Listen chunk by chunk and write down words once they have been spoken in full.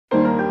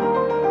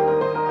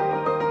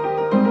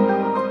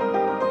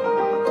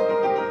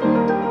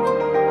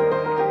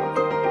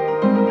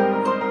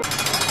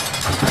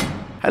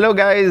Hello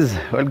guys,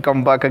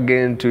 welcome back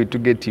again to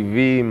Itugi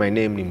TV. My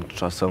name is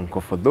Mtoto Wa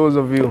Sonko. For those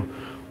of you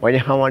wenye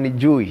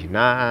hawanijui,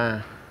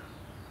 na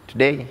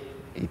today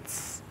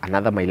it's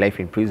another my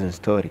life in prison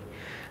story.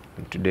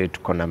 And today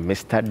tuko na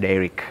Mr.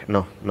 Derek.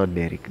 No, not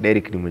Derek.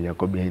 Derek ni mwenye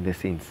ako behind the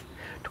scenes.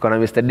 Tuko na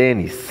Mr.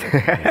 Dennis.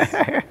 Yes.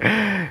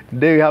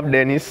 Today we have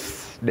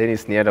Dennis.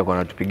 Dennis ni hata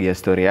kwa tupigia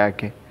story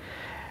yake.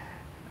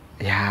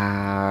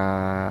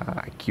 Ya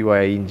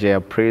akiwa nje ya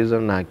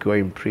prison na akiwa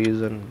in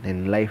prison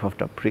and life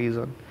after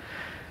prison.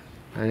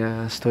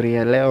 Story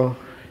ya leo,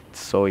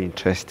 it's so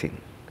interesting.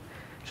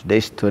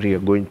 Today's story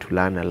you're going to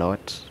learn a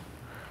lot.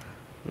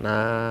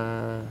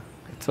 Na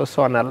it's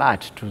also an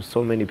alert to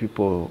so many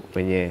people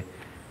wenye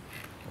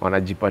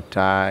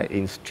wanajipata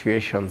in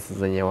situations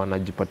zenye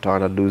wanajipata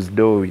wana lose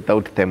dough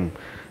without them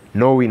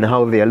knowing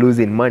how they are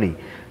losing money.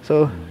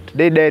 So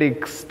today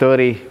Derek's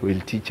story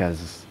will teach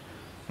us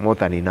more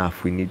than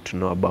enough. We need to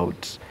know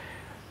about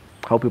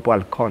how people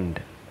are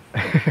conned.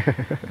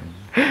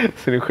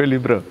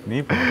 Sinikweli bro.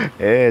 Nipo.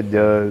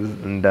 And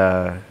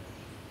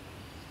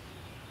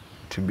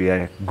to be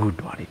a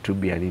good one, to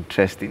be an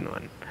interesting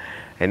one.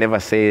 I never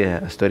say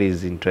a story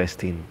is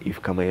interesting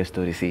if kama your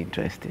story is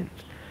interesting.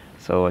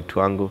 So watu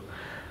wangu,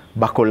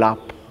 buckle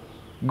up,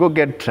 go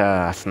get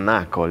a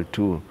snack or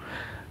two,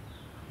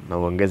 na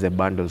uongeze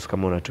bundles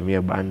kama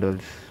unatumia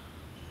bundles.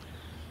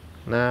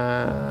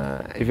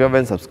 Na if you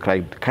haven't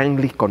subscribed,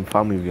 kindly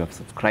confirm if you have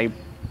subscribed.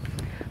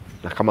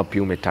 Na kama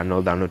pia umeturn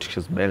on the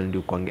notification bell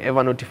ndio kuange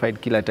ever notified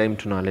kila time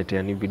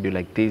tunawaletea new video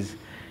like this.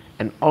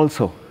 And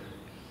also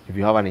if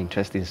you have an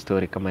interesting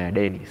story kama ya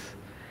Dennis,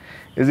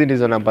 hizi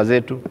ndizo namba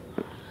zetu,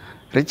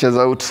 reach us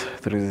out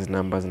through these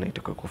numbers na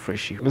itakuwa kwa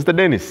fresh. Mr.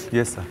 Dennis.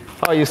 Yes sir.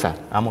 How are you sir?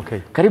 I'm okay.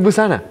 Karibu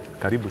sana.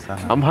 Karibu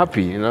sana. I'm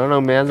happy. Naona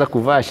umeanza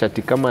kuvaa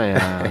shati kama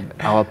ya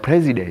our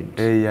president.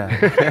 Yeah.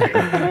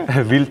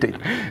 Vintage.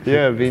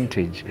 Yeah,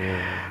 vintage. Yeah.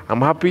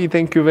 I'm happy,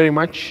 thank you very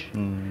much.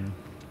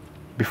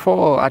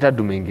 Before hata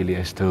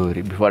tumeingilia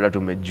story, before hata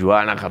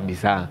tumejuana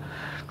kabisa,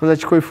 kwanza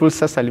chukua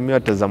fursa salimia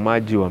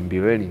watazamaji,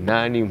 waambie ni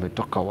nani,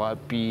 umetoka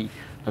wapi,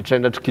 na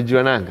tutaenda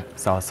tukijuananga.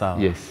 Sawa sawa.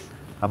 Yes.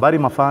 Habari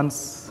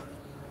mafans,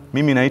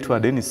 mimi naitwa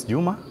Dennis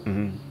Juma.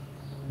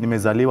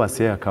 Nimezaliwa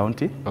Siaya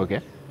County. Okay.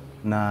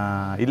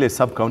 Na ile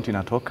sub county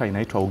natoka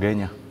inaitwa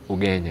Ugenya.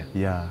 Ugenya.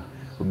 Yeah.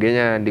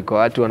 Ugenya ndiko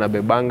watu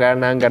wanabebanga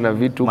nanga na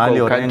vitu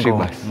kwa country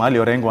bus. Mali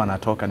Orengo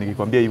anatoka,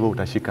 nikikwambia hivyo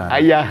utashika.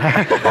 Aya.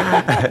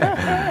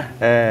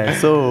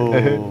 So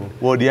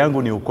ward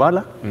yangu ni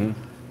Ukwala.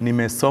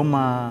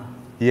 Nimesoma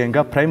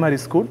Yenga Primary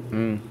School.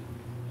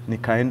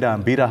 Nikaenda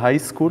Mbira High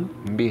School.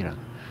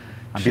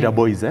 Mbira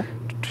Boys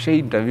Tushe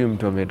interview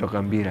mtu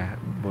ametoka Mbira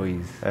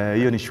Boys.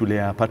 Hiyo ni shule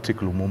ya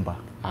Patrick Lumumba.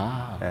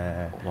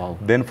 Wow.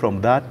 Then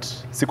from that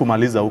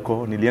sikumaliza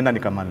huko, nilienda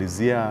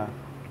nikamalizia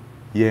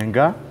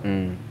Yenga.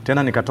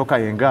 Tena nikatoka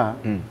Yenga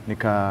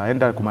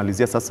nikaenda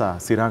kumalizia sasa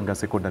Siranga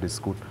Secondary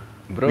School.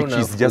 Bro, which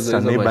is just a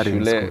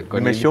neighboring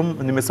school.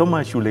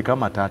 Nimesoma shule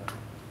kama 3.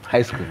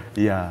 High school?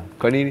 Yeah.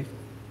 Kwa nini?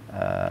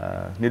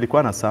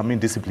 Nilikuwa na some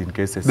indiscipline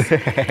cases.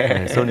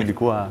 So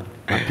nilikuwa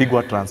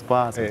napigwa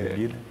transfer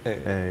zingine,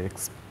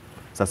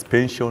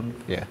 suspension.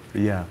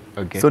 Yeah.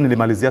 Okay. So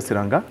nilimalizia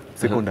Siranga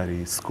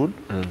Secondary School.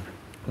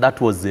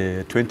 That was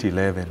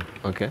 2011.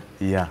 Okay.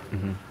 Yeah.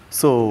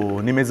 So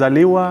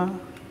nimezaliwa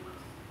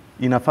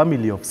in a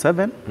family of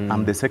 7.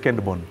 I'm the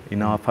second born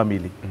in our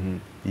family.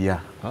 Yeah.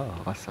 Oh,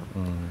 awesome.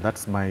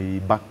 That's my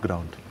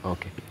background.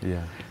 Okay.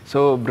 Yeah.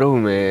 So bro,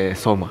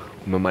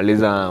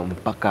 umemaliza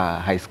mpaka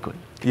high school?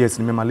 Yes,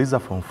 nimemaliza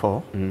form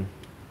 4.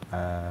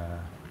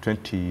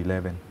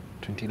 2011.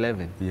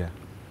 2011? Yeah.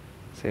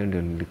 Sasa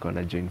ndio nilikuwa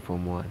na join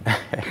form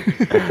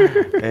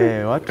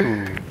 1. Watu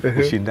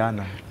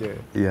kushindana.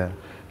 Yeah.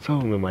 So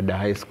umemada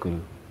high school.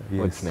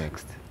 Yes. What's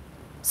next?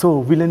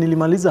 So vile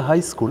nilimaliza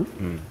high school,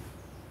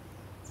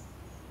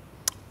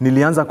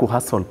 nilianza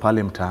kuhustle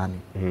pale mtaani.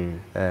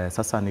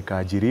 Sasa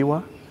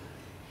nikaajiriwa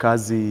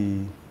kazi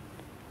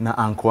na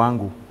anko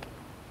wangu.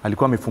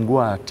 Alikuwa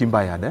amefungua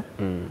timber yard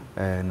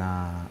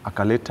na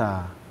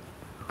akaleta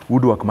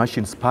woodwork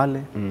machines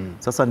pale.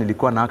 Sasa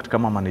nilikuwa na act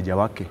kama manager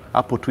wake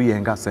hapo tu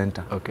Yenga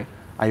Center. Okay.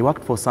 I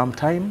worked for some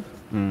time.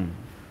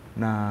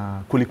 Na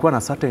kulikuwa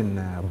na certain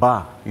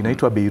bar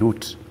inaitwa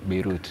Beirut.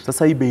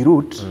 Sasa hii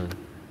Beirut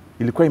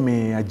ilikuwa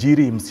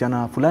imeajiri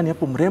msichana fulani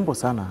hapo mrembo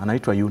sana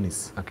anaitwa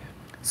Eunice. Okay.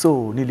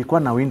 So nilikuwa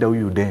na winda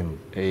huyu dem.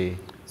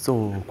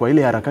 So kwa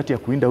ile harakati ya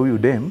kuinda huyu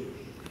dem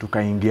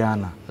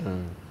tukaingiana.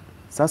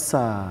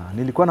 Sasa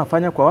nilikuwa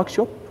nafanya kwa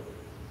workshop.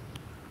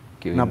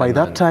 Na by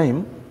that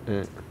time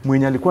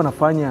mwenye alikuwa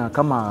nafanya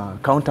kama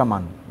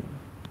counterman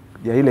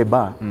ya ile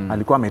bar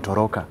alikuwa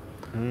ametoroka.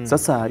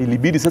 Sasa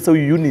ilibidi sasa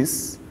huyu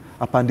Eunice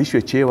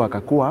apandishwe cheo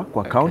akakuwa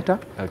kwa counter.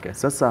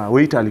 Sasa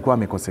waiter alikuwa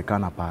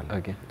amekosekana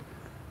pale.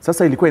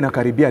 Sasa ilikuwa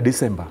inakaribia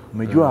December.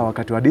 Umejua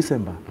wakati wa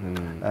December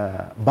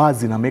bars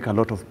zina make a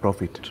lot of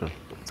profit. True.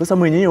 Sasa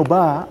mwenye hiyo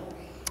bar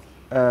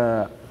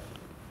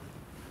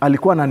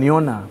alikuwa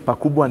ananiona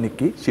pakubwa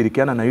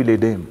nikishirikiana na yule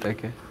dem.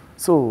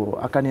 So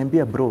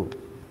akaniambia, bro,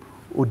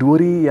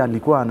 Oduori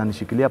alikuwa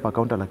ananishikilia hapa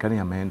counter lakini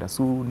ameenda.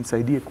 So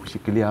nisaidie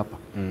kushikilia hapa.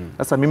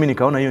 Sasa mimi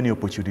nikaona hiyo ni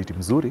opportunity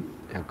mzuri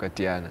ya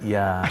kukatiana.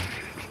 Ya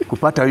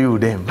kupata huyu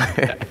dem.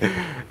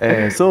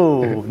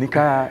 So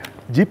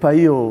nikajipa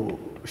hiyo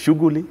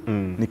shughuli,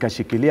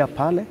 nikashikilia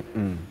pale.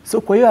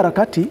 So kwa hiyo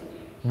harakati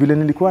vile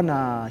nilikuwa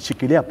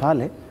nashikilia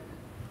pale,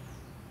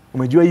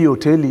 umejua hiyo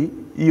hoteli,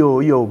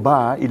 hiyo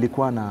bar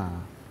ilikuwa na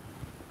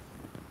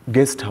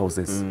guest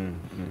houses.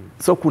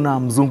 So kuna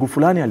mzungu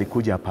fulani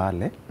alikuja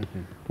pale.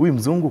 Huyu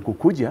mzungu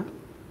kukuja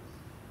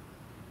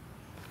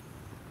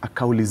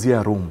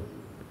akaulizia room.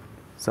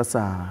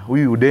 Sasa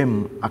huyu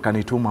dem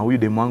akanituma, huyu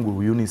dem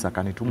wangu Eunice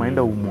akanituma,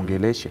 enda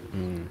umuongeleshe.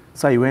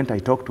 So I went, I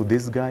talked to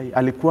this guy.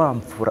 Alikuwa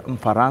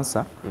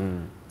Mfaransa.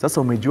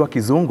 Sasa umejua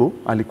kizungu,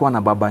 alikuwa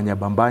na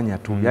bambanya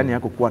tu. Yani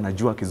hakukuwa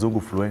anajua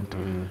kizungu fluent.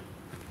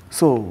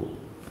 So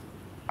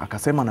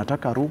akasema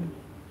nataka room.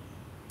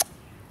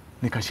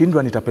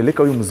 Nikashindwa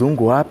nitapeleka huyu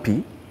mzungu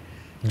wapi?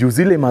 Juu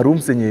zile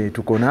marooms zenye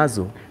tuko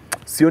nazo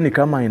sioni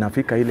kama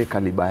inafika ile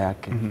kaliba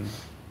yake.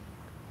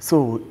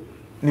 So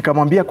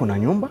nikamwambia kuna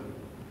nyumba.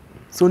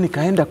 So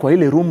nikaenda kwa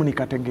ile room,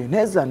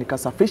 nikatengeneza,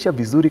 nikasafisha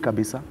vizuri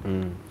kabisa.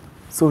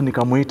 So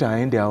nikamuita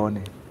aende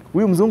aone.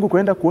 Huyu mzungu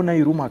kwenda kuona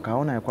hii room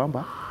akaona ya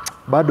kwamba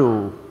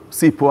bado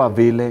si poa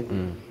vile.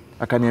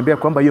 Akaniambia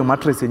kwamba hiyo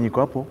mattress yenye iko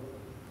hapo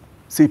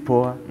si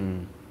poa.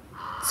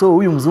 So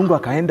huyu mzungu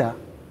akaenda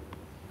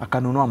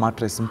akanunua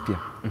mattress mpya.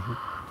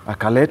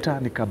 Akaleta,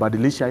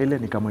 nikabadilisha ile,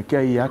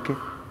 nikamwekea hii yake.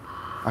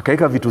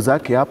 Akaeka vitu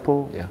zake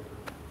hapo.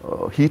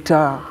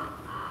 Heater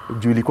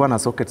juu ilikuwa na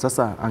socket,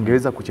 sasa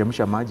angeweza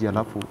kuchemsha maji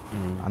alafu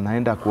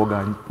anaenda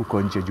kuoga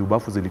huko nje juu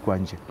bafu zilikuwa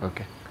nje.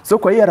 So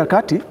kwa hii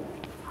harakati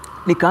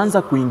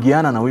nikaanza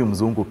kuingiana na huyu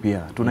mzungu pia.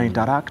 Tuna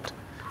interact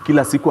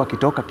kila siku,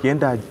 akitoka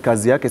kienda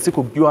kazi yake,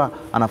 sikujua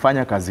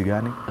anafanya kazi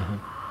gani.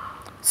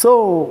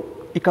 So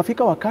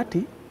ikafika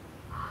wakati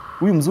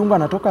huyu mzungu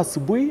anatoka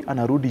asubuhi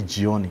anarudi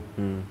jioni.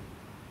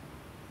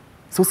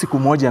 So siku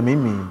moja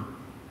mimi,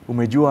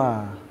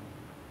 umejua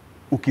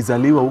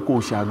ukizaliwa huko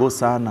ushago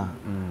sana,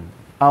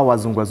 au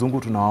wazungu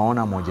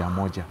tunawaona moja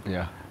moja.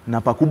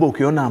 Na pakubwa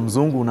ukiona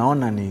mzungu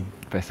unaona ni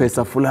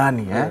pesa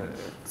fulani.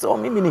 So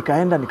mimi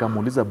nikaenda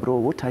nikamuuliza,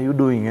 bro, what are you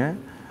doing?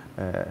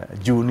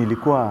 Juu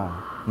nilikuwa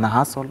na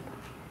hustle.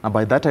 Na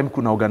by that time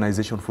kuna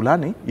organization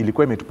fulani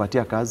ilikuwa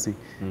imetupatia kazi.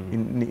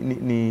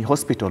 Ni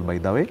hospital by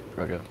the way.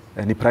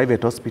 Ni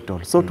private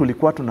hospital. So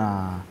tulikuwa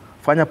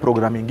tunafanya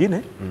program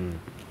ingine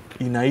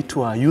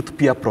inaitwa Youth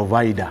Peer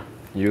Provider.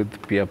 Youth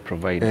Peer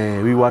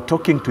Provider. We were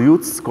talking to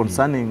youths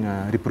concerning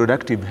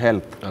reproductive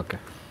health.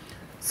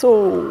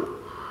 So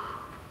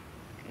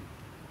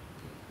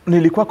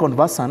nilikuwa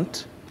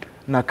conversant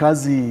na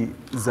kazi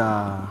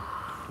za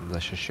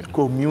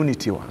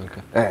community work.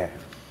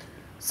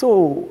 So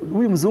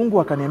huyu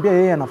mzungu akaniambia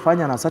yeye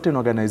anafanya na certain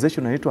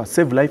organization inaitwa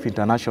Save Life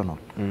International.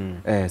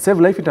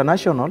 Save Life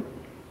International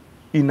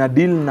ina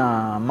deal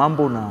na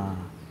mambo na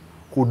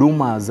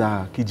huduma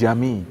za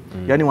kijamii.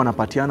 Yani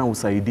wanapatiana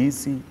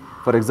usaidizi.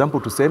 For example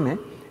tuseme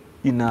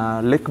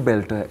ina Lake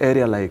Belt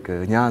area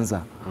like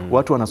Nyanza.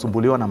 Watu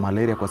wanasumbuliwa na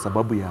malaria kwa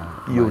sababu ya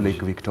hiyo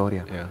Lake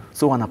Victoria.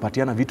 So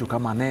wanapatiana vitu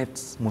kama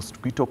nets,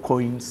 mosquito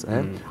coins,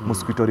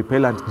 mosquito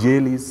repellent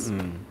jellies.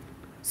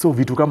 So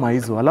vitu kama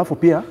hizo. Alafu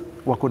pia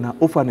wako na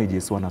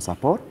orphanages wana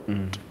support.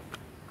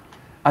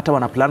 Hata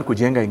wana plan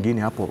kujenga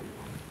ingine hapo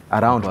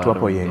around tu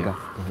hapo Yenga.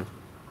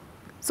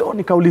 So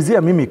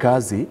nikaulizia mimi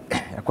kazi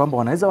ya kwamba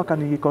wanaweza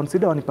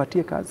wakaniconsider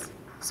wanipatie kazi.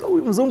 So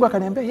huyu mzungu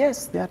akaniambia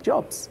yes, there are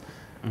jobs.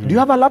 Do you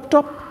have a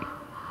laptop?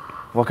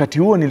 Wakati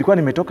huo nilikuwa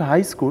nimetoka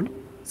high school,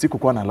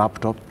 sikukuwa na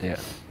laptop.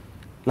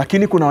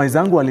 Lakini kuna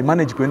wenzangu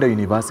walimanage kuenda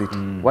university,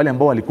 wale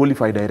ambao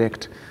waliqualify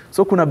direct.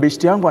 So kuna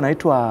best yangu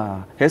anaitwa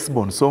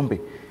Hesbon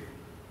Sombe.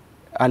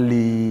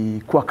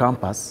 Alikuwa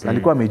campus,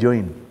 alikuwa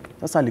amejoin.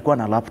 Sasa alikuwa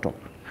na laptop.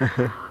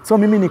 So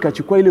mimi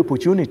nikachukua ile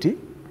opportunity.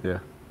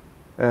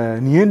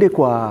 Niende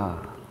kwa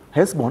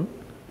Hesbon,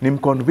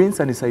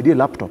 nimconvince anisaidie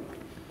laptop.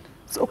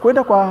 So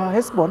kwenda kwa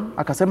Hesbon,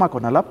 akasema ako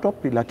na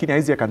laptop lakini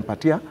haizi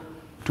akanipatia,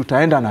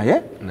 tutaenda na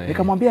ye.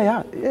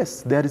 Nikamwambia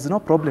yes, there is no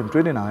problem,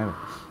 twende na wewe.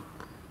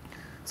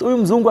 So huyu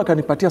mzungu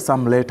akanipatia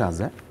some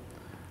letters.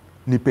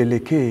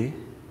 Nipelekee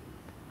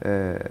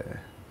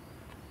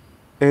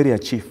area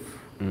chief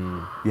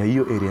ya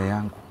hiyo area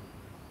yangu.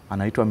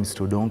 Anaitwa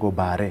Mr. Dongo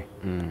Bare.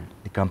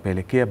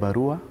 Nikampelekea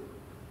barua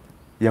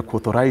ya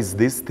authorize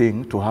this thing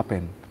to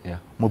happen.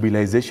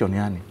 Mobilization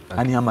yani.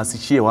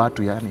 Anihamasishie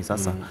watu yani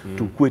sasa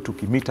tukue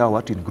tukimita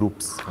watu in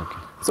groups.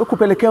 So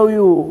kupelekea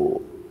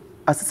huyu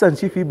assistant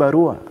chief hii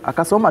barua,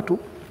 akasoma tu,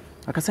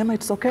 akasema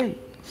it's okay.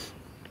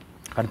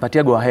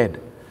 Akanipatia go ahead.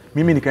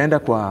 Mimi nikaenda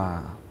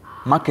kwa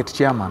market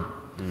chairman.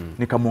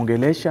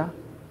 Nikamuongelesha.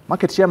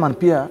 Market chairman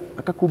pia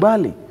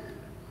akakubali.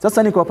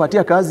 Sasa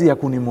nikawapatia kazi ya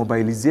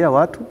kunimobilizea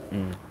watu.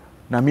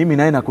 Na mimi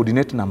naye na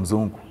coordinate na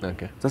mzungu.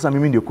 Sasa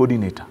mimi ndio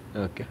coordinator.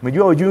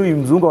 Umejua ujui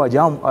mzungu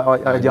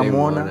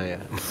hajamuona.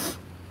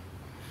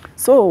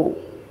 So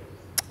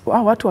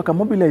watu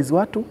wakamobilize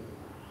watu.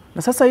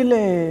 Na sasa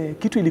ile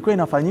kitu ilikuwa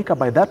inafanyika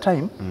by that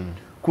time.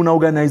 Kuna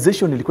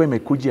organization ilikuwa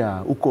imekuja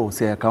huko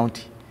Siaya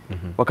County.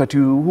 Wakati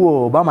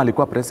huo Obama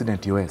alikuwa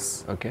president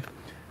US. Okay.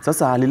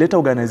 Sasa alileta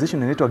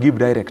organization inaitwa Give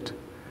Direct.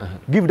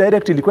 Give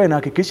Direct ilikuwa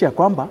inahakikisha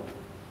kwamba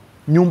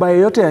nyumba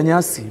yoyote ya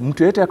nyasi,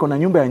 mtu yeyote ako na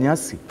nyumba ya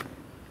nyasi,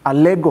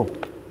 Alego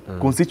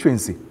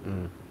constituency.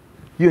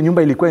 Hiyo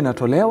nyumba ilikuwa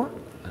inatolewa,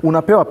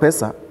 unapewa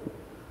pesa.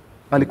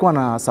 Alikuwa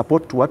na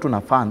support watu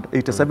na fund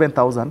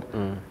 87,000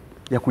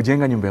 ya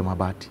kujenga nyumba ya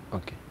mabati.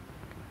 Okay.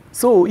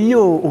 So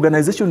hiyo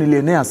organization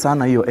ilienea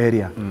sana hiyo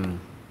area.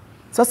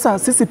 Sasa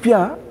sisi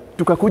pia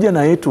tukakuja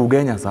na yetu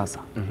Ugenya sasa.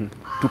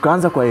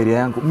 Tukaanza kwa area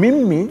yangu.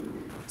 Mimi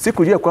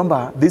sikujua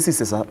kwamba this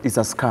is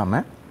a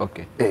scam.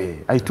 Okay.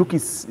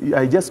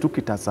 I just took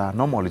it as a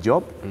normal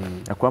job.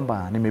 Ya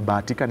kwamba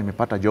nimebahatika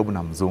nimepata job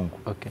na mzungu.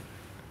 Okay.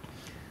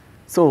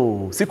 So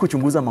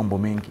sikuchunguza mambo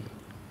mengi.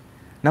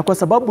 Na kwa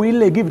sababu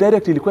ile Give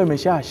Direct ilikuwa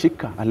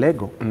imeshashika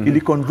Alego,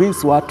 ili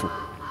convince watu.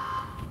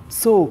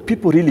 So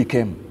people really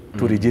came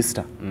to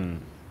register.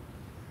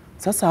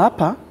 Sasa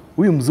hapa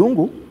huyu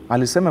mzungu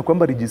alisema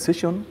kwamba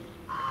registration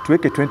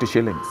tuweke 20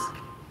 shillings.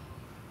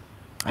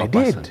 I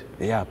did.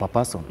 Yeah, per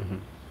person.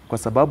 Kwa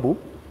sababu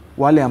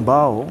wale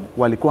ambao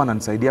walikuwa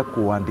wananisaidia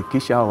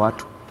kuandikisha hao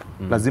watu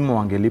lazima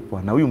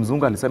wangelipwa. Na huyu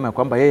mzungu alisema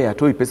kwamba yeye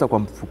hatoi pesa kwa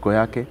mfuko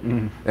yake.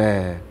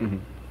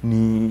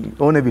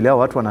 Nione vile hao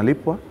watu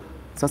wanalipwa.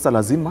 Sasa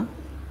lazima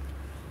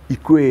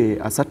ikue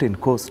a certain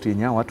cost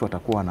yenye watu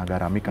watakuwa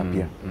wanagaramika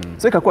pia.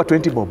 So ikakuwa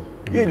 20 bob.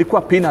 Hiyo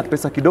ilikuwa peanut,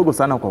 pesa kidogo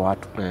sana kwa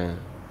watu.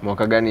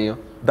 Mwaka gani hiyo?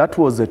 That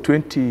was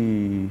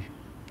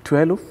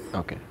 2012.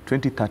 Okay.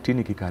 2013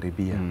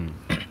 ikikaribia.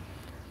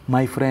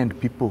 My friend,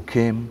 people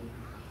came,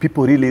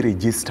 people really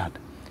registered.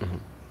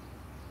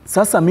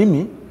 Sasa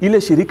mimi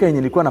ile shirika yenye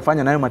nilikuwa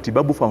nafanya nayo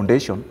Matibabu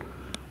Foundation,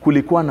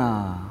 kulikuwa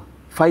na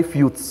 5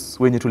 youths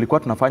wenye tulikuwa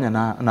tunafanya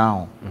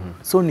nao.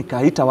 So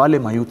nikaita wale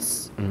ma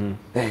youths.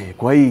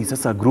 Kwa hii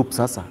sasa group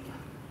sasa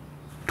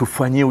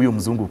tufanyie huyo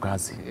mzungu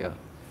kazi.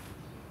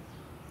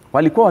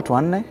 Walikuwa watu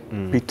 4,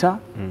 Peter,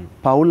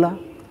 Paula,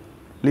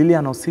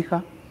 Lilian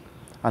Osika,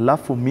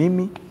 alafu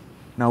mimi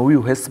na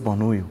huyu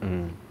Hesbon huyu.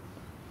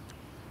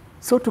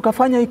 So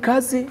tukafanya hii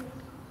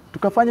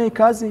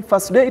kazi,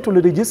 first day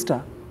tuliregister.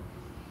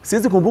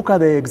 Siwezi kumbuka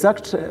the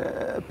exact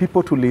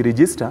people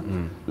tuliregister,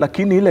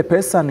 lakini ile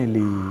pesa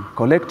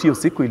nilicollect hiyo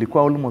siku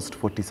ilikuwa almost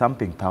 40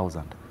 something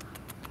thousand.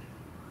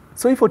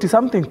 So hii 40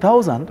 something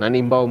thousand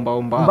nani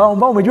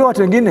mbao umejua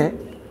watu wengine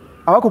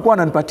hawakukuwa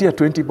wananipatia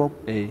 20 bob.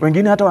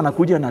 Wengine hata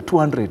wanakuja na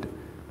 200.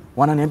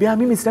 Wananiambia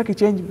mimi sitaki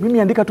change, mimi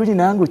andika tu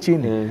jina yangu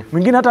chini.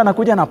 Mwingine hata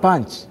anakuja na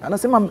punch.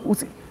 Anasema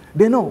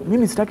Deno,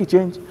 mimi sitaki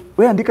change.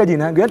 Wewe andika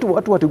jina yangu.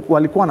 Watu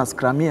walikuwa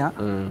wanascramia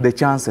the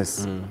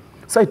chances.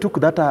 So I took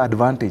that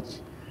advantage.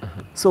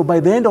 So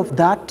by the end of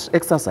that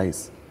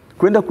exercise,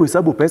 kwenda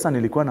kuhesabu pesa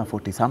nilikuwa na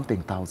 40 something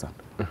thousand.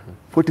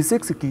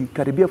 46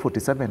 ikikaribia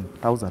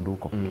 47,000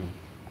 huko.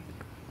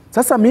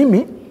 Sasa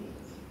mimi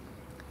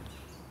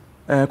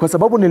kwa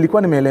sababu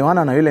nilikuwa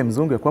nimeelewana na yule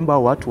mzungu kwamba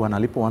watu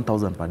wanalipwa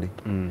 1,000 per day.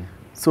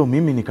 So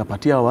mimi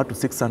nikapatia watu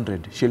 600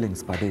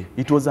 shillings per day.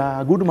 It was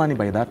a good money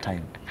by that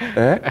time.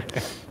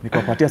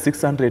 Nikapatia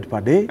 600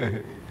 per day.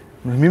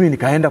 Mimi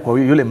nikaenda kwa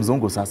yule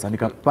mzungu sasa,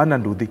 nikapanda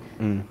nduthi.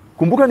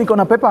 Kumbuka niko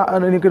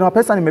na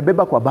pesa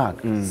nimebeba kwa bag,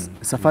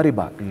 safari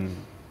bag.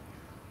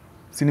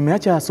 Si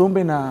nimeacha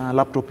Sombe na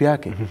laptop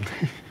yake.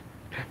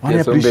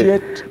 Wana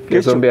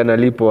appreciate. Sombe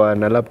analipwa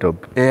na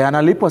laptop.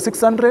 Analipwa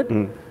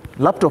 600.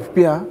 Laptop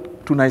pia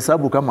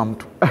tunahesabu kama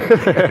mtu.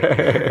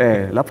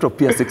 Laptop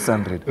pia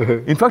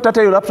 600. In fact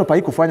hata hiyo laptop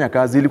haikufanya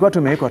kazi, ilikuwa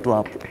tumewekwa tu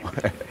hapo.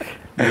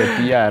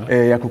 Ya PR.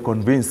 Ya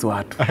kuconvince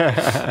watu.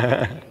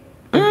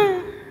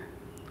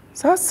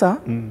 Sasa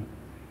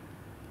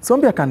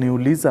Sombe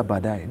akaniuliza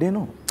baadaye,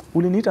 Deno,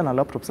 uliniita na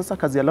laptop. Sasa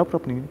kazi ya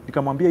laptop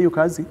nikamwambia hiyo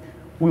kazi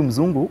huyu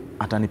mzungu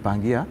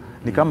atanipangia.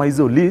 Ni kama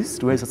hizo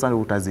list wewe sasa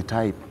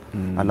utazitype.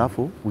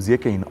 Alafu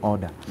uziweke in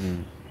order.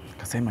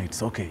 Akasema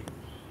it's okay.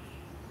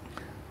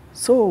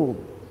 So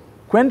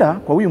kwenda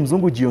kwa huyu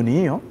mzungu jioni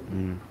hiyo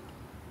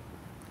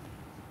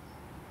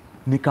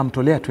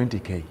nikamtolea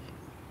 20k.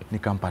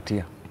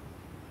 Nikampatia.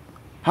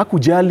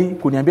 Hakujali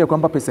kuniambia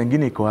kwamba pesa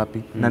nyingine iko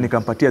wapi na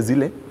nikampatia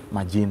zile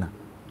majina.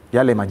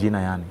 Yale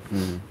majina yani.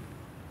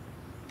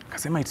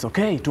 Akasema it's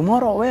okay.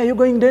 Tomorrow where are you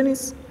going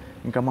Dennis?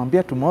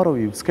 Nikamwambia tomorrow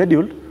we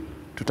scheduled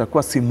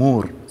tutakuwa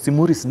Simur.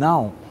 Simur is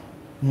now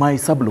my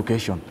sub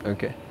location.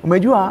 Okay.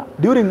 Umejua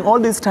during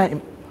all this time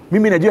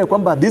mimi najua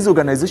kwamba this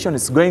organization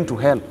is going to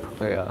help.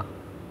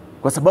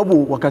 Kwa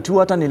sababu wakati huo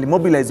hata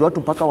nilimobilize watu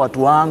mpaka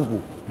watu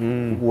wangu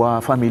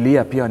wa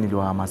familia pia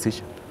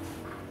niliwahamasisha.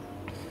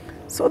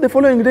 So the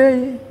following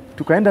day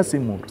tukaenda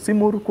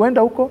Simur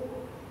kuenda huko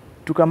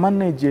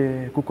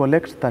tukamanage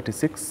kucollect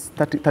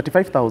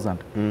 35,000.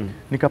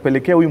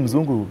 Nikapelekea huyu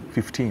mzungu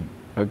 15.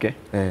 Okay.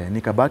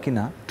 Nikabaki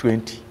na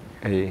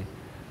 20.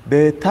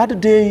 The third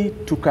day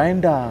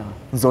tukaenda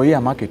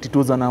Nzoia market. It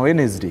was on a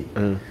Wednesday.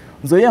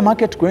 Nzoia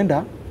market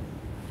kwenda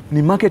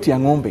ni market ya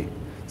ng'ombe.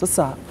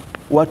 Sasa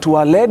watu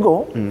wa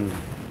Lego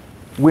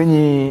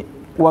wenye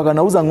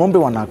wanauza ng'ombe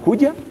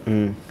wanakuja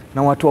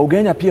na watu wa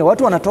Ugenya pia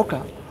watu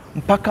wanatoka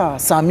mpaka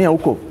Samia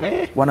huko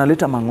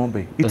wanaleta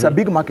mang'ombe. It's a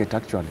big market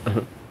actually.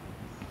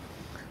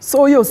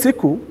 So hiyo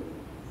siku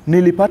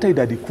nilipata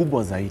idadi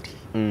kubwa zaidi.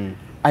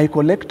 I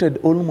collected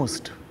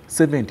almost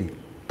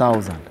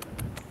 70,000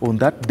 on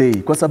that day.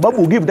 Kwa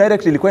sababu Give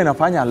Direct ilikuwa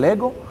inafanya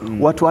Lego.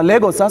 Watu wa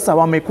Lego sasa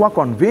wamekuwa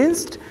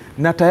convinced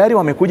na tayari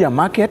wamekuja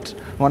market,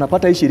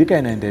 wanapata hii shirika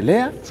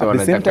inaendelea. So at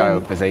the same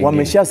time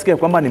wameshasikia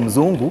kwamba ni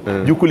mzungu.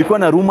 Juu kulikuwa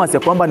na rumors ya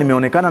kwamba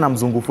nimeonekana na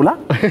mzungu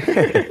fulani.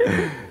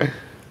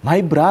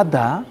 My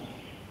brother,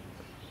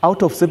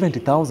 out of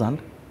 70,000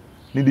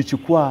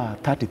 nilichukua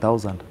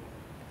 30,000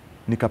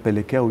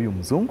 nikapelekea huyu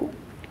mzungu,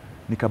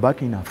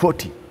 nikabaki na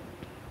 40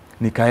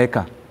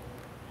 nikaeka.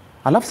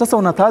 Alafu sasa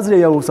on a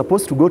Thursday you were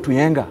supposed to go to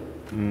Yenga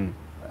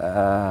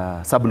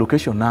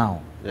sublocation now.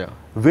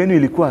 Venue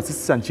ilikuwa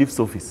Assistant Chief's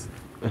office.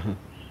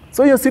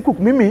 So hiyo siku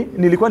mimi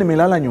nilikuwa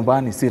nimelala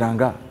nyumbani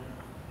Siranga.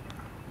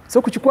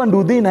 So kuchukua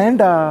nduthi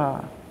naenda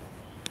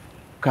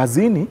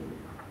kazini.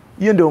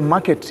 Hiyo ndio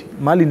market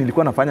mali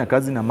nilikuwa nafanya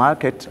kazi na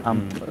market.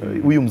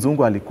 Huyu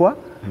mzungu alikuwa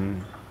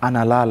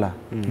analala.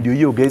 Ndio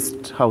hiyo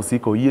guest house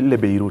iko ile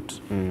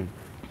Beirut.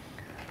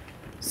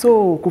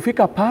 So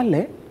kufika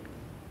pale,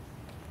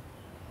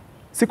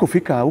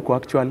 sikufika huko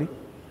actually.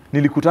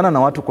 Nilikutana na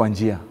watu kwa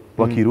njia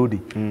wakirudi.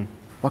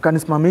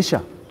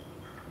 Wakanisimamisha.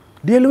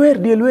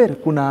 DLWR,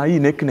 kuna hii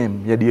nickname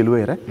ya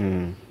DLWR.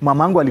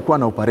 Mamangu alikuwa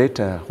na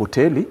operator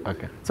hoteli.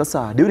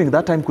 Sasa during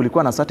that time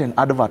kulikuwa na certain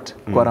advert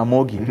kwa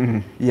Ramogi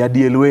ya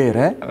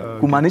DLWR.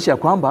 Kumaanisha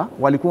kwamba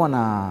walikuwa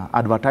na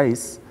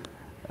advertise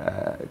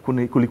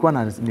kulikuwa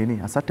na nini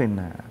a certain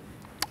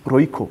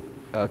Royco.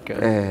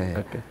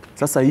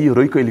 Sasa hiyo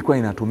Royco ilikuwa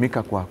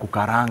inatumika kwa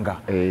kukaranga.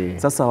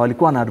 Sasa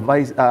walikuwa na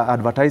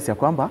advertise ya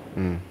kwamba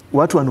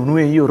watu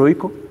wanunue hiyo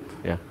Royco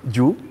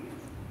juu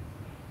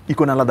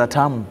iko na ladha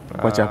tamu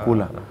kwa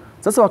chakula.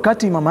 Sasa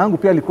wakati mama yangu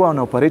pia alikuwa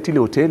anaoperate ile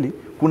hoteli,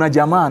 kuna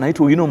jamaa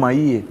anaitwa Wino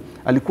Maiye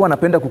alikuwa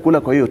anapenda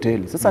kukula kwa hiyo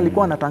hoteli. Sasa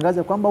alikuwa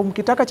anatangaza kwamba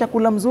mkitaka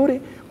chakula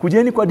mzuri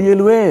kujeni kwa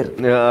DLWR.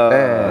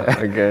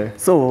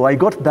 So I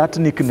got that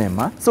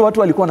nickname. So watu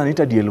walikuwa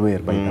wananiita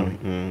DLWR by the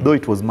way. Though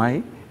it was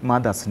my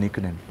mother's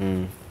nickname.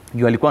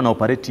 Juu alikuwa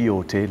anaoperate hiyo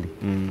hoteli.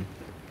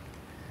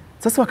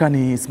 Sasa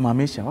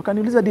wakanisimamisha,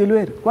 wakaniuliza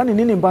DLWR, kwani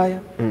nini mbaya?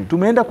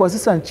 Tumeenda kwa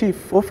Assistant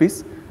Chief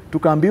office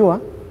tukaambiwa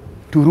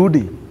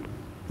turudi.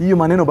 Hiyo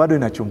maneno bado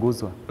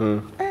inachunguzwa.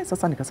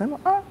 Sasa nikasema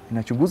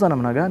inachunguzwa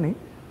namna gani?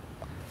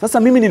 Sasa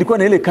mimi nilikuwa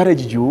na ile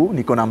courage juu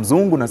niko na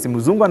mzungu na si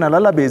mzungu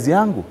analala base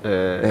yangu.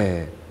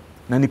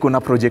 Na niko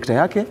na projector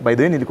yake. By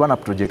the way nilikuwa na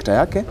projector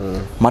yake.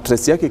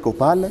 Mattress yake iko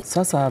pale.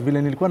 Sasa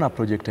vile nilikuwa na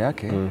projector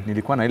yake,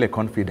 nilikuwa na ile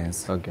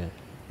confidence.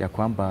 Ya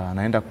kwamba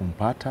naenda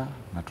kumpata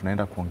na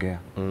tunaenda kuongea.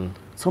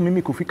 So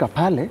mimi kufika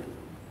pale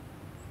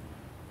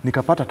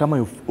nikapata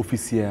kama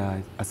ofisi ya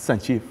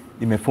Assistant Chief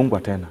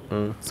imefungwa tena.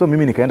 So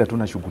mimi nikaenda tu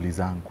na shughuli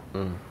zangu.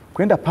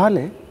 Kwenda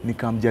pale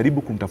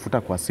nikamjaribu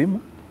kumtafuta kwa simu.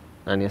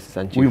 Nani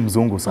Assistant Chief? Huyu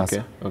mzungu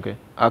sasa.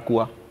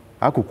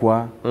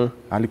 Hakuwa.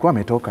 Alikuwa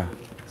ametoka.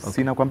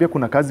 Sina kwambia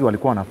kuna kazi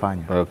walikuwa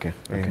wanafanya.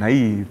 Na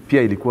hii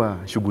pia ilikuwa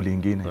shughuli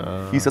nyingine.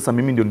 Hii sasa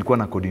mimi ndio nilikuwa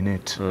na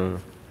coordinate.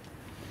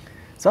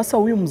 Sasa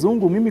huyu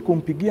mzungu mimi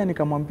kumpigia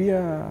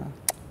nikamwambia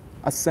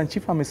Assistant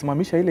Chief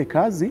amesimamisha ile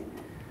kazi,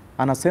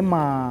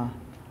 anasema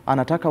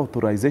anataka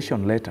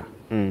authorization letter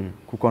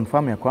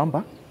kuconfirm ya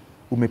kwamba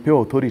umepewa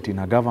authority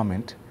na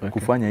government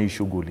kufanya hii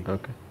shughuli.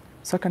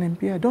 Sasa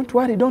kaniambia don't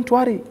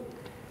worry.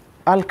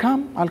 I'll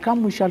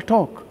come, we shall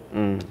talk.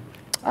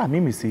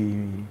 Mimi si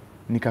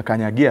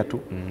nikakanyagia tu.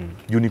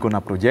 Juu niko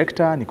na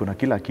projector, niko na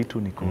kila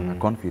kitu, niko na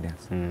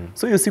confidence.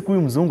 So hiyo siku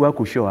huyu mzungu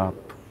hakushow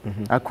up.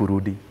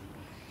 Hakurudi.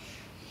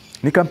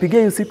 Nikampigia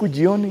hiyo siku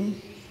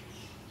jioni,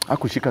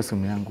 hakushika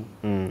simu yangu.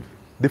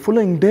 The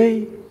following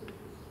day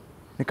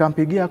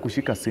nikampigia,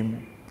 hakushika simu.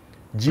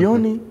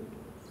 Jioni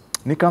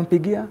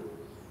nikampigia,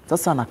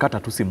 sasa anakata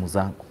tu simu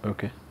zangu.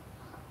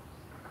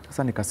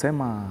 Sasa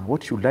nikasema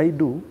what should I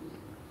do?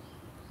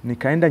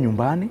 Nikaenda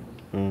nyumbani.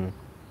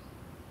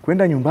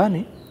 Kwenda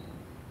nyumbani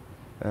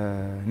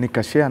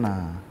nikashare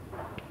na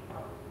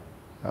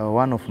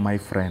one of my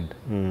friend.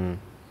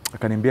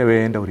 Akaniambia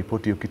wewe enda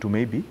uripoti hiyo kitu,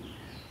 maybe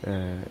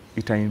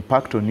ita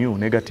impact on you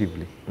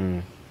negatively.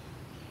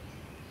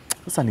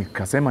 Sasa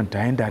nikasema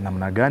nitaenda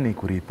namna gani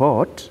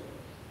kuripot?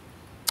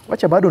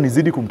 Wacha bado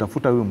nizidi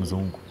kumtafuta huyo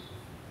mzungu.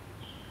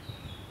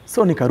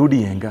 So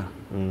nikarudi Yenga.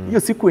 Hiyo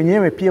siku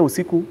wenyewe pia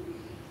usiku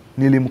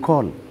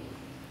nilimcall.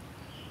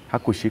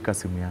 Hakushika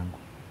simu yangu.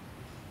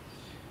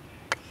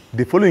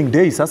 The following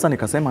day sasa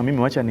nikasema mimi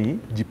wacha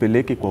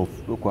nijipeleke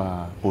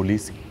kwa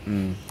polisi.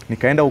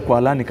 Nikaenda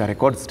Ukwala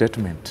nikarecord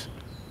statement.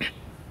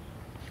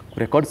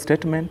 Record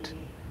statement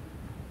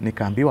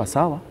nikaambiwa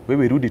sawa,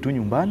 wewe rudi tu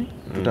nyumbani,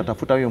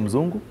 tutatafuta huyo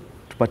mzungu,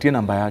 tupatie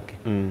namba yake.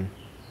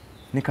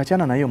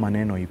 Nikachana na hiyo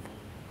maneno hivyo.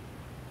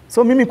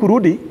 So mimi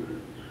kurudi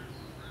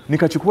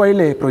nikachukua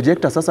ile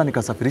projector sasa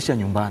nikasafirisha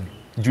nyumbani.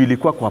 Juu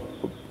ilikuwa kwa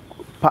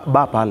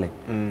ba pale.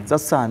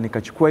 Sasa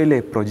nikachukua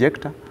ile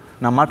projector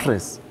na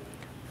mattress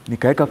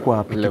nikaeka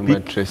kwa pikipiki. Ile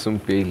mattress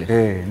mpya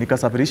ile.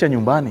 Nikasafirisha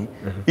nyumbani.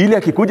 Ili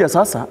akikuja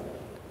sasa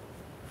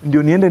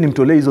ndio niende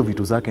nimtolee hizo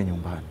vitu zake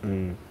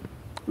nyumbani.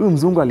 Huyu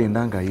mzungu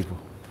aliendanga hivyo.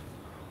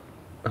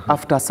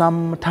 After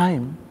some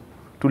time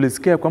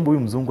tulisikia kwamba huyu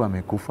mzungu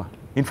amekufa.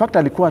 In fact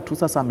alikuwa tu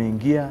sasa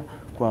ameingia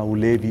kwa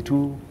ulevi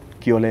tu,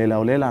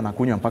 kiolela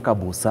anakunywa mpaka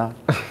busa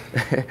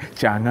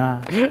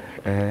changa,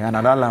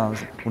 analala,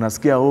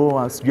 unasikia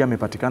sijui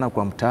amepatikana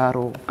kwa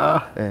mtaro.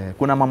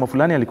 Kuna mama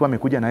fulani alikuwa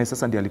amekuja naye,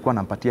 sasa ndiye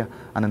alikuwa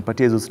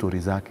ananipatia hizo story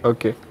zake.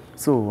 Okay.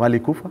 So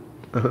alikufa,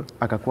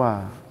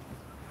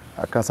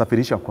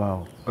 akasafirisha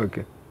kwao.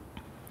 Okay.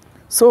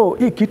 So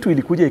hii kitu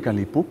ilikuja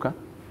ikalipuka,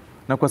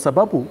 na kwa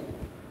sababu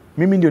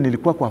mimi ndio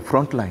nilikuwa kwa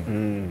frontline,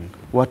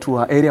 watu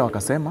wa area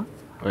wakasema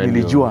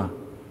nilijua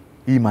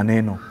hii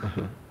maneno.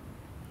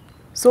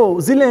 So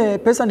zile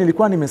pesa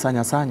nilikuwa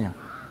nimesanya.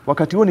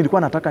 Wakati huo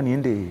nilikuwa nataka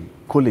niende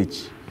college.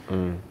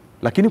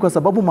 Lakini kwa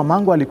sababu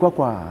mamangu alikuwa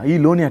kwa hii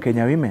loan ya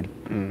Kenya Women,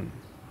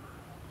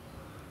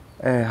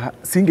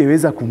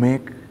 singeweza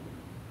kumake.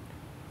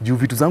 Juu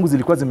vitu zangu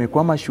zilikuwa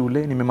zimekwama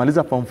shule,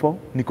 nimemaliza form 4,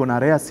 niko na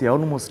arrears ya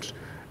almost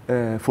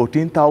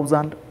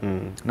 14,000,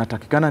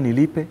 natakikana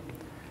nilipe.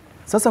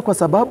 Sasa kwa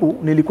sababu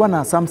nilikuwa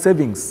na some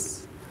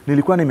savings,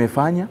 nilikuwa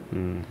nimefanya.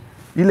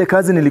 Ile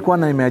kazi nilikuwa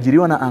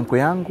nimeajiriwa na anko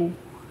yangu.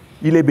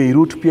 Ile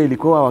Beirut pia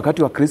ilikuwa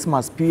wakati wa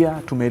Christmas pia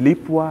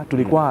tumelipwa,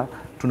 tulikuwa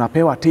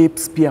tunapewa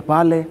tips pia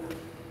pale.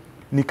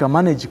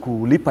 Nikamanage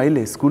kulipa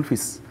ile school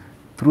fees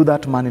through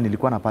that money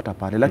nilikuwa napata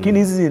pale. Lakini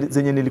hizi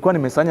zenye nilikuwa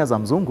nimesanya za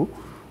mzungu,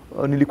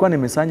 nilikuwa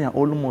nimesanya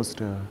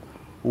almost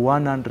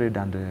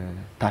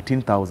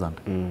 113,000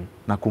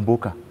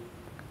 nakumbuka.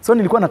 So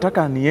nilikuwa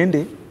nataka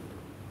niende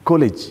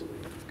college.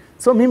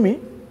 So mimi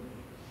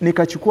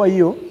nikachukua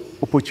hiyo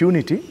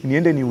opportunity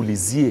niende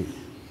niulizie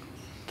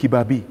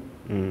Kibabii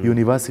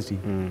University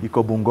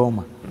iko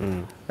Bungoma.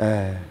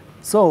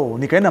 So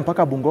nikaenda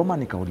mpaka Bungoma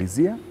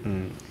nikaulizia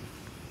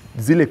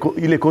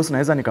ile course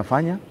naweza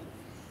nikafanya,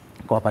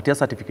 kawapatia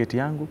certificate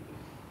yangu.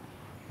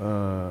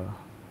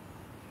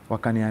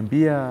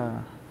 Wakaniambia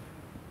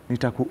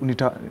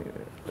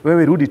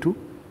wewe rudi tu,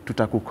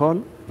 tutakukall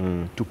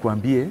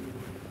tukuambie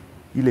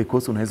ile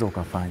course unaweza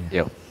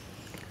ukafanya.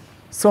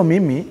 So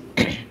mimi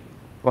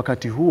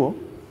wakati huo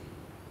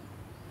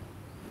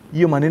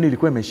hiyo maneno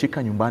ilikuwa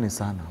imeshika nyumbani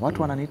sana.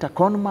 Watu wananiita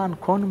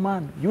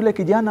conman, yule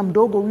kijana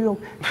mdogo huyo,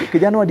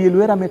 kijana wa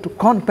Dielwera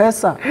ametukon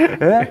pesa.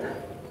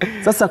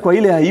 Sasa kwa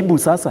ile aibu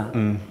sasa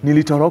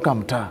nilitoroka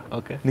mtaa.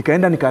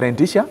 Nikaenda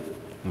nikarentisha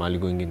mahali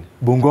kwingine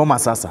Bungoma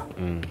sasa.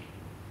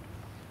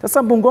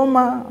 Sasa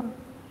Bungoma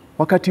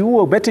wakati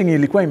huo betting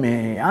ilikuwa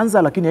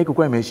imeanza lakini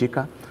haikuwa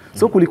imeshika.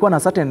 So kulikuwa na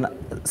certain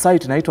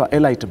site inaitwa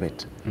Elite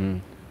Bet.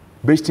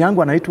 Best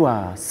yangu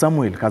anaitwa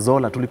Samuel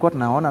Kazola, tulikuwa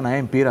tunaona na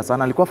yeye mpira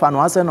sana, alikuwa fan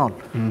wa Arsenal.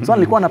 So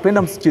nilikuwa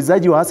napenda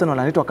mchezaji wa Arsenal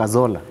anaitwa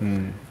Kazola.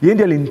 Yeye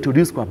ndiye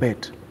alintroduce kwa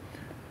bet.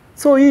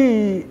 So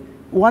hii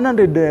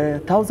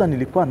 100,000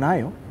 nilikuwa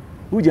nayo.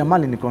 Huyu jamaa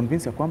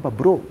aliniconvince ya kwamba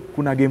bro,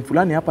 kuna game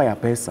fulani hapa ya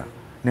pesa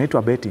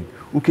inaitwa betting.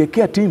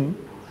 Ukiwekea team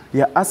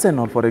ya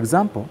Arsenal for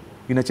example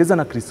inacheza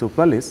na Crystal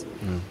Palace,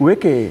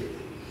 uweke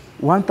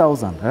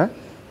 1,000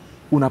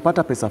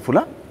 unapata pesa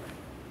fulani.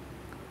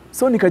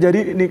 So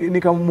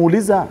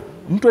nikamuuliza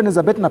mtu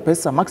anaweza bet na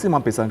pesa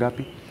maximum pesa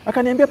ngapi?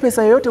 Akaniambia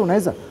pesa yoyote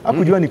unaweza.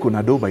 Hakujua niko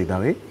na do by the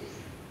way.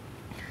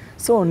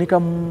 So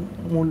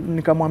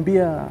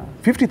nikamwambia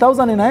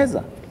 50,000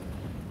 inaweza.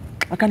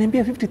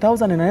 Akaniambia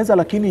 50,000 inaweza,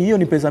 lakini hiyo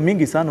ni pesa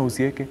mingi sana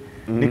usiweke.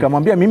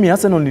 Nikamwambia mimi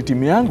Arsenal ni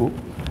timu yangu.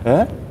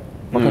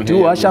 Wakati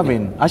huo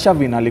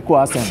Ashavin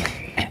alikuwa Arsenal.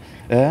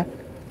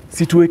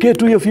 Situwekee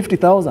tu hiyo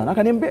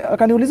 50,000.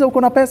 Akaniuliza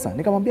uko na pesa?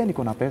 Nikamwambia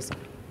niko na pesa.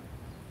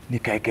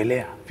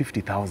 Nikaekelea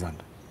 50,000.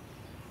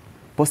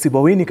 Possible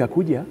win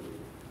ikakuja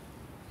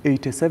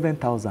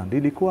 87,000.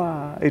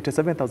 Ilikuwa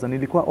 87,000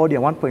 ilikuwa odd ya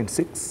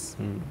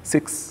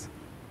 1.6.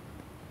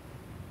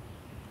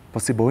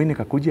 Possible win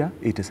ikakuja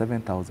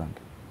 87,000.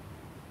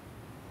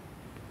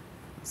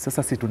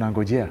 Sasa si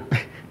tunangojea.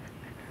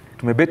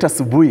 Tumebeta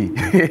asubuhi.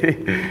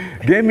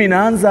 Game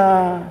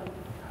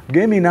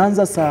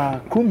inaanza saa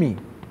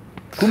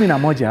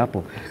 11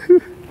 hapo.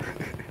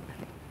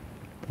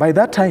 By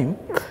that time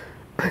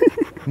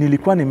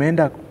nilikuwa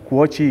nimeenda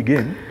kuwatch hii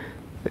game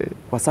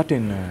kwa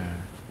certain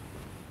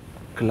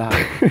club.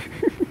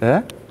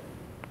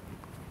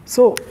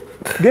 So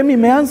game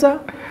imeanza,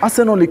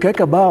 Arsenal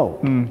ikaeka bao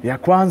ya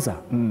kwanza.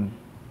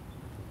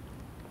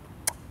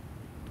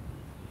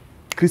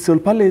 Crystal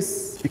Palace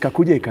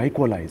ikakuja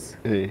ika-equalize.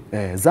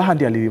 Zaha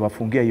ndiye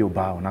aliwafungia hiyo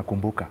bao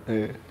nakumbuka.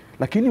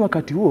 Lakini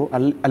wakati huo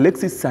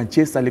Alexis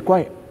Sanchez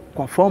alikuwa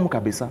kwa form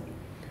kabisa.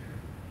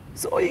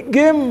 So hii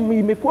game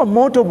imekuwa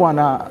moto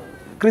bwana.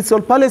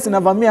 Crystal Palace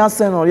inavamia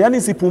Arsenal,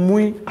 yani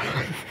sipumui.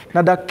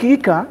 Na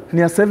dakika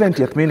ni ya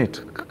 70th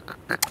minute.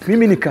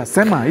 Mimi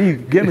nikasema hii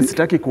game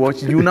sitaki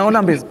kuwatch.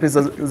 Unaona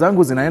pesa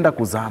zangu zinaenda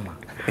kuzama.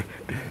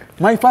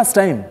 My first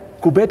time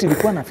kubeti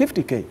ilikuwa na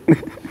 50k.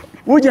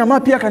 Huyu jamaa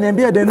pia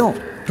akaniambia Deno,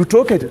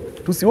 tutoke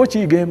tusiwatch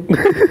hii game.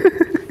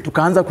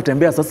 Tukaanza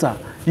kutembea sasa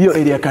hiyo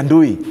area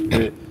Kandui.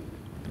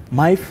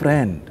 My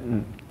friend,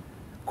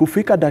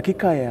 kufika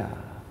dakika ya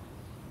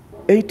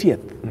 80th.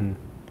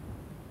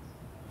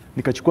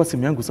 Nikachukua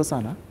simu yangu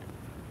sasa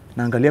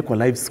naangalia kwa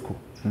live score.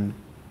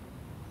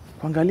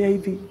 Kuangalia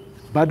hivi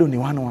bado ni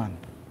 1-1.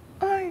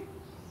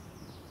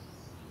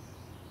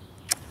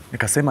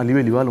 Nikasema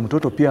liwe liwalo,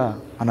 mtoto pia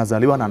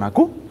anazaliwa na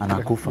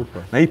anakufa.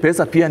 Na hii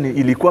pesa pia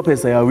ilikuwa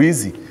pesa ya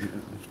wizi.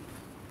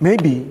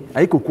 Maybe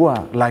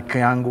haikukuwa like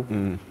yangu.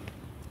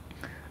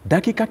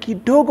 Dakika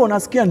kidogo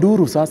nasikia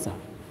nduru sasa.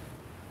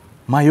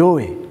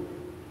 Mayowe.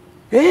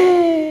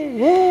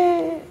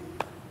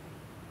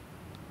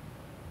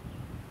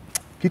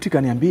 Kitu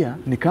kaniambia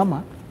ni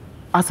kama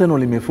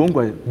Arsenal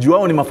imefungwa, juu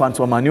wao ni mafans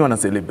wa Man U na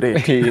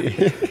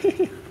celebrate.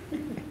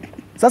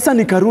 Sasa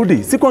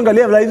nikarudi,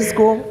 sikuangalia live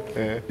score,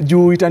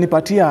 juu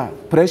itanipatia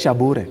pressure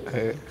bure.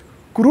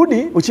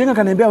 Kurudi, Uchenga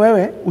kaniambia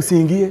wewe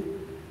usiingie.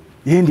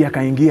 Yeye ndiye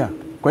akaingia.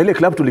 Kwa ile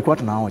club tulikuwa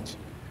tunawatch.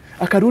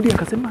 Akarudi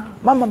akasema,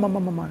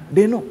 mama,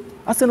 Deno,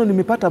 Arsenal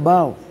nimepata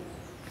bao.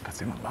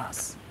 Akasema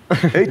basi.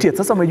 80th,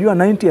 sasa umejua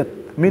 90th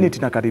minute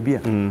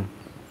inakaribia.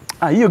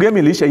 Hiyo game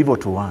iliisha hivyo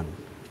 2-1.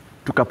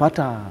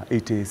 Tukapata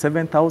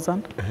 87,000,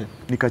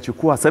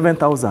 nikachukua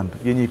 7,000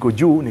 yenye iko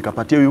juu,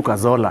 nikapatia huyu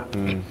Kazola.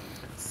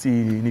 Si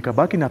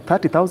nikabaki na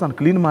 30,000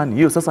 clean money.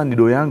 Hiyo sasa ni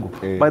do yangu.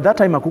 By that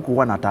time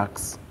hakukuwa na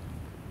tax.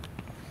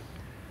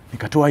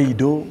 Nikatoa hii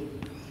do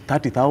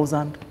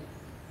 30,000.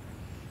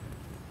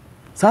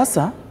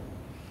 Sasa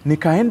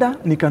nikaenda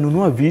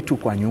nikanunua vitu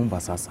kwa nyumba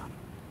sasa.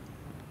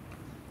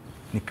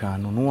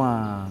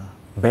 Nikanunua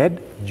bed,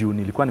 juu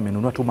nilikuwa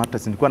nimenunua tu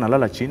mattress, nilikuwa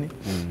nalala chini.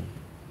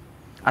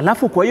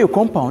 Alafu kwa hiyo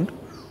compound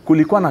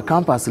kulikuwa na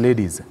campus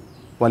ladies.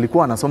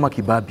 Walikuwa wanasoma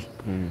Kibabi.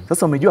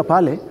 Sasa umejua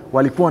pale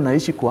walikuwa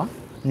wanaishi kwa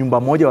nyumba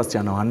moja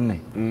wasichana 4.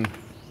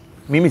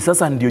 Mimi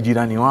sasa ndio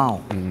jirani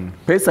wao.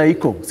 Pesa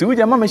iko. Si huyu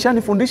jamaa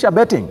ameshanifundisha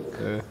betting.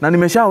 Na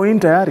nimesha win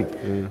tayari.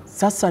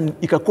 Sasa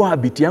ikakuwa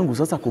habit yangu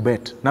sasa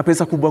kubet. Na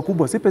pesa kubwa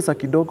kubwa, si pesa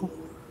kidogo.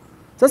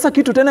 Sasa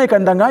kitu tena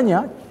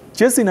ikandanganya,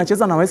 Chelsea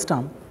inacheza na West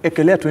Ham,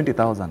 ekelea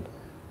 20,000.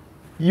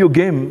 Hiyo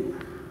game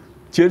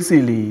Chelsea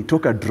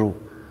ilitoka draw.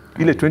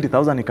 Ile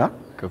 20,000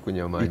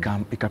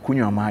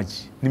 ikakunywa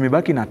maji.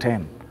 Nimebaki na 10.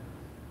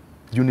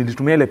 Juu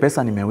nilitumia ile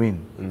pesa nimewin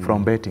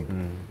from betting.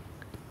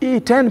 Hii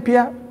 10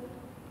 pia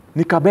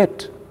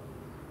nikabet.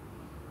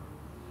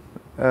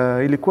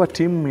 Ilikuwa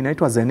timu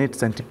inaitwa Zenit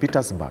St.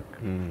 Petersburg.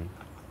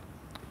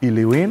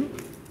 Iliwin,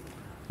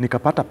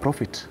 nikapata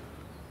profit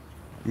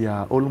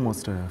ya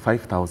almost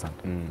 5,000.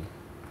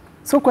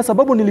 So kwa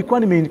sababu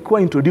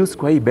nimekuwa introduced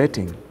kwa hii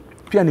betting,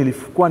 pia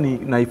nilikuwa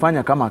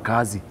naifanya kama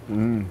kazi.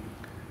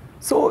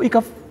 So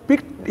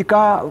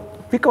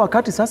ikafika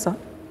wakati sasa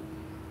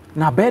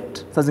na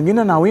bet, saa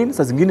zingine na win,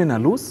 saa zingine na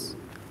lose.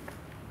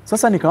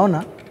 Sasa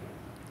nikaona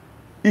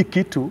hii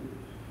kitu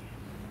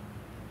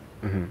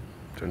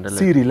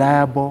si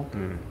reliable.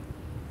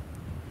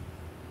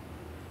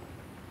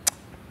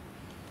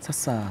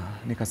 Sasa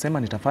nikasema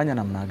nitafanya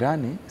namna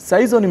gani? Saa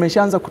hizo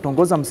nimeshaanza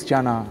kutongoza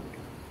msichana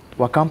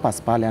wa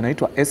campus pale,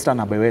 anaitwa Esther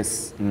na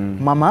Bewes.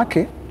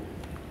 Mamake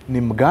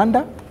ni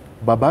Mganda,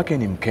 babake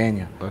ni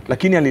Mkenya.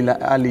 Lakini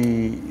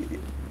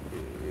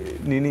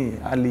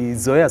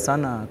alizoea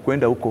sana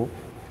kwenda huko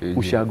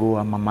ushago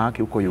wa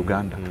mamake huko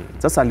Uganda.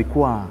 Sasa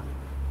alikuwa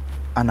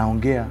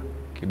anaongea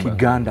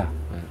Kiganda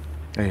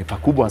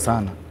pakubwa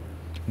sana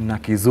na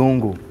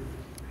Kizungu,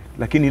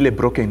 lakini ile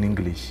broken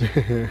English.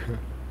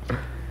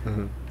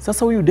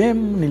 Sasa huyu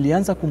dem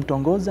nilianza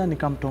kumtongoza,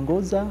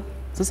 nikamtongoza.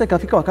 Sasa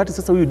ikafika wakati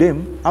sasa huyu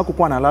dem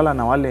hakukuwa analala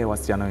na wale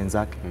wasichana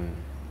wenzake.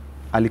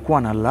 Alikuwa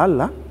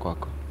analala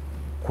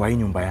kwa hii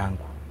nyumba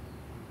yangu.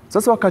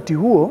 Sasa wakati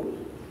huo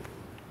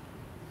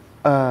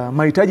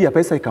mahitaji ya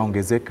pesa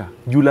ikaongezeka.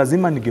 Juu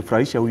lazima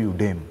ningefurahisha huyu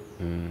dem.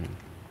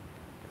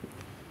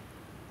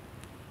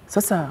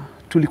 Sasa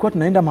tulikuwa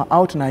tunaenda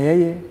ma-out na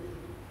yeye,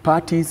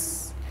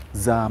 parties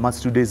za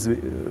ma-students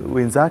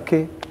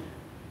wenzake.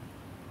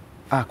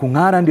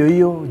 Kung'ara ndio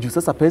hiyo, juu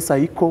sasa pesa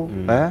iko,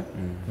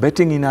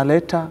 betting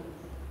inaleta.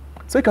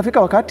 So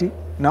ikafika wakati,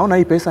 naona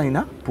hii pesa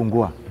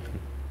inapungua.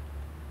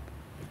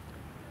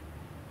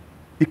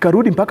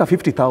 Ikarudi mpaka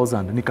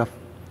 50,000,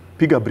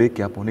 nikapiga break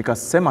hapo.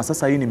 Nikasema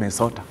sasa hii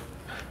nimesota.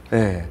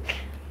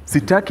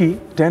 Sitaki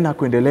tena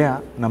kuendelea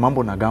na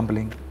mambo na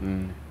gambling.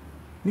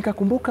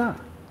 Nikakumbuka,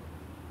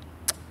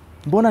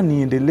 mbona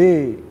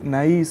niendelee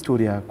na hii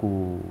historia ya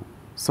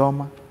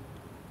kusoma?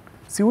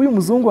 Si huyu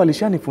mzungu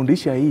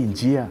alishanifundisha hii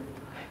njia.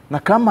 Na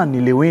kama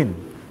niliwin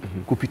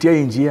kupitia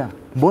hii njia,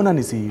 mbona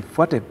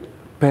nisifuate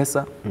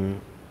pesa?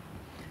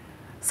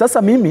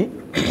 Sasa mimi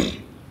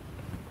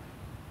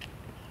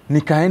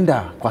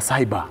nikaenda kwa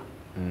cyber.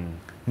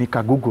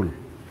 Nika Google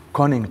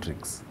conning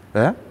tricks.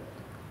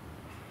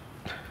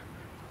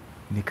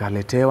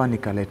 Nikaletewa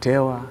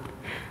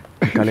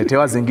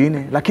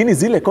zingine, lakini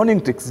zile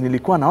conning tricks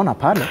nilikuwa naona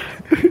pale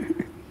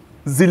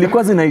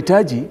zilikuwa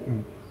zinahitaji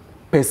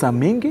pesa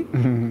mingi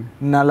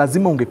na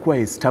lazima ungekuwa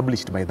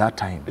established by that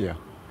time.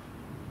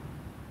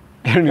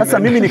 Sasa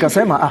mimi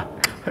nikasema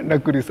na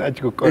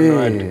kuresearch kukono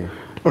watu.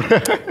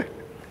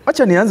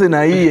 Acha nianze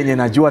na hii yenye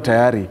najua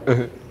tayari.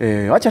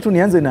 Acha tu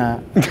nianze na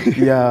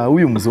ya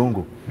huyu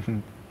mzungu.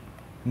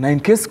 Na in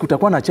case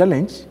kutakuwa na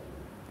challenge,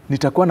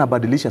 nitakuwa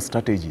nabadilisha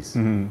strategies.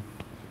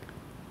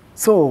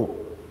 So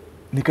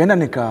nikaenda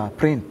nika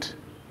print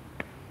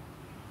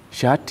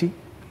shati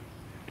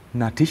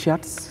na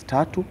t-shirts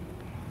 3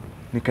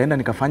 nikaenda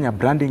nikafanya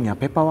branding ya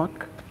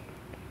paperwork,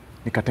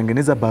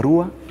 nikatengeneza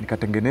barua,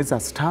 nikatengeneza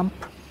stamp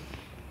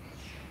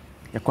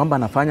ya kwamba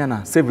nafanya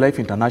na Save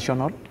Life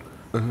International.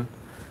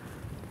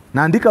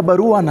 Naandika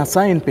barua na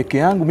sign peke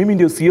yangu, mimi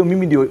ndio CEO,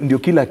 mimi ndio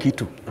kila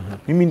kitu.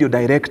 Mimi ndio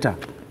director.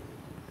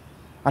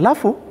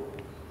 Alafu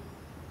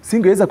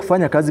singeweza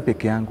kufanya kazi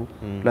peke yangu,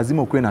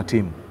 lazima ukuwe na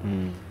timu.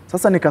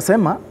 Sasa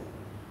nikasema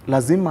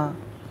lazima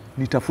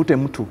nitafute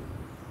mtu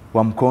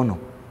wa mkono.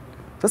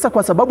 Sasa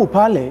kwa sababu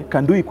pale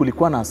Kandui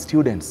kulikuwa na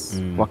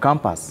students wa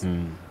campus.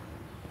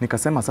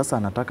 Nikasema sasa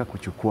nataka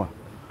kuchukua.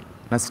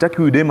 Na sitaki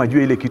huyu dem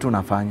ajue ile kitu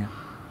nafanya.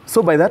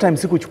 So by that time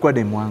sikuchukua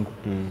dem wangu.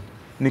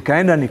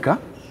 Nikaenda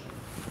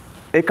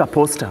eka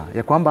poster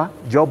ya kwamba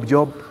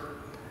job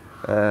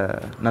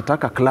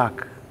nataka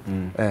clerk.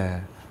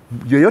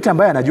 Yoyote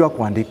ambaye anajua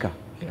kuandika.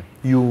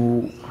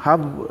 You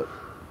have,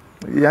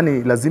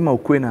 yani lazima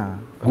ukuwe na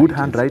good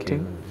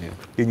handwriting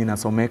yenye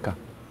nasomeka.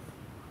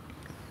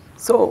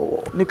 So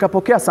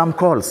nikapokea some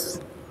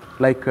calls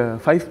like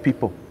 5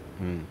 people.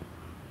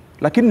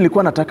 Lakini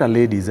nilikuwa nataka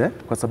ladies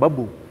kwa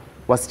sababu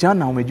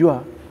wasichana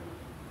umejua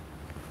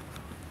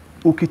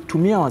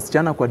ukitumia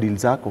wasichana kwa deal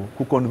zako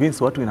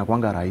kuconvince watu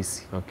inakuanga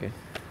rahisi. Okay.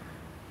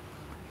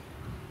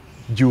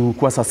 Juu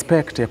kwa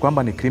suspect ya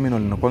kwamba ni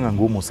criminal inakuanga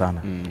ngumu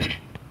sana.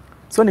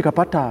 So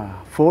nikapata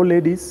 4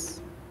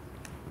 ladies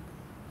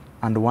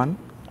and one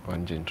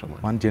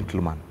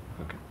gentleman.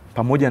 Okay.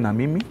 Pamoja na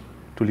mimi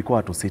tulikuwa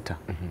watu 6.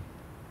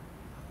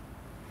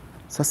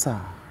 Sasa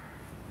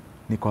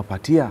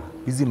nikawapatia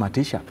hizi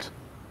t-shirt.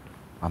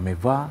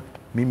 Amevaa,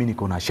 mimi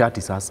niko na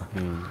shati sasa.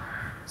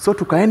 So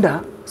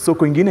tukaenda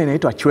soko ingine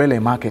inaitwa Chwele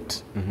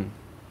Market.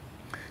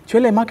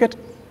 Chwele Market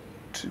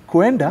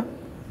kuenda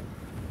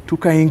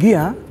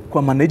tukaingia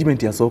kwa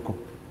management ya soko.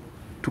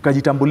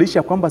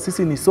 Tukajitambulisha kwamba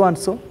sisi ni so and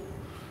so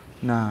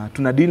na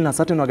tuna deal na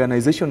certain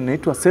organization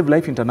inaitwa Save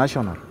Life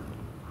International.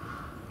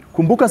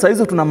 Kumbuka saa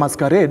hizo tuna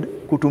masquerade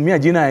kutumia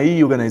jina ya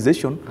hii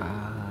organization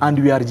and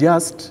we are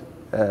just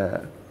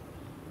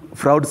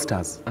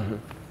fraudsters.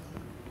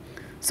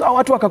 So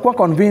watu wakakuwa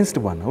convinced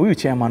bwana, huyu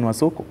chairman wa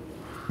soko.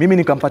 Mimi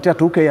nikampatia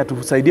 2K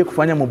atusaidie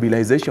kufanya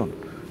mobilization.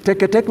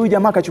 Teke huyu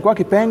jamaa akachukua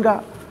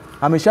kipenga,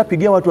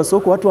 ameshapigia watu wa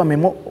soko,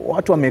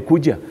 watu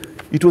wamekuja.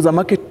 It was a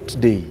market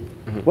day.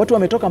 Watu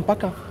wametoka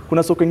mpaka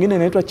kuna soko ingine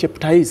inaitwa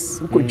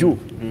Cheptais huko juu.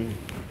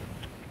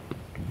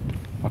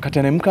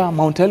 Wakateremka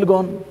Mount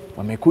Elgon,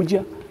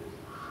 wamekuja.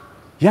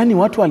 Yani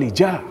watu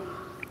walijaa.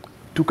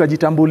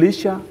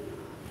 Tukajitambulisha.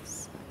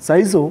 Saa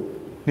hizo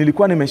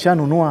nilikuwa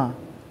nimeshanunua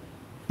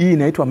hii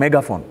inaitwa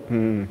megaphone.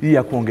 Hii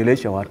ya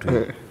kuongelesha watu.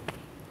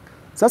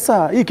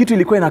 Sasa hii kitu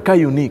ilikuwa inakaa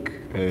unique.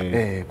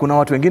 Kuna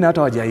watu wengine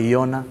hata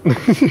hawajaiona.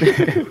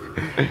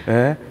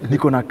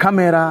 Niko na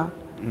kamera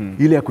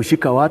ile ya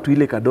kushika watu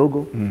ile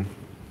kadogo.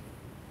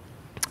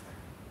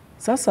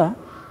 Sasa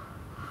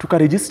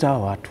tukaregister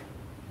hao watu.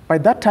 By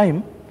that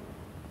time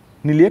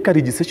niliweka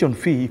registration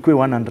fee ikuwe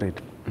 100.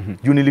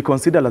 Juu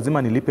niliconsider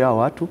lazima nilipe hao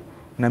watu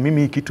na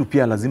mimi hii kitu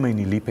pia lazima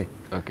inilipe.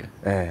 Okay.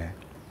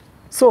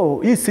 So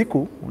hii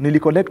siku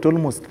nilicollect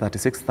almost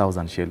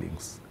 36,000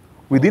 shillings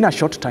within a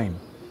short time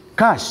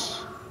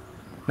cash.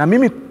 Na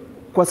mimi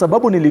kwa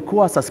sababu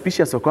nilikuwa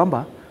suspicious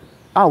kwamba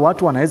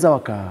watu wanaweza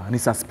ni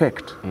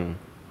suspect.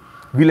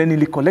 Vile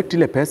nilicollect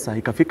ile pesa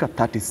ikafika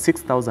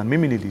 36,000,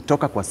 mimi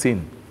nilitoka kwa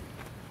scene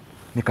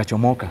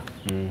nikachomoka.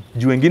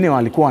 Juu wengine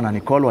walikuwa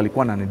wananicall,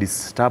 walikuwa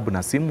wananidisturb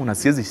na simu na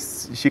siwezi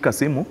shika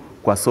simu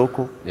kwa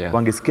soko.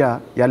 Wangesikia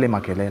yale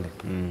makelele.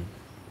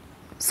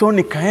 So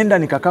nikaenda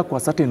nikakaa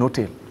kwa certain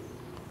hotel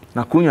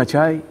na kunywa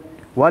chai.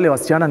 Wale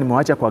wasichana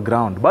nimewaacha kwa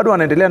ground. Bado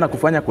wanaendelea na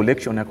kufanya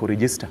collection ya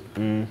kuregister.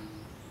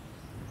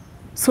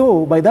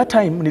 So by that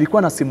time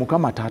nilikuwa na simu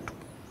kama 3.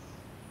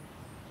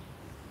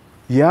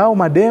 Yao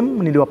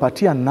madem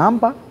niliwapatia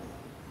namba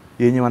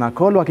yenye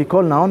wanacall,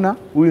 wakicall naona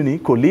huyu ni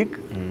colleague.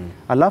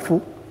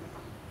 Alafu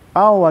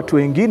hao watu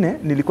wengine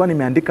nilikuwa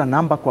nimeandika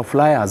namba kwa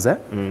flyers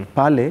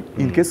pale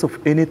in case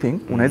of anything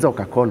unaweza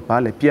ukacall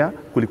pale. Pia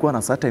kulikuwa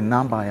na certain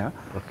number ya.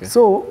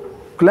 So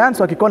clients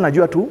wakicall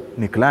najua tu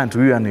ni client,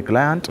 huyu ni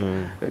client.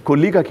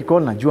 Colleague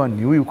akicall najua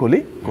ni huyu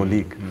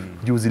colleague.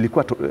 Juu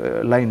zilikuwa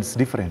lines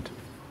different.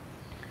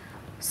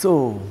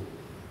 So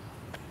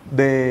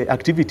the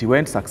activity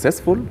went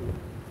successful.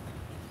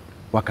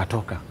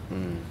 Wakatoka.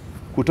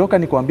 Kutoka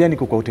nikuambia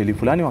niko kwa hoteli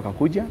fulani,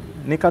 wakakuja.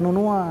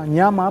 Nikanunua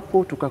nyama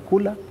hapo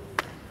tukakula.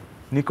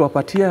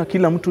 Nikawapatia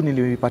kila mtu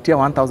nilipatia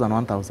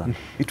 1,000.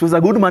 It was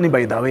a good money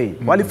by the way.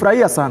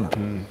 Walifurahia sana.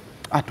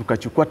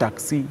 Tukachukua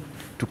taxi,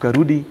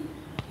 tukarudi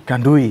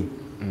Kandui.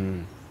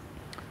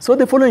 So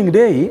the following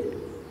day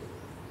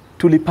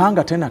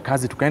tulipanga tena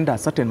kazi, tukaenda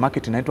certain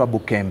market inaitwa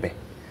Bukembe.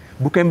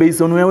 Bukembe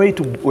is on our way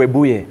to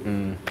Webuye.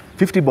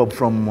 50 bob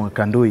from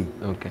Kandui.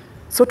 Okay.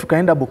 So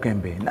tukaenda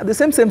Bukembe. Na the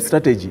same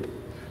strategy.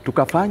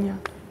 Tukafanya,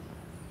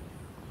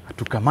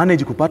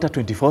 tukamanage kupata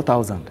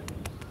 24,000.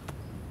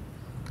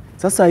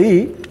 Sasa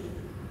hii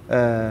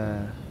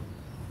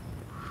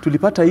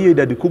tulipata hiyo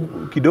idadi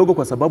kidogo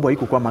kwa sababu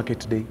haikuwa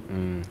market day.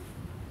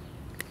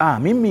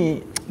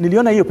 Mimi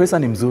niliona hiyo pesa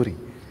ni mzuri.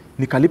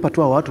 Nikalipa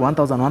tu watu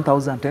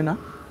 1,000 tena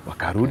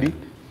wakarudi.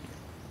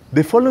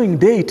 The following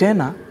day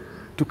tena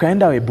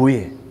tukaenda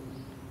Webuye.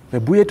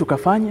 Webuye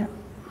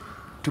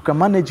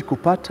tukamanage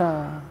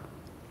kupata,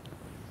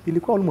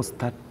 ilikuwa almost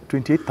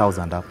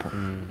 28,000 hapo.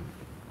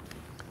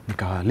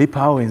 Nikawalipa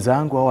hao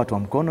wenzangu, hao watu wa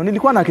mkono.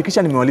 Nilikuwa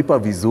nahakikisha nimewalipa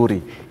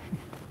vizuri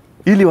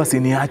ili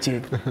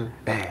wasiniache.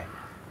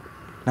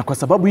 Na kwa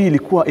sababu hii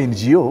ilikuwa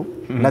NGO,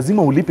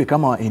 lazima ulipe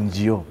kama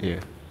NGO.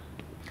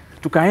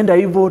 Tukaenda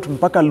hivyo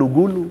mpaka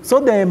Lugulu. So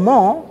the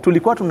more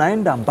tulikuwa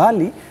tunaenda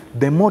mbali,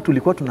 the more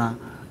tulikuwa tuna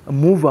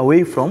move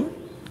away from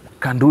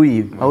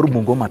Kandui au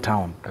Bungoma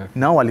town.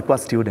 Nao walikuwa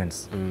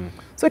students.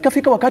 So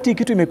ikafika wakati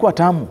kitu imekuwa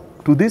tamu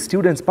to these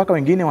students, paka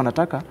wengine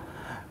wanataka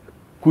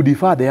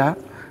kudefer their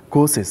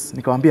courses.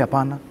 Nikamwambia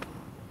hapana,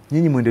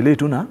 nyinyi muendelee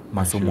tu na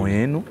masomo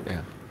yenu.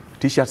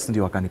 T-shirts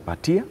ndio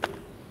wakanipatia,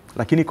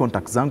 lakini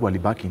contacts zangu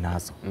walibaki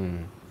nazo.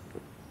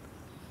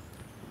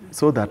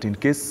 So that in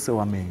case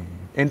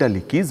wameenda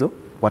likizo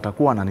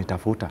watakuwa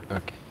wananitafuta.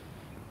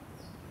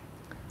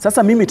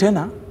 Sasa mimi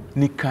tena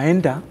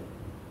nikaenda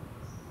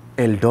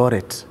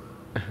Eldoret.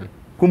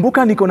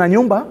 Kumbuka niko na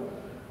nyumba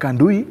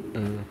Kandui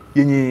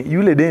yenye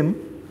yule dem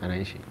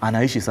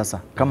anaishi sasa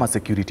kama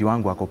security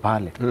wangu ako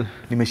pale.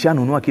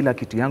 Nimeshanunua kila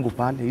kitu yangu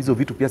pale, hizo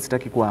vitu pia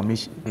sitaki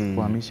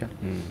kuhamisha.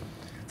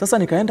 Sasa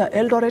nikaenda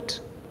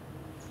Eldoret,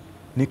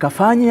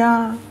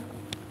 nikafanya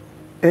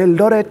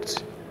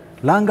Eldoret,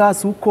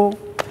 Langas huko,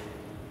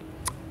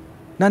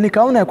 na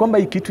nikaona ya kwamba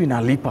hii kitu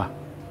inalipa.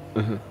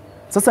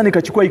 Sasa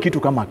nikachukua hii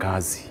kitu kama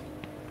kazi.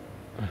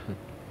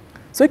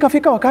 So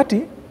ikafika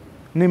wakati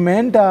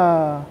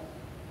nimeenda.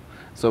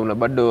 So una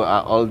bado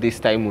all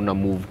this time una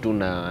move tu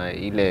na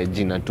ile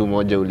jina tu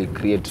moja uli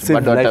create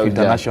bado hata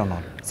international.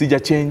 Sija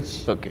change.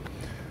 Okay.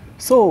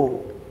 So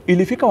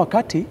ilifika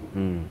wakati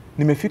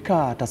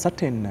nimefika at a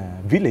certain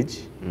village,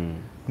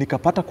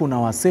 nikapata kuna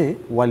wasee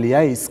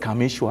waliai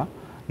skamishwa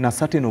na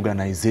certain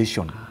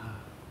organization.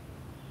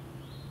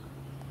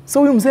 So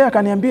huyu mzee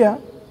akaniambia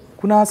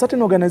kuna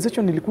certain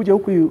organization ilikuja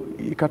huku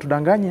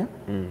ikatudanganya,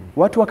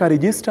 watu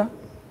wakaregister,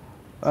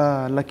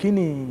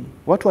 lakini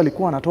watu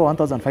walikuwa wanatoa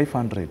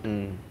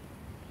 1,500.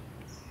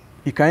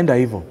 Ikaenda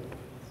hivyo.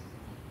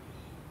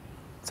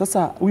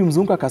 Sasa huyu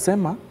mzungu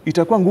akasema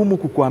itakuwa ngumu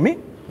kukuamini.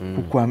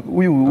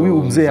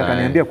 Huyu mzee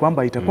akaniambia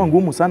kwamba itakuwa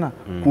ngumu sana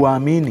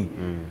kuamini.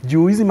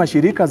 Juu hizi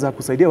mashirika za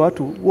kusaidia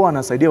watu huwa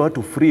wanasaidia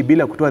watu free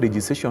bila kutoa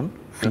registration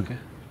fee.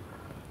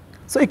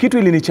 So hii kitu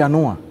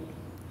ilinichanua.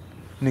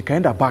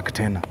 Nikaenda back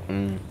tena.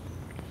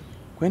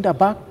 Kwenda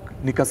back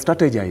nika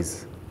strategize.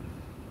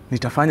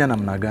 Nitafanya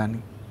namna gani?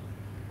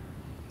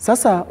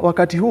 Sasa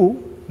wakati huu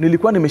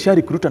nilikuwa nimesha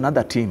recruit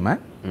another team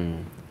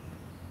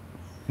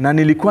na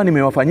nilikuwa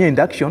nimewafanyia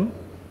induction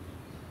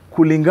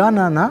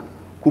kulingana na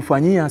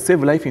kufanyia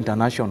Save Life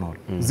International.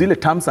 Zile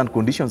terms and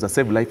conditions za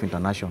Save Life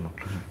International.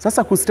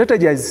 Sasa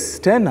kustrategize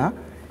tena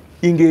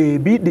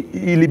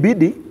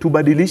ilibidi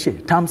tubadilishe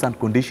terms and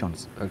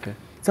conditions.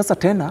 Sasa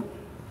tena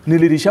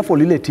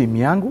nilirishuffle ile team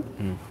yangu,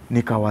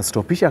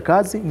 nikawastopisha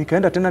kazi,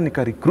 nikaenda tena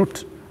nika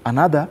recruit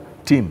another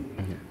team.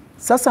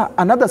 Sasa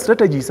another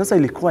strategy sasa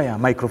ilikuwa ya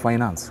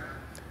microfinance.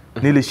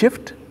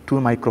 Nilishift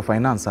to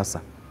microfinance sasa.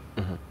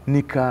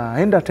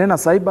 Nikaenda tena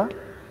cyber,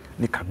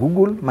 nika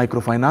Google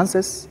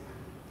microfinances,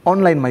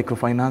 online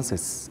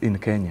microfinances in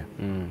Kenya.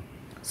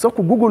 So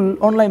ku Google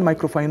online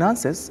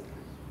microfinances,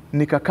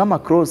 nika come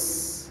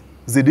across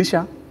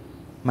Zidisha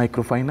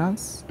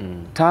microfinance,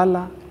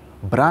 Tala,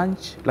 Branch,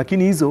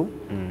 lakini hizo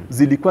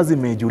zilikuwa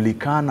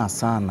zimejulikana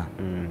sana.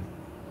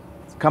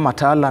 Kama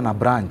Tala na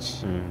Branch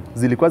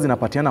zilikuwa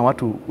zinapatiana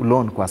watu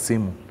loan kwa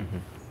simu.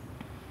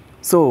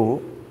 So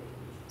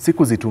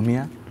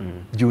sikuzitumia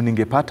juu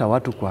ningepata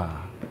watu kwa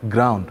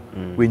ground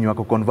wenye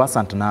wako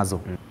conversant nazo.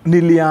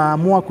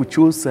 Niliamua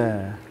kuchoose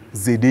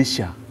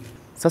Zidisha.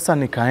 Sasa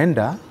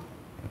nikaenda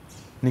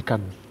nika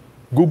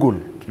Google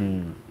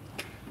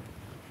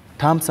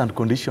terms and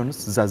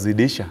conditions za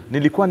Zidisha.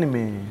 Nilikuwa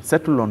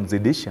nimesettle on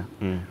Zidisha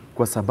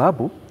kwa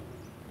sababu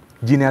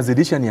jina ya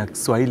Zidisha ni ya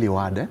Kiswahili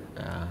word,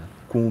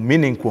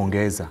 meaning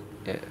kuongeza.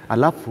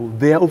 Alafu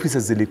their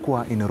offices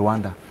zilikuwa in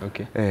Rwanda.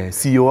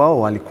 CEO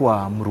wao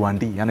walikuwa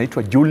Mrwandi,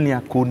 anaitwa Julia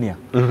Kunia.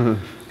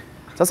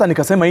 Sasa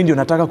nikasema hii ndio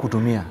nataka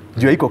kutumia.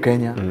 Juu iko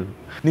Kenya.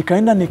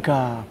 Nikaenda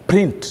nika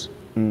print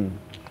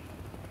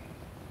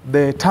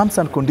the terms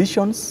and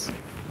conditions,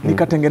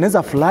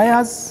 nikatengeneza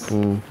flyers,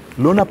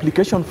 loan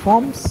application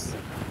forms,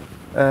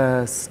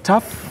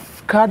 staff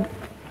card.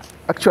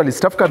 Actually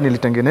staff card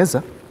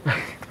nilitengeneza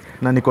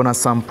na niko na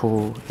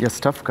sample ya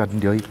staff card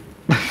ndio hii.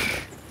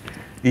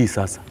 Hii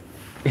sasa.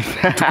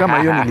 Kitu kama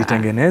hiyo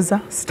nilitengeneza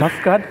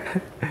staff card.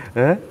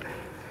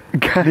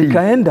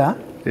 Nikaenda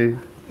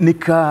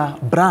nika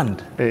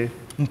brand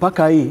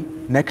mpaka hii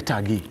neck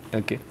tag hii.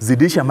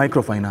 Zidisha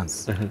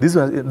microfinance.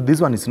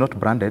 This one is not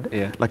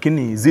branded,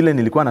 lakini zile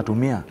nilikuwa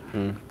natumia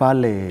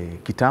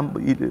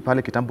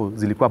pale kitambo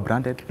zilikuwa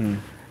branded.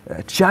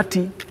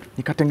 Chati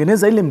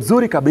nikatengeneza ile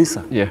mzuri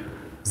kabisa.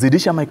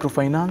 Zidisha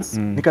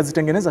microfinance,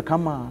 nikazitengeneza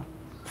kama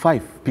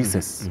 5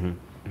 pieces.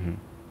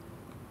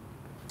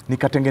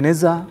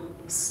 Nikatengeneza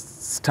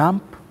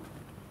stamp.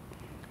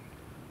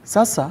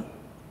 Sasa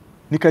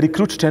nika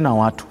recruit tena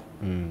watu.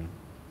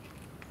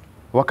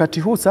 Wakati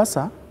huu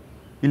sasa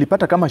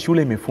ilipata kama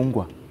shule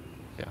imefungwa.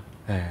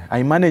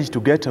 I managed to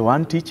get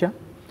one teacher,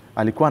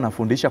 alikuwa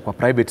anafundisha kwa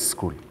private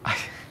school.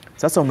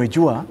 Sasa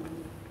umejua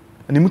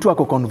ni mtu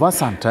ako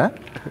conversant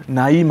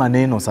na hii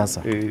maneno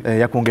sasa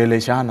ya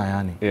kuongeleshana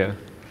yani.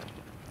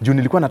 Juu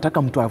nilikuwa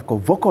nataka mtu ako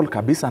vocal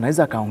kabisa,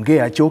 anaweza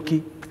kaongea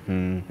choki.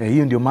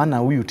 Hiyo ndio maana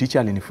huyu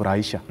teacher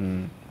alinifurahisha.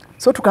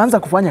 So tukaanza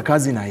kufanya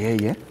kazi na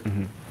yeye.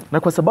 Na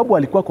kwa sababu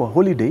alikuwa kwa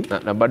holiday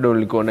na bado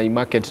ulikuwa na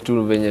market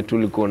tu venye tu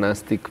ulikuwa na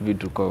stick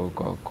vitu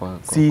kwa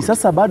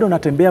sasa bado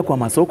natembea kwa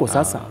masoko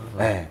sasa.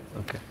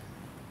 Okay.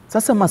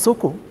 Sasa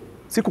masoko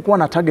sikukuwa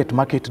na target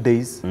market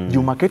days.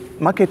 Juu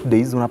market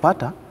days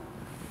unapata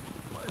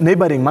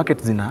neighboring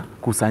market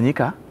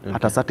zinakusanyika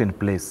at a certain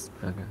place.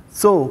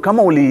 So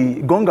kama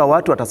uligonga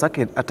watu at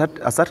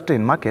a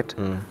certain market,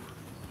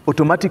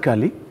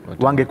 automatically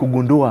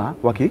wangekugundua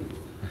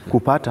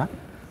wakikupata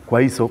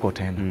kwa hii soko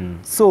tena.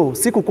 So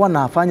sikukuwa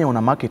nafanya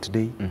una market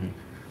day.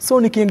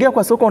 So nikiingia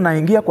kwa soko,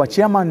 unaingia kwa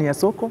chairman ya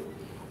soko,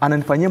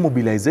 ananifanyia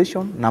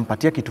mobilization,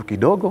 nampatia kitu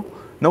kidogo,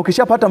 na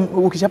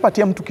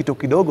ukishapatia mtu kitu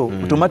kidogo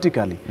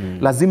automatically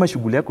lazima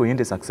shughuli yako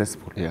iende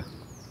successful.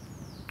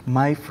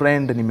 My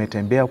friend,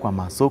 nimetembea kwa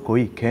masoko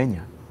hii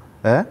Kenya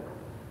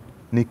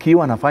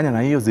nikiwa nafanya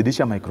na hiyo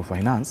Zidisha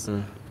Microfinance,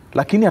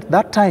 lakini at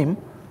that time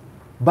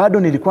bado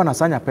nilikuwa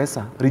nasanya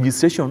pesa.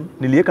 Registration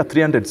niliweka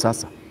 300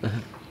 sasa.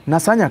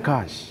 Nasanya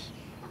cash.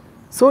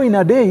 So in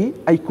a day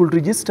I could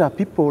register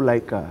people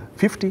like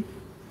 50,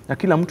 na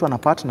kila mtu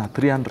anapata na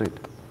 300.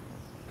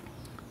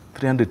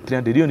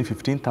 Hiyo ni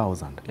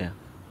 15,000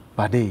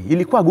 per day.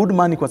 Ilikuwa good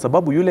money kwa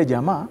sababu yule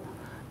jamaa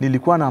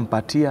nilikuwa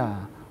nampatia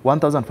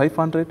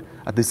 1,500.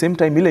 At the same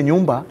time ile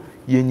nyumba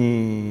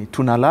yenye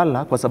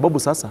tunalala, kwa sababu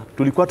sasa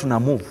tulikuwa tuna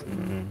move.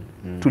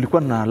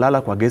 Tulikuwa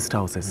tunalala kwa guest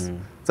houses.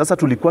 Sasa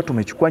tulikuwa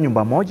tumechukua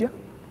nyumba moja,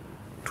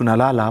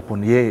 tunalala hapo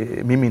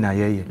mimi na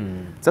yeye.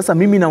 Sasa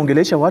mimi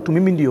naongelesha watu,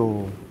 mimi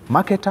ndio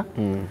marketer,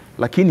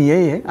 lakini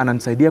yeye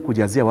ananisaidia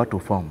kujazia watu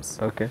forms.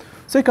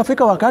 So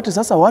ikafika wakati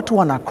sasa watu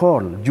wana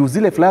call, juu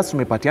zile flyers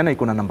tumepatiana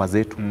iko na namba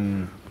zetu.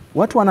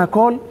 Watu wana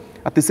call,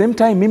 at the same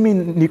time mimi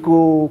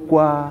niko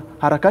kwa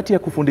harakati ya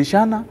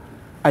kufundishana.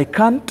 I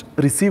can't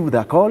receive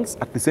the calls,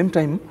 at the same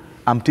time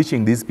I'm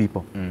teaching these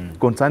people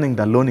concerning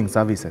the loaning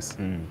services.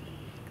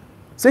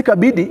 So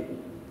ikabidi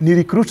ni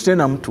recruit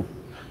tena mtu.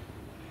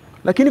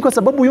 Lakini kwa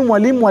sababu huyu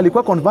mwalimu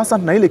alikuwa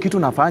conversant na ile kitu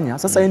nafanya,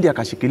 sasa yeye ndiye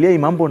akashikilia hii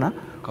mambo na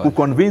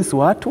kuconvince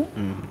watu.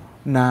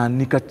 Na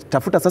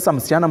nikatafuta sasa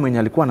msichana mwenye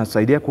alikuwa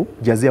anasaidia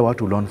kujazia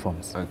watu loan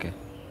forms.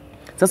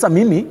 Sasa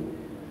mimi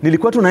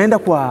nilikuwa tunaenda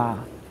kwa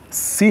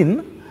scene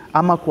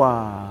ama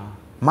kwa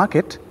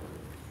market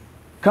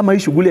kama hii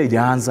shughuli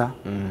haijaanza.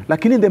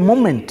 Lakini the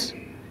moment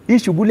hii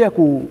shughuli ya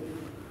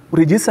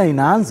kuregister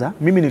inaanza,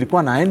 mimi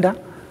nilikuwa naenda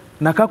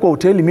nakaa kwa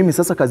hoteli. Mimi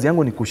sasa kazi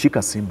yangu ni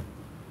kushika simu.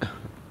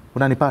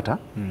 Unanipata?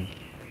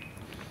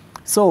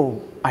 So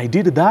I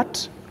did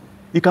that.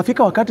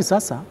 Ikafika wakati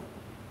sasa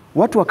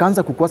watu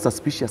wakaanza kukuwa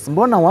suspicious.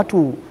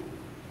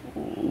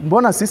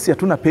 Mbona sisi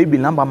hatuna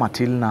paybill number ama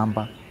till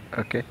number?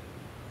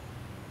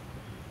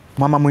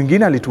 Mama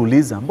mwingine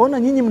alituuliza, mbona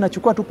nyinyi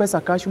mnachukua tu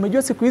pesa cash?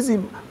 Umejua siku hizi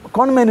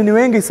conmen ni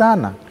wengi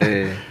sana.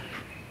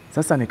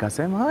 Sasa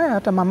nikasema,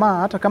 hata mama,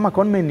 hata kama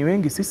conmen ni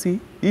wengi, sisi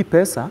hii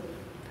pesa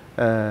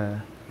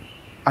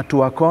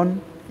atuakon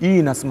hii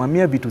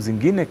inasimamia vitu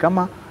zingine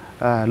kama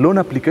loan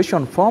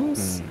application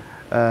forms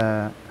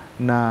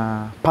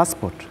na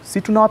passport.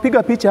 Si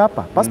tunawapiga picha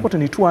hapa. Passport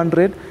ni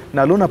 200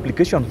 na loan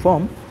application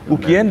form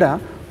ukienda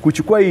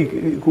kuchukua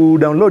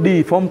kudownload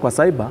hii form kwa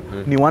cyber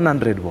ni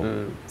 100 bob.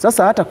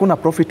 Sasa hata kuna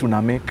profit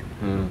una make.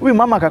 Huyu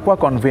mama akakuwa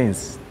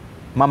convinced.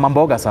 Mama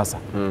mboga sasa.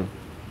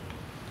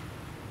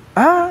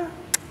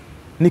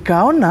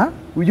 Nikaona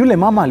yule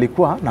mama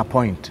alikuwa na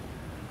point.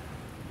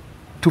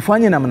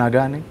 Tufanye namna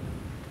gani?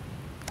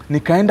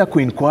 Nikaenda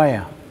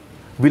kuinquire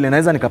vile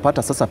naweza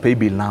nikapata sasa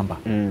paybill number.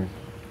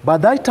 By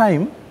that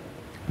time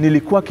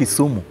nilikuwa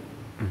Kisumu.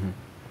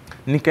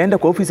 Nikaenda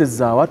kwa offices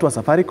za watu wa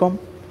Safaricom,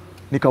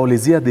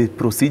 nikaulizia the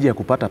procedure ya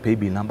kupata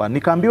paybill number.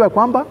 Nikaambiwa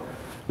kwamba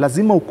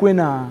lazima ukuwe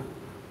na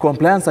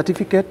compliance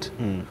certificate,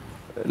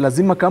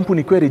 lazima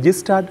kampuni ikuwe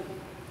registered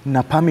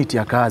na permit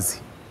ya kazi.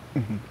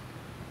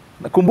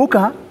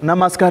 Kumbuka na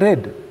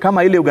masquerade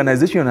kama ile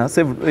organization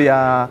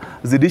ya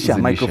Zidisha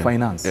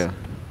Microfinance.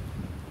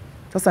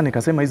 Sasa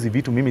nikasema hizi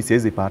vitu mimi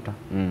siwezi pata.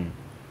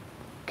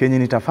 Kenye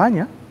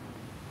nitafanya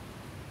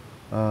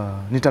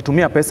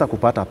nitatumia pesa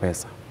kupata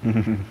pesa.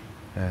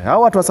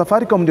 Hao watu wa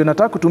Safaricom ndio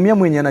nataka kutumia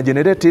mwenye ana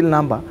generate till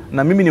number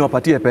na mimi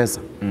niwapatie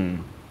pesa.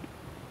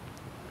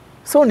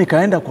 So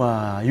nikaenda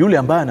kwa yule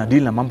ambaye ana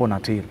deal na mambo na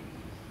till.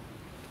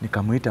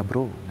 Nikamuita,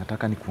 bro,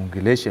 nataka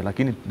nikuongeleshe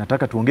lakini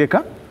nataka tuongee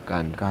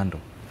kando.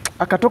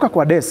 Akatoka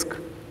kwa desk.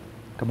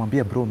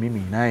 Nikamwambia, bro,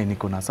 mimi naye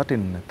niko na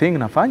certain thing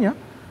nafanya,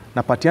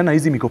 napatiana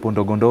hizi mikopo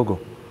ndogo ndogo.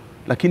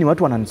 Lakini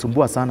watu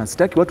wananisumbua sana.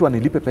 Sitaki watu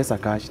wanilipe pesa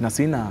cash na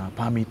sina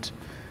permit.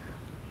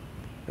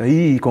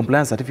 Hii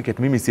compliance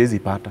certificate mimi siwezi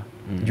pata.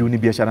 Juu ni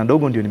biashara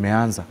ndogo ndio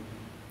nimeanza.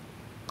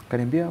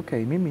 Akaniambia,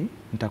 okay, mimi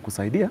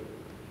nitakusaidia.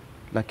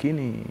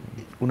 lakini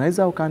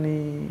unaweza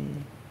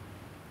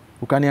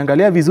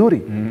ukaniangalia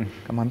vizuri.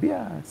 Kamwambia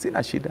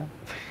sina shida.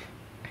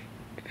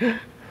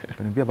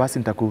 Akaniambia basi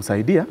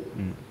nitakusaidia.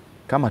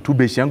 Kama tu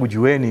beshi yangu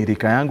jueni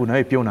rika yangu na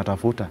wewe pia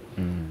unatafuta.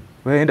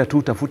 Wewe enda tu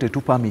utafute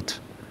tu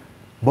permit.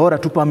 Bora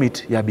tu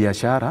permit ya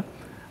biashara,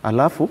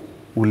 alafu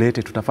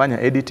ulete,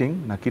 tutafanya editing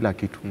na kila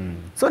kitu.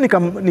 So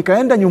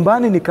nikaenda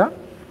nyumbani,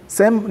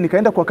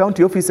 nikaenda kwa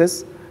county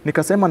offices,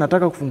 nikasema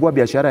nataka kufungua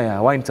biashara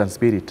ya wines and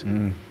spirit.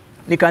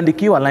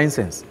 Nikaandikiwa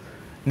license.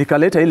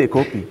 Nikaleta ile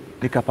copy,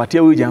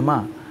 nikapatia huyu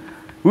jamaa.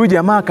 Huyu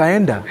jamaa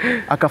akaenda,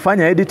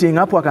 akafanya editing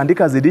hapo,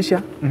 akaandika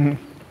zidisha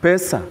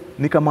pesa.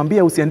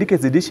 Nikamwambia usiandike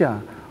zidisha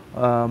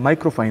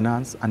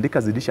microfinance,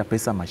 andika zidisha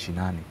pesa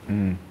mashinani.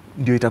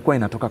 Ndio itakuwa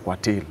inatoka kwa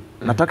till.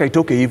 Nataka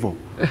itoke hivyo.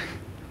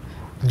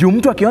 Juu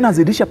mtu akiona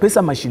zidisha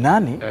pesa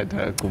mashinani,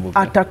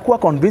 atakuwa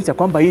convinced ya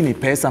kwamba hii ni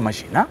pesa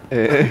mashina.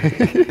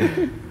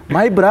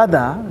 My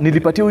brother,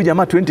 nilipatia huyu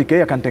jamaa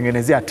 20k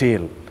akanitengenezea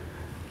till.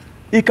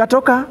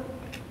 Ikatoka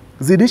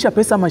zidisha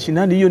pesa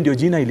mashinani, hiyo ndio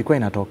jina ilikuwa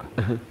inatoka.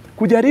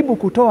 Kujaribu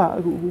kutoa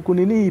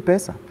kunini hii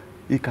pesa,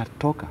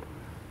 ikatoka.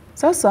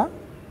 Sasa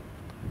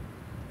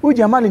huyu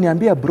jamaa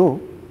aliniambia, bro,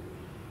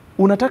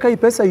 unataka hii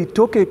pesa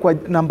itoke kwa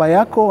namba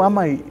yako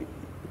ama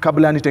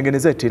kabla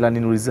nitengenezee till?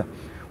 Aliniuliza,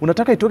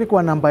 unataka itoke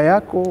kwa namba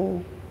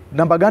yako,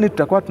 namba gani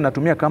tutakuwa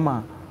tunatumia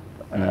kama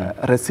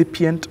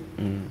recipient?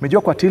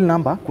 Umejua kwa till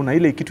number kuna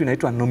ile kitu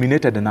inaitwa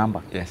nominated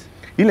number. Yes.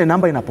 Ile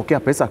namba inapokea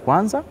pesa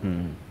kwanza,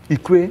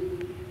 ikwe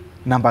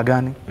namba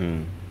gani?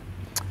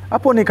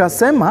 Hapo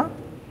nikasema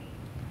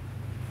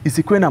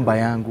isikwe namba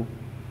yangu.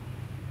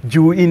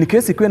 Juu in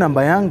case ikwe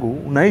namba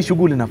yangu, na hii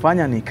shughuli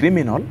nafanya ni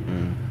criminal,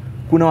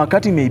 kuna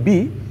wakati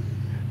maybe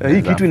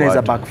hii kitu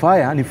inaweza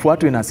backfire,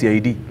 nifuatwe na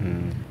CID.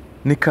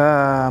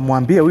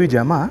 Nikamwambia huyu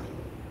jamaa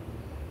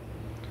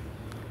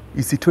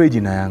isitoe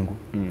jina yangu.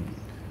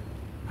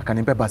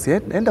 Akaniambia basi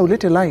enda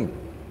ulete line.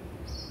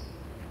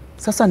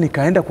 Sasa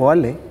nikaenda kwa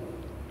wale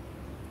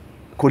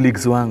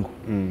colleagues wangu.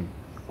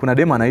 Kuna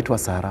demo anaitwa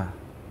Sara.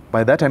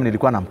 By that time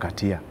nilikuwa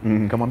namkatia.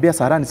 Nikamwambia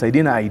Sara,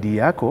 nisaidie na ID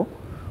yako.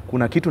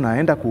 Kuna kitu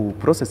naenda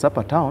kuprocess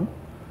hapa town.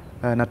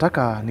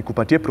 Nataka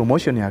nikupatie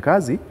promotion ya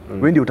kazi.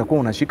 Wewe ndio utakuwa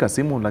unashika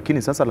simu,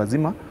 lakini sasa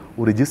lazima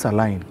uregister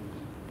line.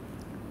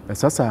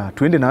 Sasa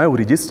tuende na wewe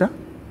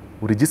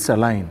uregister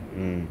line.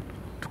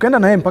 Tukaenda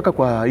naye mpaka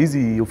kwa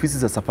hizi ofisi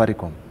za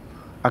Safaricom.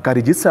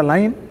 Akaregister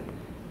line,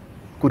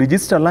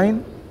 kuregister line,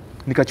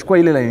 nikachukua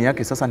ile line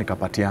yake sasa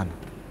nikapatiana.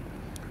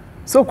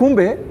 So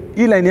kumbe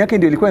hii line yake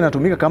ndio ilikuwa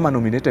inatumika kama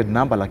nominated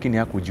number, lakini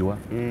hakujua.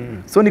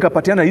 So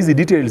nikapatiana hizi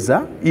details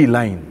za hii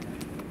line.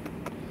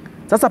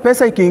 Sasa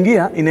pesa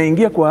ikiingia,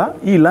 inaingia kwa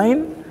hii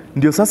line,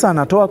 ndio sasa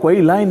anatoa kwa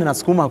hii line na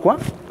sukuma kwa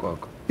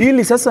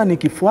ili sasa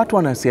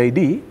nikifuatwa na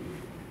CID,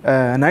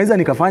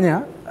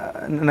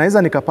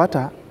 naweza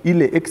nikapata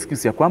ile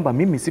excuse ya kwamba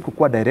mimi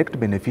sikukuwa direct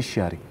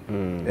beneficiary.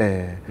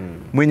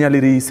 Mwenye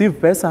alireceive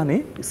pesa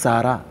ni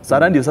Sara.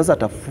 Sara ndio sasa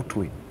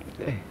tafutwe.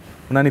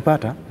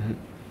 Unanipata?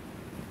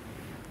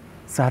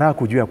 Sara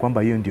kujua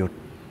kwamba hiyo ndio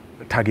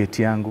target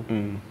yangu.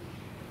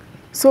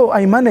 So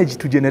I managed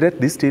to generate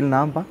this till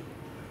number.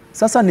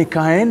 Sasa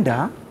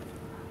nikaenda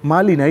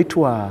mahali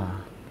inaitwa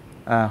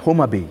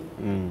Homa Bay.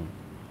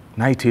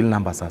 Na hii till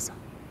number sasa.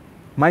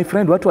 My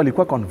friend, watu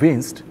walikuwa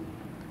convinced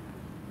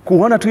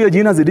kuona tu hiyo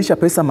jina zidisha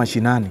pesa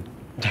mashinani.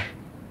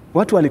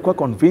 Watu walikuwa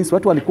convinced,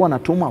 watu walikuwa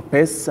wanatuma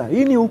pesa.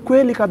 Hii ni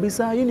ukweli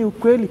kabisa, hii ni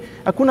ukweli.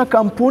 Hakuna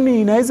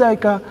kampuni inaweza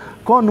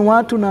ikakon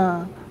watu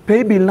na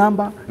pay bill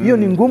number. Hiyo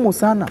ni ngumu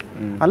sana.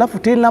 Alafu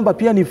till number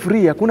pia ni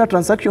free, hakuna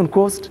transaction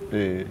cost.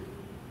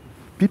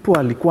 People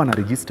walikuwa na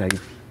register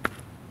hivi.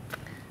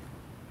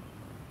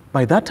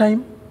 By that time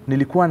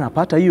nilikuwa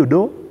napata hiyo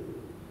do,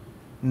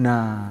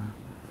 na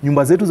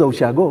nyumba zetu za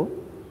ushago,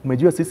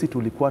 umejua sisi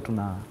tulikuwa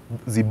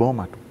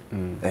tunaziboma tu.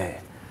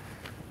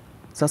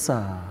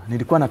 Sasa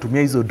nilikuwa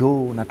natumia hizo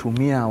do,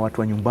 natumia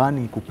watu wa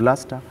nyumbani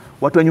kuplasta.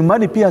 Watu wa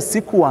nyumbani pia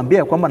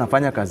sikuwaambia kwamba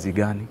nafanya kazi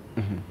gani.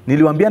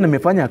 Niliwaambia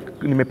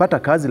nimepata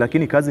kazi,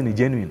 lakini kazi ni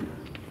genuine.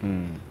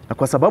 Na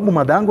kwa sababu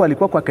madhangu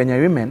alikuwa kwa Kenya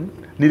Women,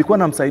 nilikuwa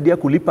namsaidia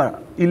kulipa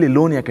ile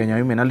loan ya Kenya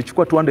Women.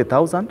 Alichukua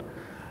 200,000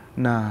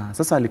 na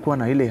sasa alikuwa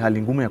na ile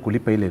hali ngumu ya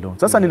kulipa ile loan.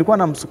 Sasa nilikuwa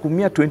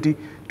namsukumia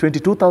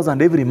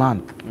 22,000 every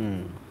month.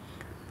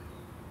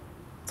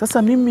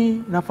 Sasa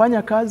mimi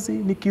nafanya kazi,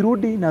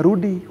 nikirudi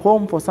narudi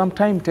home for some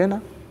time tena.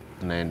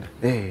 Naenda.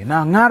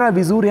 Na ng'ara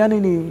vizuri,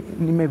 yani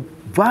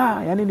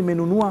nimevaa, yani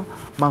nimenunua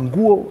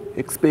manguo,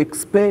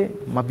 XP,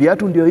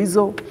 maviatu ndio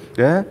hizo.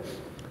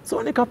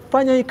 So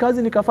nikafanya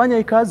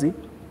hii kazi,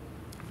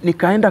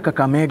 nikaenda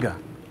Kakamega.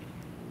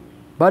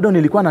 Bado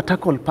nilikuwa na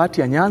tackle part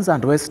ya Nyanza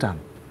and Western.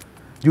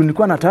 Juu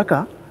nilikuwa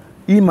nataka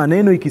hii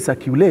maneno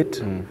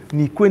ikisirculate,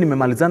 nikuwe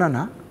nimemalizana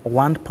na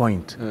 1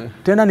 point.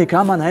 Tena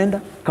nikama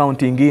naenda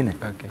county ingine.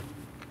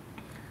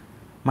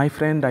 My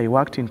friend, I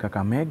worked in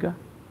Kakamega,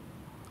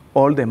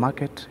 all the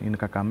market in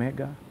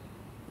Kakamega.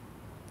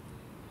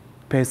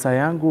 Pesa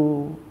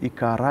yangu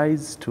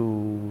ikarise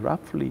to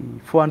roughly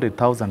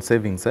 400,000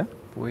 savings.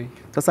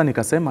 Sasa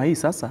nikasema hii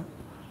sasa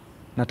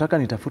nataka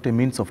nitafute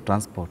means of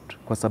transport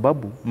kwa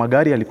sababu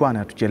magari yalikuwa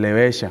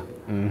yanatuchelewesha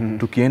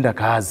tukienda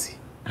kazi.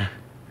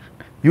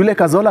 Yule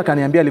Kazola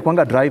akaniambia,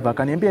 alikuanga driver,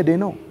 akaniambia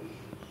Deno.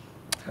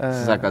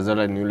 Sasa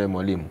Kazola ni yule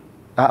mwalimu?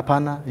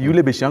 Hapana,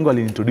 yule beshi yangu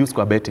aliniintroduce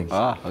kwa betting.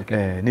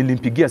 Okay.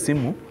 Nilimpigia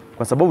simu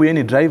kwa sababu yeye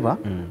ni driver,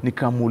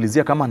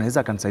 nikamuulizia kama anaweza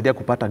akanisaidia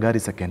kupata gari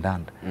second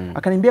hand.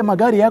 Akaniambia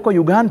magari yako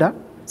Uganda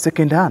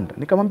second hand.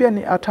 Nikamwambia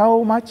ni at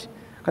how much?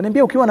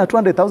 Akaniambia ukiwa na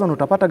 200,000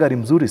 utapata gari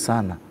mzuri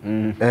sana.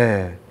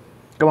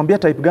 Nikamwambia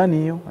type gani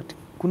hiyo?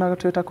 Kuna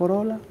Toyota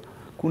Corolla,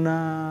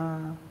 kuna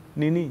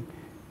nini?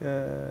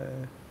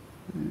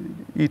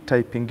 Hii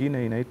type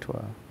ingine inaitwa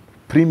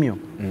Premium.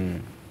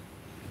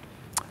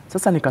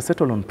 Sasa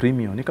nikasettle on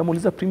Premium.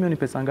 Nikamuuliza Premium ni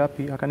pesa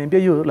ngapi? Akaniambia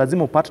hiyo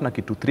lazima upate na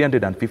kitu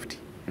 350.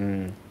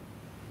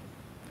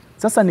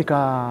 Sasa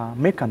nika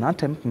make an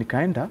attempt,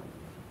 nikaenda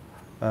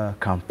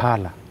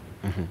Kampala.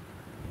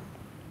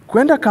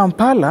 Kwenda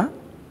Kampala,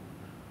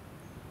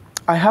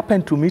 I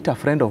happened to meet a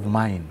friend of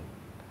mine.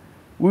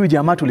 Huyu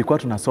jamaa tulikuwa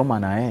tunasoma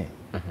na yeye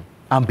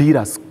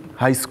Ambira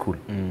High School.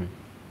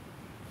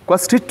 Kwa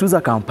street tu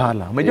za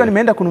Kampala. Umejua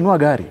nimeenda kununua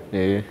gari.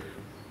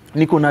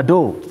 Niko na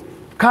do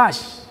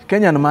cash,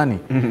 Kenyan money.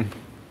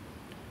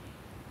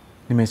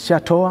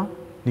 Nimeshatoa,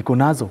 niko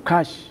nazo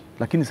cash,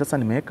 lakini sasa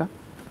nimeweka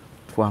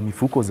kwa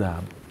mifuko za,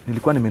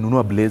 nilikuwa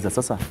nimenunua blazer,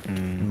 sasa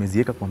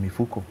nimeziweka kwa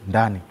mifuko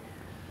ndani.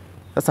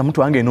 Sasa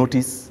mtu ange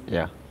notice.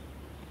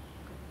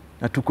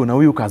 Na tuko na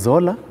huyu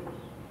Kazola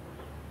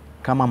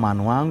kama man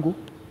wangu.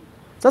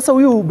 Sasa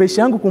huyu beshi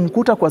yangu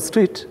kumkuta kwa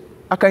street,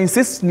 aka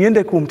insist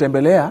niende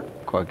kumtembelea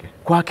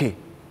kwake.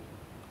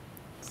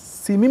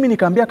 Si mimi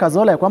nikaambia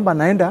Kazola ya kwamba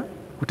naenda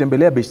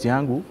kutembelea beshi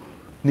yangu,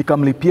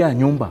 nikamlipia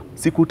nyumba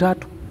siku 3.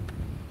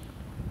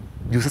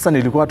 Juu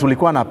sasa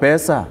tulikuwa na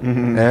pesa.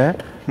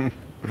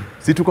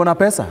 Si tuko na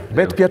pesa.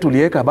 Bet pia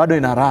tulieka bado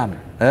ina run.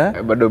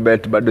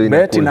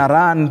 Bet ina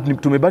run,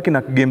 tumebaki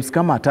na games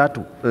kama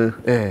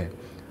 3.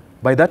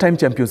 By that time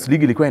Champions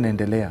League ilikuwa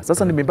inaendelea.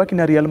 Sasa nimebaki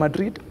na Real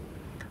Madrid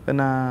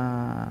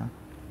na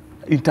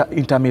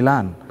Inter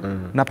Milan.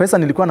 Na pesa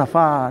nilikuwa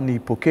nafaa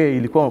nipokee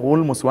ilikuwa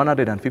almost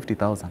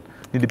 150,000.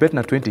 Nilibet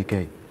na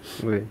 20k.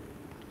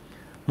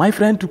 My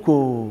friend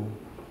tuko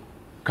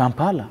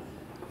Kampala,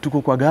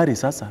 tuko kwa gari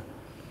sasa.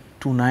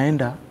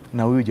 Tunaenda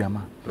na huyu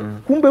jamaa.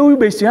 Kumbe huyu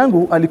beshi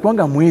yangu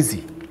alikuanga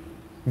mwizi.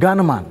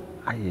 Gunman.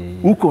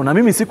 Huko na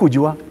mimi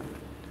sikujua.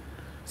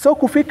 So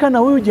kufika na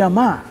huyu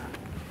jamaa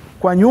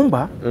kwa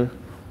nyumba,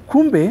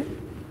 kumbe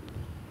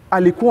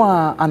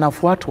alikuwa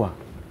anafuatwa.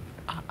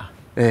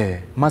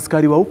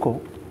 Maskari wa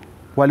huko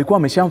walikuwa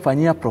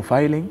wameshamfanyia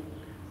profiling.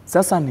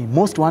 Sasa ni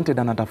most wanted,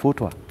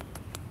 anatafutwa.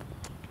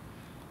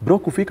 Bro,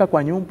 kufika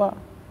kwa nyumba,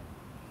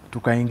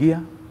 tukaingia.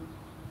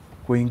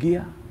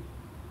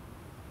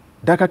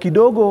 Daka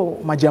kidogo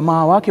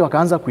majamaa wake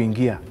wakaanza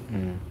kuingia.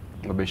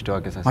 Mabeshte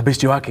wake sasa.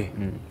 Mabeshte wake.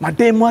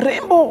 Madem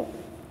warembo.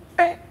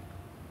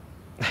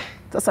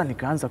 Sasa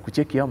nikaanza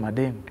kucheki hao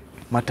madem.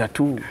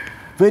 Matatu.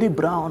 Very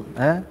brown.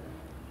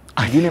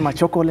 Ingine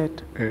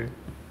machocolate.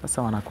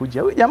 Sasa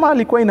wanakuja. Huyu jamaa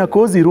alikuwa ina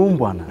kozi room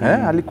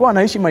bwana. Alikuwa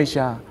anaishi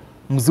maisha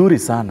mzuri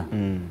sana.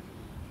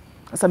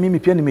 Sasa mimi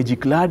pia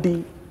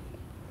nimejikladi.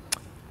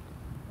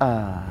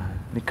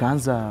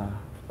 Nikaanza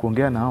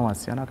kuongea na hao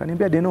wasichana.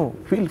 Akaniambia Deno,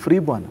 feel free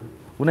bwana.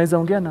 Unaweza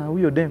ongea na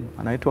huyo dem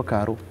anaitwa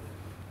Karo.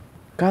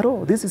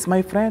 Karo, this is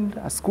my friend,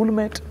 a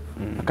schoolmate.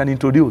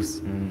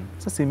 Akaniintroduce.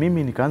 Sasa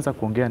mimi nikaanza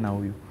kuongea na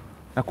huyu.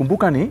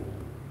 Nakumbuka ni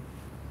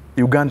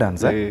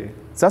Ugandans.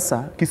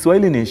 Sasa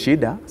Kiswahili ni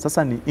shida,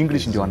 sasa ni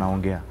English ndio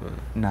wanaongea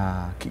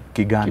na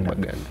Kiganda.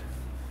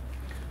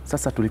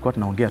 Sasa tulikuwa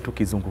tunaongea tu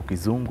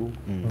kizungu.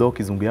 Though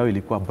kizungu yao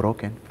ilikuwa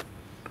broken.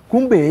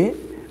 Kumbe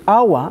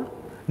hawa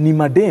ni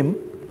madem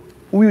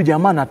huyu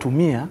jamaa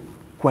anatumia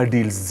kwa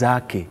deals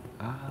zake.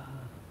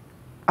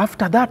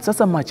 After that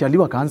sasa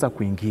machaliwa kaanza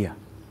kuingia.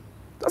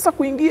 Sasa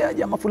kuingia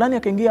jamaa fulani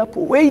akaingia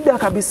hapo weida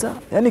kabisa.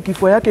 Yaani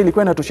kifua yake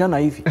ilikuwa inatoshana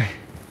hivi.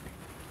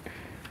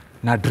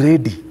 Na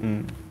dreadi.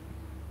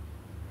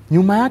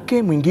 Nyuma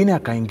yake mwingine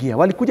akaingia.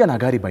 Walikuja na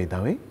gari by the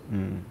way.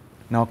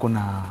 Na wako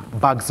na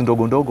bags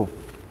ndogo ndogo.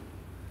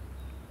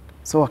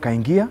 So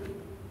wakaingia,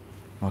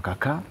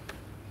 wakakaa,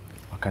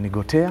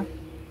 wakanigotea.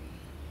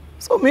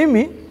 So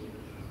mimi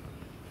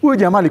huyu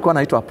jamaa alikuwa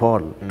anaitwa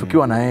Paul,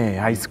 tukiwa na yeye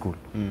high school.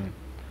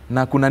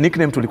 Na kuna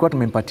nickname tulikuwa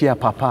tumempatia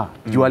Papa.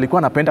 Juu alikuwa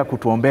anapenda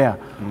kutuombea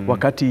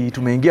wakati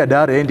tumeingia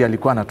Dar, yeye ndiye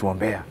alikuwa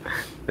anatuombea.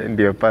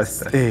 Ndio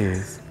pastor.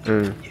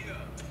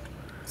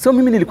 So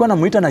mimi nilikuwa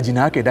namuita na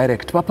jina yake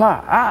direct,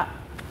 Papa.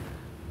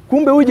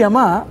 Kumbe huyu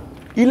jamaa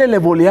ile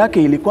level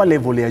yake ilikuwa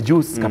level ya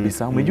juice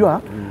kabisa.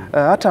 Umejua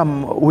hata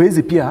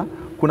uwezi pia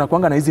kuna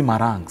kuanga na hizi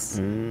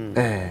marangs.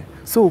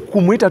 So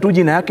kumuita tu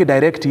jina yake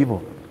direct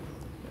hivyo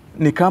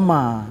ni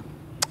kama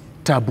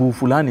tabu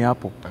fulani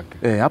hapo.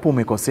 Hapo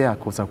umekosea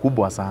kosa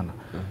kubwa sana.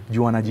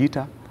 Juu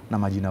anajiita na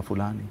majina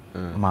fulani.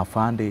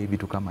 Mafande,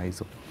 vitu kama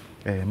hizo.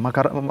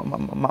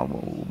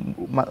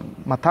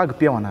 Matag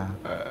pia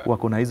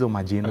wako na hizo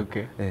majina.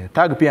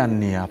 Tag pia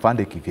ni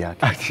afande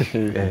kivyake.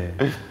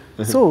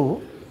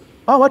 So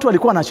watu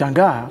walikuwa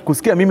wanashangaa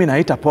kusikia mimi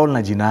naita Paul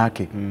na jina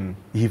yake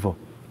hivyo.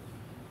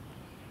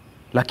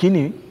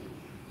 lakini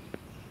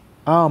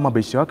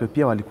mabeshte wake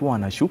pia walikuwa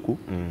wanashuku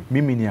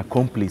mimi ni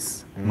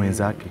accomplice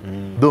mwenzake.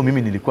 Though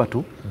mimi nilikuwa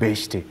tu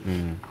beshte.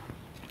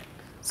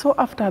 So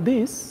after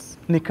this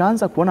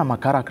nikaanza kuona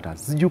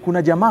ma-characters. Juu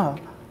kuna jamaa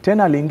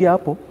tena aliingia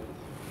hapo,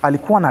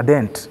 alikuwa na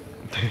dent.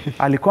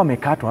 Alikuwa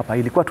amekatwa hapa,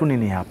 ilikuwa tu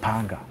nini ya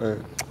panga.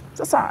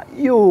 Sasa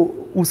hiyo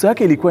uso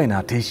yake ilikuwa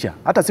inatisha.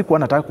 Hata sikuwa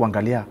nataka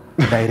kuangalia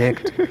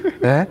direct.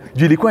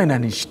 Juu ilikuwa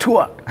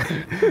inanishtua.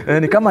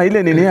 Ni kama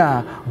ile nini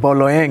ya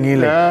Boloeng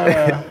ile.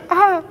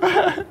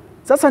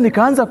 Sasa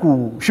nikaanza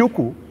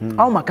kushuku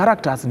au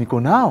ma-characters niko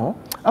nao,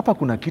 hapa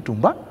kuna kitu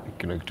mbaya.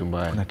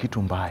 Kuna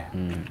kitu mbaya.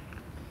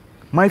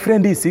 My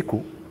friend, hii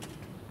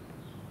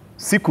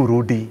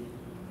sikurudi.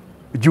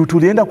 Juu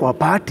tulienda kwa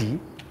party,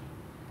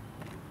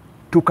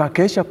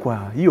 tukakesha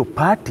kwa hiyo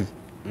party,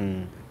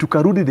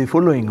 tukarudi the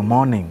following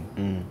morning.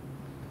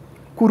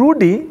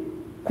 Kurudi,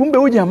 kumbe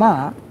huyu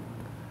jamaa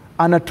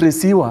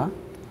anatresiwa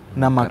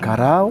na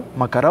makarao.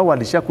 Makarao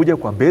alishakuja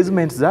kwa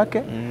basement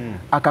zake,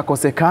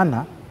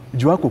 akakosekana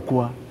juu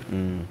hakukuwa.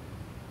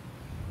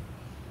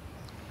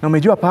 Na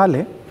umejua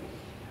pale,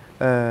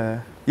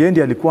 yeye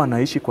ndiye alikuwa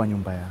anaishi kwa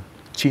nyumba ya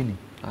chini,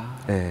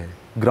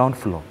 ground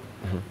floor.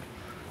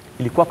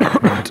 Ilikuwa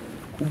apartment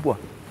kubwa.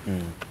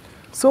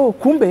 So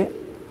kumbe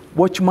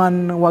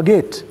watchman wa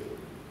gate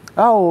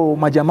au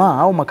majamaa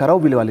au makarao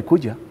vile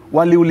walikuja,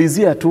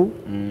 waliulizia tu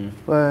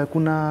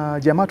kuna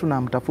jamaa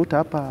tunamtafuta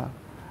hapa,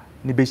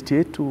 ni besti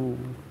yetu,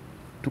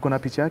 tuko na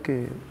picha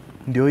yake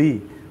ndio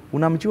hii,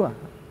 unamjua?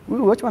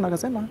 Huyu watchman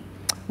akasema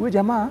huyu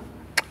jamaa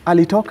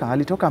alitoka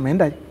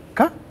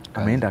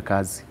ameenda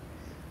kazi.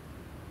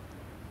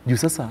 Juu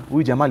sasa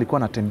huyu jamaa alikuwa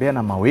anatembea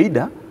na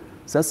mawaida.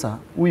 Sasa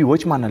huyu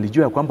watchman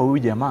alijua kwamba huyu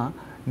jamaa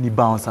ni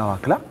bouncer wa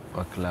club.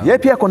 Yeye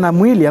pia kuna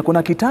mwili,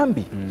 kuna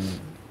kitambi.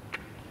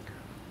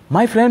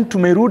 My friend,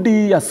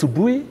 tumerudi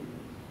asubuhi.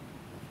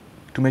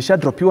 Tumesha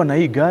dropiwa na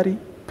hii gari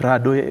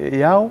Prado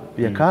yao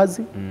ya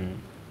kazi.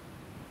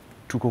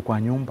 Tuko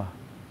kwa nyumba.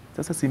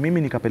 Sasa si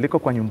mimi nikapelekwa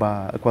kwa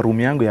nyumba, kwa room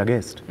yangu ya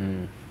guest.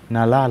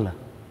 Na lala.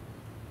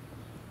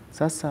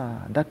 Sasa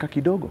dakika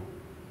kidogo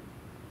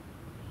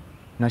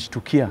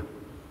nashtukia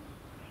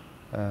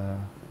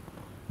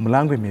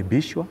mlango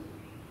imebishwa.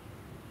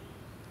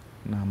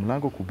 Na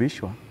mlango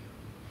kubishwa,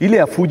 ile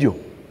ya fujo,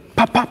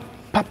 pap,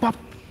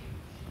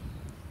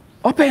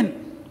 open.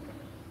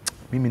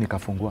 Mimi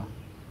nikafungua.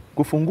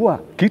 Kufungua,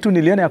 kitu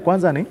niliona ya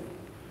kwanza ni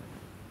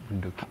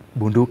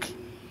bunduki.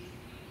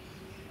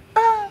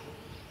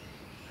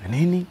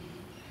 Nini?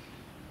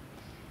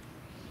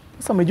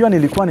 Sasa umejua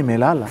nilikuwa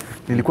nimelala,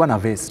 nilikuwa na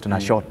vest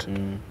na short.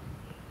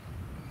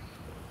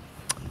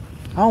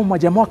 Hao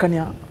majamaa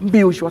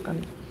wakaniambia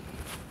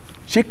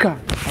shika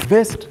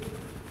vest.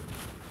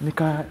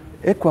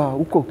 Nikaekwa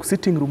huko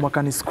sitting room,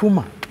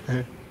 wakaniskuma.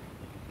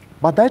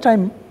 By that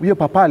time huyo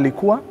papa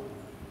alikuwa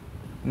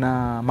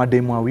na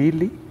mademu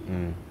wawili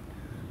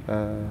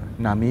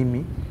na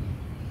mimi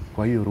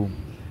kwa hiyo room.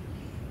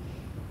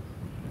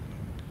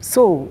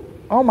 So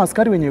hao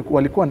maskari wenye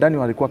walikuwa ndani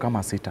walikuwa kama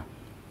 6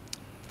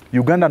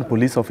 Ugandan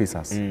police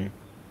officers.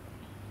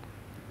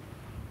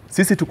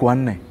 Sisi tuko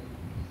 4.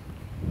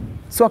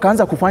 So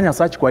akaanza kufanya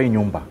search kwa hii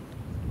nyumba.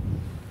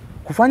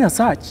 Kufanya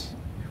search,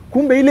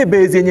 kumbe ile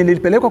base yenye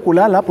nilipelekwa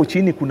kulala hapo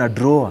chini kuna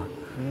drawer.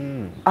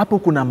 Hapo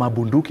kuna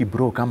mabunduki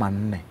bro kama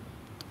 4.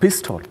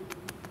 Pistol.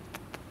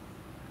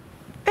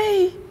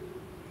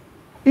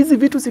 Hizi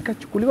vitu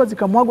zikachukuliwa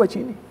zikamwagwa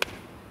chini.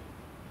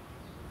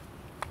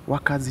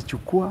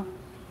 Wakazichukua.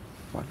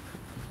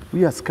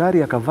 Huyu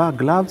askari akavaa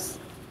gloves,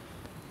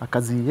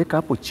 akaziweka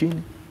hapo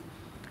chini.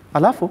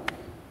 Alafu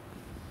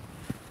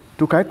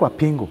tukaekwa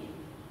pingo.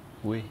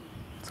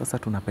 Sasa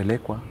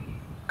tunapelekwa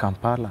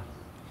Kampala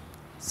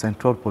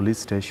Central Police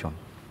Station.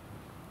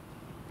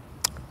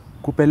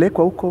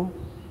 Kupelekwa huko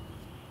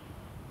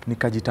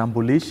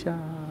nikajitambulisha.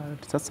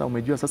 Sasa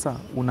umejua, sasa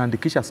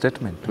unaandikisha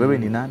statement. Wewe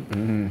ni nani?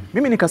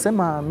 Mimi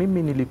nikasema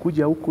mimi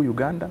nilikuja huku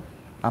Uganda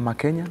ama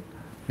Kenya.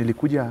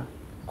 Nilikuja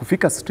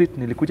kufika street,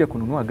 nilikuja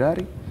kununua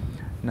gari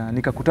na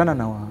nikakutana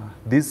na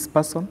this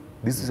person.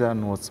 This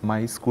one was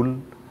my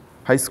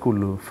high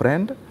school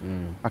friend.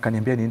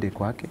 Akaniambia niende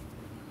kwake.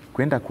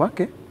 Kwenda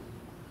kwake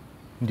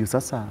ndio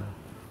sasa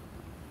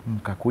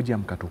mkakuja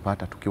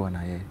mkatupata tukiwa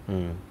na yeye.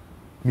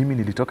 Mimi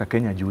nilitoka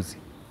Kenya juzi.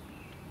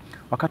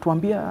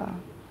 Wakatuambia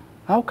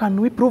how can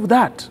we prove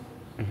that?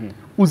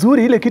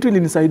 Uzuri ile kitu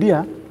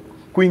ilinisaidia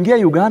kuingia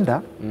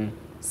Uganda.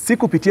 Si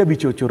kupitia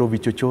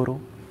vichochoro.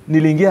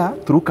 Niliingia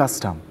through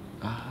custom.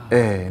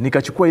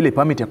 Nikachukua ile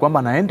permit ya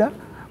kwamba naenda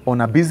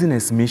on a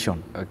business mission.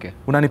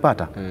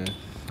 Unanipata?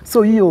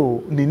 So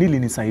hiyo nini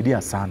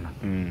ilinisaidia sana.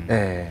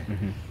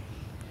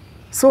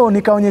 So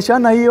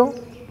nikaonyeshana hiyo.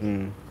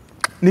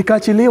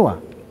 Nikaachiliwa.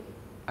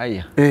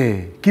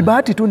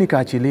 Kibahati tu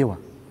nikaachiliwa.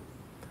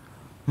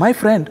 My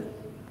friend,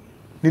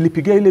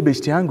 nilipigia ile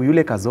besti yangu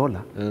yule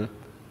Kazola.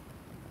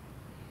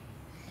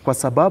 Kwa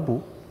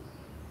sababu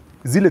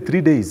zile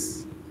 3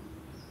 days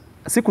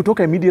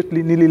sikutoka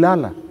immediately,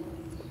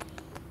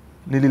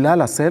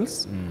 nililala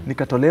cells.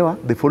 Nikatolewa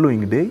the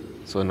following day.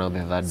 So now the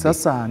third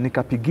sasa day.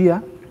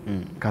 Nikapigia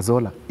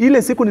Kazola.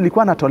 Ile siku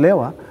nilikuwa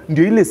natolewa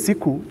ndio ile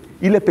siku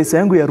ile pesa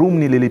yangu ya room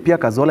nililipia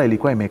Kazola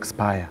ilikuwa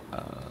ime-expire.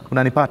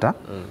 Unanipata?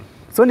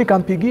 So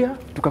nikampigia,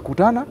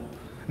 tukakutana,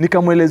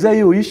 nikamwelezea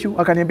hiyo issue,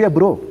 akaniambia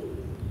bro,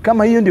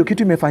 kama hiyo ndio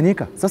kitu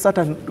imefanyika, sasa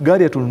hata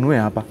gari tununue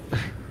hapa.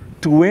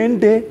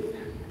 Tuende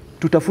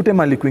tutafute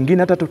mali kwingine,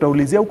 hata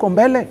tutaulizia huko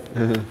mbele.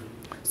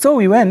 So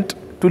we went,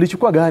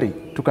 tulichukua gari,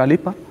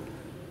 tukalipa.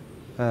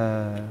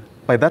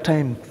 By that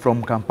time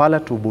from Kampala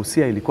to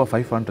Busia ilikuwa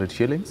 500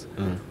 shillings.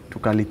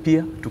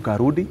 Tukalipia,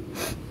 tukarudi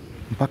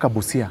mpaka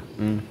Busia.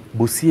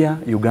 Busia,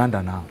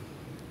 Uganda nao.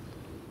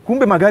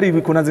 Kumbe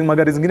kuna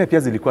magari zingine pia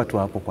zilikuwa tu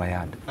hapo kwa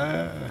yard.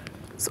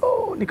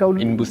 So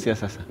in Busia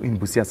sasa. In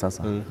Busia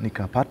sasa.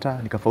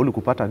 Nikafaulu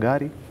kupata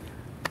gari,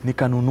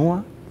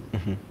 nikanunua,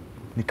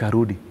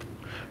 nikarudi.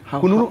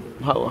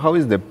 How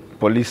is the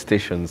police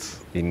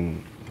stations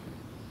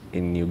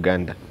in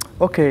Uganda?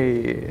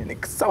 Okay,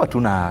 sawa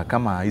tuna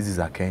kama hizi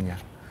za Kenya.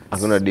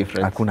 Hakuna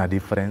difference. Hakuna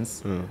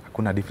difference.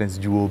 Hakuna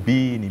difference. UOB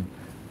ni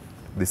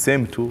the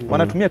same too.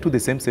 Wanatumia tu the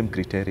same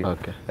criteria.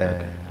 Okay.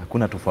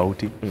 Hakuna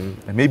tofauti.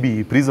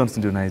 Maybe prisons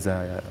ndio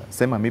naweza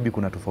sema maybe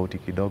kuna tofauti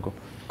kidogo.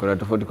 Kuna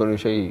tofauti kwa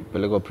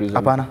nishaipelekwa prison?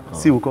 Hapana,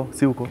 si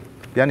huko.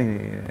 Yaani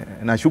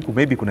nashuku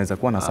maybe kunaweza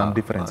kuwa na some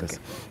differences. Okay.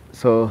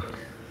 So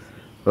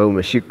wewe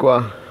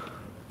umeshikwa,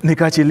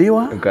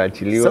 nikaachiliwa.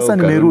 Sasa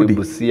nimerudi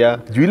Busia.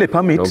 Juu ile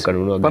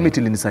permit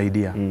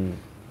ilinisaidia.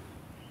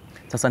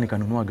 Sasa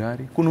nikanunua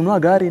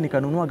gari.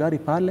 Nikanunua gari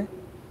pale.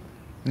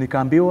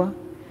 Nikaambiwa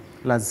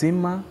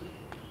lazima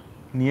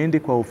niende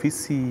kwa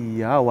ofisi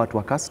ya hao watu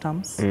wa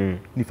customs,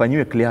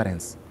 nifanyiwe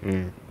clearance.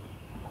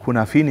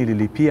 Kuna fee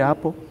nililipia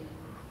hapo.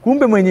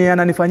 Kumbe mwenye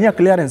ananifanyia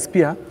clearance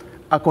pia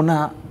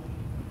akona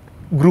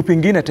group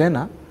ingine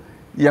tena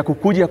ya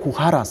kukuja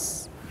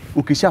kuharass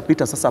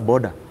ukishapita sasa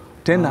border.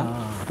 Tena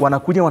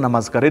wanakuja wana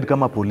masquerade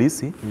kama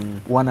polisi,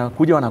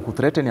 wanakuja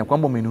wanakuthreaten ya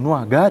kwamba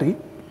umenunua gari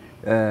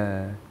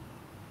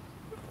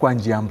kwa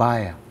njia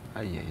mbaya.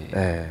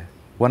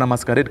 Wana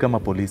masquerade kama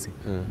polisi.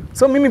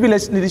 So mimi vile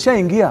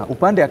nilishaingia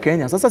upande ya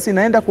Kenya, sasa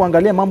sinaenda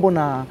kuangalia mambo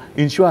na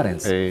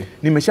insurance.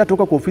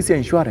 Nimeshatoka kwa ofisi ya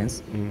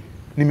insurance,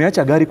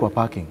 nimeacha gari kwa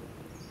parking.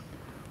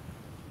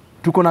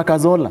 Tuko na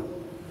Kazola.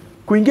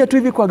 Kuingia tu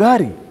hivi kwa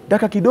gari,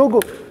 dakika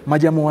kidogo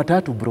majamaa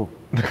watatu bro.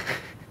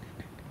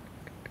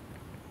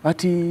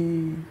 Ati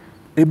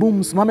ebu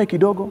msimame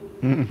kidogo.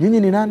 Nyinyi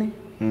ni nani?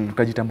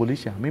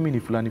 Tukajitambulisha. Mimi ni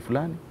fulani.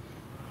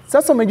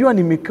 Sasa umejua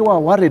nimekuwa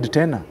worried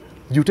tena.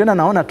 Juu tena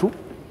naona tu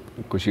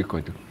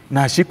kushikwa tu.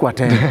 Nashikwa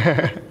tena.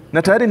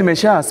 Na tayari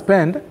nimesha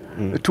spend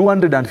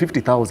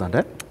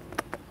 250,000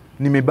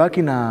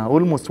 Nimebaki na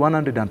almost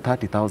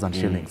 130,000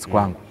 shillings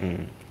kwangu.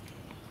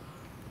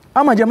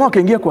 Ama jamaa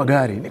wakaingia kwa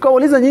gari.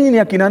 Nikawauliza nyinyi ni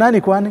akina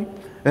nani kwani?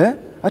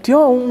 Ati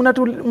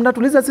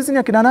mnatuliza sisi ni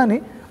akina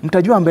nani?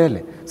 Mtajua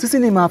mbele. Sisi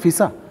ni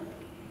maafisa.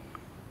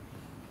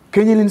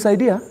 Kenya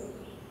ilinisaidia.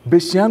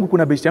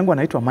 Kuna beshi yangu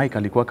anaitwa Mike,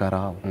 alikuwa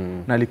Karao.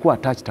 Na alikuwa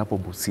attached hapo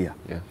Busia.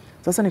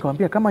 Sasa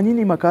nikamwambia kama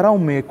nyinyi makarao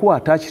mmekuwa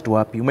attached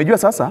wapi? Umejua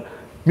sasa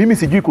mimi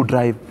sijui ku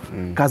drive.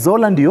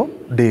 Kazola ndio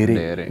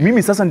dere.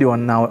 Mimi sasa ndio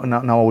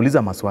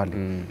nawauliza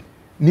maswali.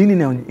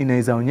 Nini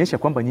inaweza onyesha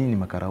kwamba nyinyi ni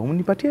makarao?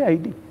 Mnipatie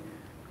ID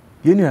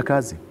yenu ya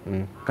kazi.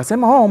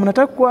 Kasema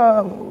mnataka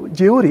kwa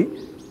jeuri.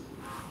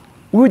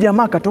 Huyu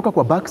jamaa akatoka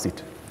kwa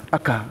backseat,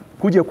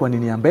 akakuja kwa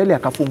nini ya mbele,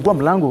 akafungua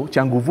mlango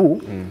cha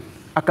nguvu,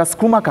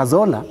 akasukuma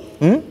Kazola.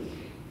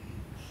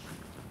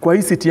 Kwa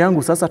hii seat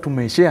yangu sasa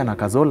tumeshare na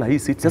Kazola hii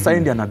seat. Sasa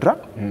yeye ndiye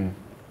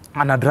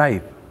ana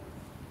drive.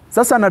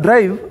 Sasa ana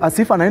drive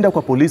asifa anaenda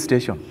kwa police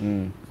station.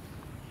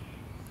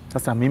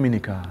 Sasa mimi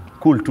nika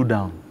cool to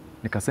down.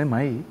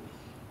 Nikasema hii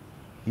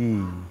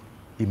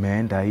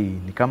imeenda hii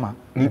ni kama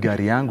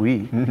gari yangu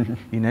hii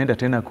inaenda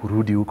tena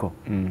kurudi huko.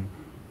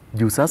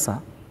 Juu sasa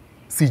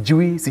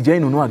sijai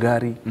nunua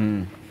gari.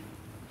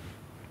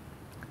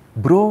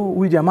 Bro,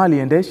 huyu jamaa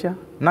aliendesha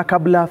na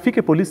kabla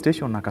afike police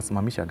station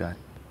akasimamisha gari.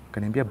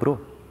 Akaniambia bro,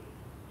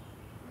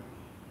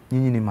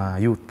 nyinyi ni ma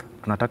youth,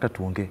 tunataka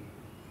tuongee.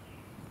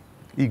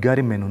 Hii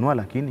gari mmenunua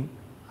lakini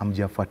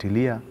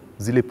hamjafuatilia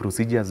zile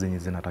procedures zenye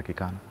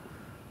zinatakikana.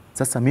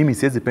 Sasa mimi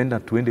siwezi penda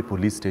tuende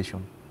police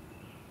station.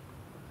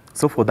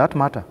 So for that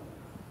matter,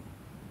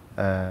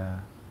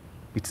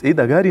 it's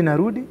either gari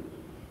inarudi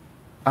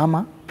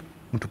ama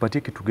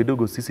mtupatie kitu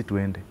kidogo sisi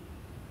tuende.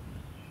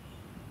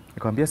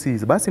 Nikamwambia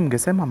basi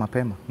mngesema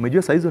mapema.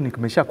 Umejua saa hizo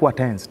nimeshakuwa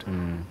tensed.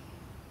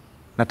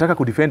 Nataka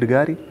kudefend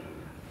gari.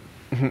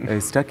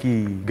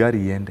 Sitaki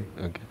gari iende.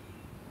 Okay.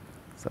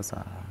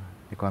 Sasa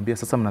nikamwambia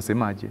sasa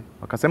mnasemaje?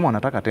 Wakasema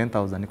wanataka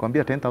 10,000.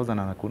 Nikamwambia 10,000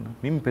 anakuna.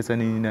 Mimi pesa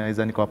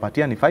ninaweza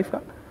nikawapatia ni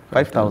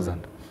 5,000.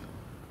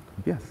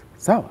 Yes,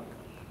 sawa.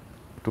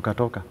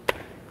 Tukatoka.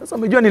 Sasa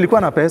umejua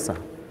nilikuwa na pesa.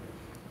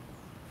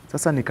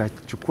 Sasa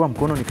nikachukua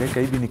mkono nikaeka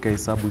hivi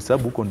nikahesabu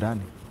huko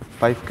ndani.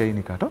 5k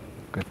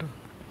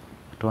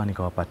nikatoa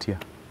nikawapatia.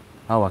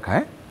 Hao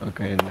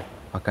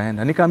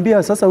wakaenda.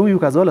 Nikamwambia sasa huyu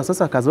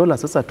Kazola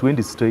sasa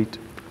tuende straight.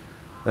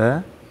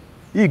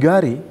 Hii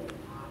gari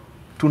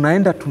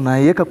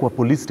tunaiweka kwa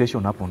police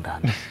station hapo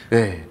ndani.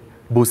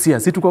 Busia,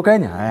 si tuko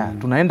Kenya. Haya,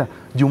 tunaenda.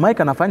 Juu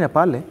Mike anafanya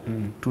pale,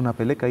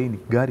 tunapeleka hii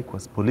gari kwa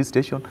police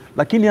station,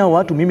 lakini hao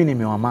watu mimi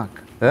nimewamark.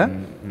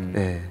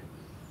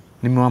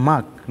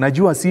 Nimewamark.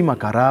 Najua si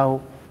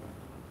makarao.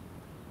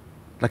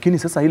 Lakini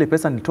sasa ile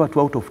pesa nitoa tu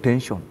out of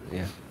tension.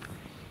 Yeah.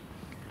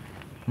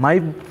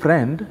 My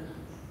friend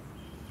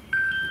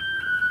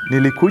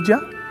nilikuja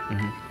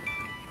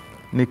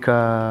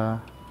nika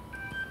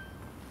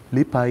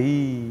lipa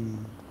hii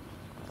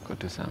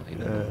kote sana.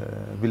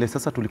 Vile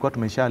sasa tulikuwa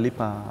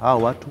tumeshalipa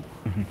hao watu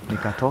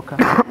nikatoka.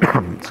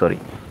 Sorry.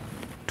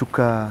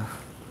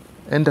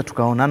 Tukaenda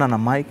tukaonana na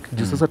Mike.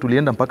 Juu sasa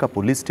tulienda mpaka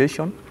police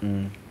station.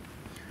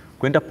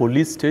 Kwenda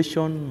police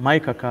station,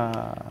 Mike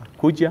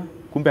akakuja.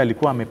 Kumbe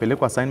alikuwa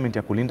amepelekwa assignment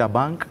ya kulinda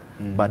bank.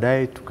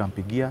 Baadaye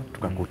tukampigia,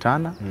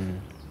 tukakutana.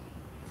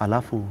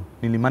 Alafu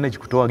nilimanage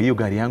kutoa hiyo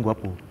gari yangu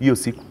hapo hiyo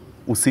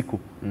usiku.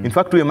 In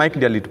fact huyo Mike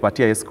ndiye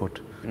alitupatia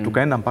escort.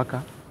 Tukaenda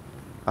mpaka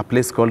a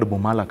place called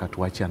Bomala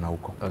akatuachia na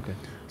huko. Okay.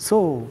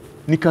 So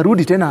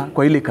nikarudi tena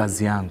kwa ile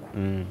kazi yangu.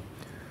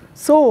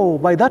 So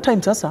by that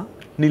time sasa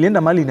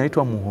nilienda mali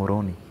inaitwa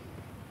Muhoroni.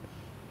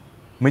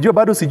 Umejua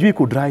bado sijui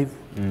kudrive.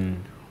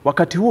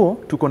 Wakati huo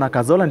tuko na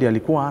Kazola ndiye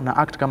alikuwa na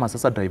act kama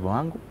sasa driver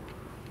wangu.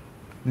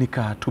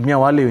 Nikatumia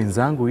wale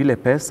wenzangu ile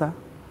pesa,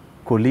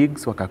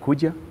 colleagues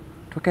wakakuja,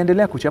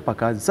 tukaendelea kuchapa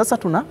kazi. Sasa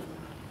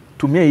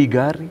tunatumia hii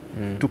gari,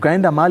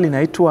 tukaenda mahali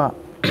inaitwa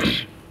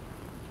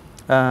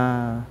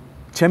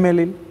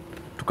Chemelil,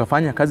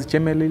 tukafanya kazi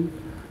Chemelil,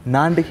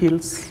 Nandi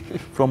Hills,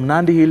 from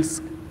Nandi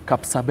Hills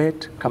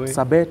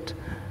Kapsabet.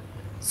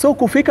 So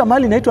kufika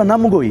mahali inaitwa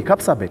Namgoi,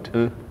 Kapsabet.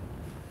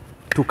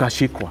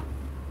 Tukashikwa.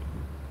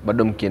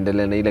 Bado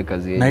mkiendelea na ile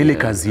kazi yetu. Na ile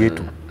kazi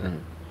yetu.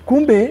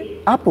 Kumbe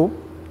hapo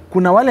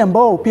kuna wale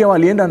ambao pia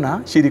walienda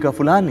na shirika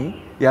fulani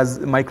ya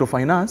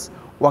microfinance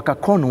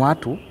wakakon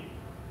watu.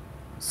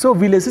 So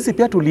vile sisi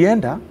pia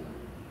tulienda,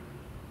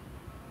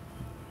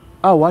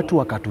 hao watu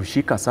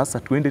wakatushika sasa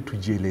tuende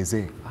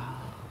tujielezee.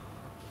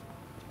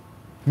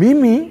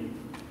 Mimi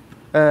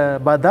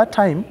by that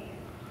time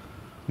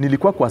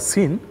nilikuwa kwa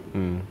scene,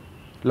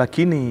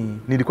 lakini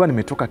nilikuwa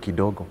nimetoka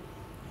kidogo.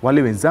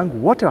 Wale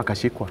wenzangu wote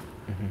wakashikwa.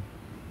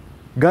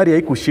 Gari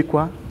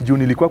haikushikwa juu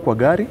nilikuwa kwa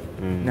gari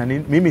na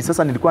mimi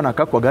sasa nilikuwa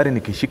nakaa kwa gari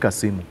nikishika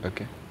simu.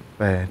 Okay.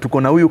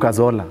 Tuko na huyu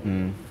Kazola.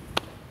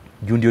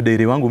 Juu ndio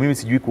dere wangu mimi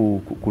sijui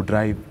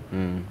kudrive.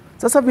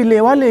 Sasa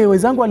vile wale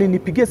wenzangu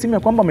walinipigia simu ya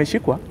kwamba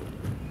ameshikwa,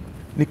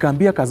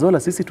 nikaambia Kazola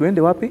sisi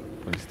tuende wapi?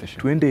 Police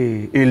station.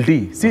 Tuende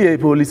LD, si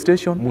police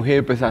station.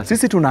 Muhepe sasa.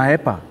 Sisi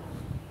tunahepa.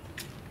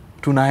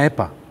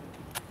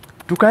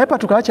 Tukahepa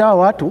tukaacha hao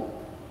watu.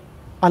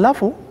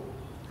 Alafu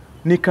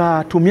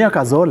nikatumia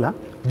Kazola.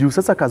 Juu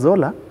sasa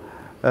Kazola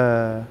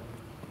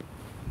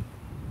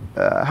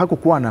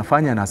hakukuwa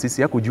anafanya na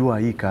sisi, hakujua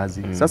hii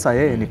kazi. Sasa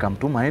yeye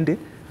nikamtuma aende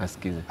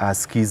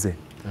asikize.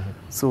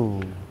 So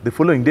the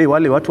following day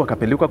wale watu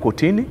wakapelekwa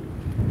kotini,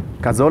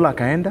 Kazola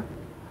akaenda.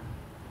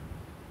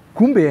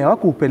 Kumbe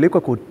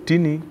hawakupelekwa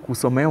kotini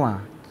kusomewa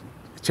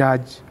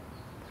charge.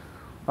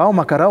 Au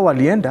makarao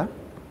walienda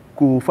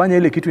kufanya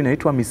ile kitu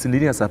inaitwa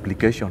miscellaneous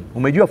application.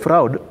 Umejua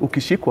fraud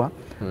ukishikwa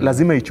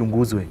lazima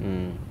ichunguzwe.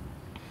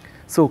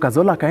 So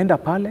Kazola akaenda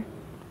pale,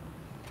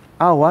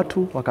 hao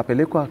watu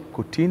wakapelekwa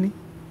kotini,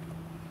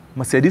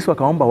 msaidizi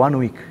wakaomba 1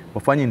 week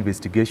wafanye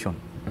investigation.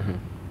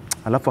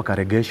 Alafu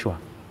akaregeshwa.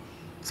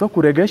 So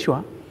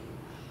kuregeshwa,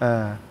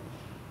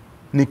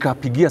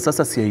 nikapigia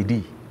sasa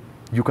CID.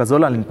 Juu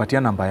Kazola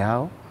alinipatia namba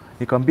yao.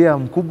 Nikamwambia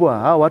mkubwa,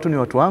 hao watu ni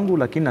watu wangu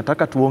lakini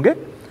nataka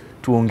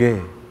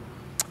tuongee.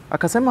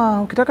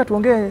 Akasema ukitaka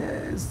tuongee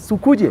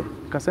sukuje.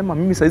 Akasema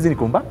mimi saizi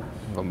niko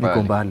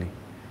mbali.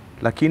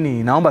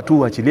 Lakini naomba tu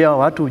uachilie hao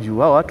watu juu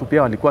hao watu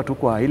pia walikuwa tu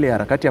kwa ile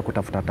harakati ya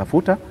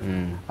kutafuta.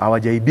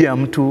 Hawajaibia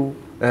mtu,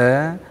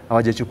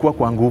 hawajachukua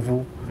kwa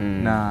nguvu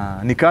na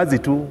ni kazi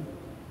tu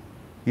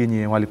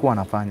yenye walikuwa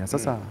wanafanya.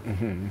 Sasa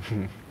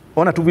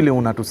ona tu vile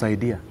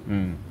unatusaidia.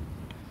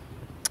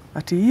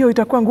 Ati hiyo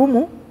itakuwa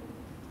ngumu.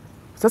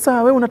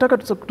 Sasa wewe unataka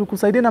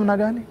tukusaidie namna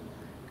gani?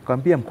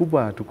 Nikamwambia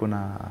mkubwa tuko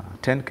na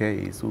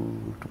 10k, so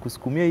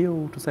tukusukumie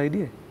hiyo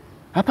tusaidie.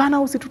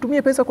 Hapana,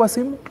 usitutumie pesa kwa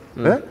simu.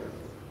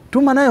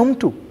 Tuma nayo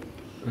mtu.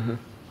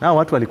 Na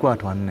watu walikuwa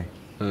watu 4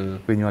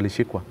 wenye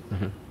walishikwa.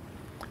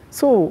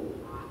 So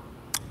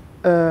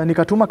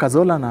nikatuma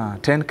Kazola na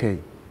 10k.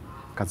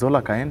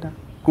 Kazola kaenda.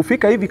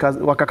 Kufika hivi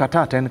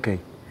wakakataa 10k.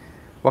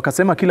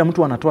 Wakasema kila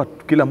mtu anatoa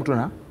kila mtu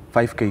na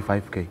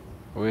 5k.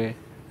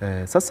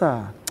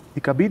 Sasa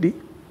ikabidi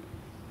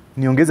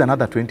niongeze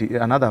another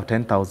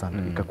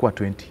 10,000 ikakuwa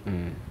 20.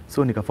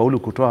 So nikafaulu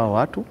kutoa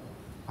watu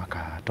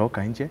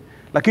wakatoka nje,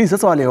 lakini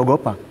sasa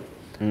waliogopa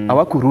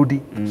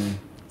hawakurudi.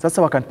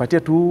 Sasa wakanipatia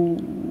tu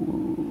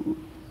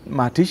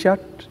ma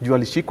t-shirt juu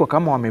walishikwa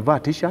kama wamevaa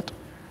t-shirt.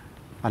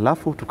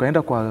 Alafu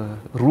tukaenda kwa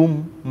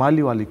room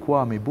mali walikuwa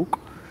wamebook,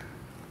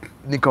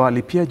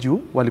 nikawalipia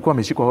juu walikuwa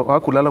wameshikwa,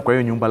 hawakulala kwa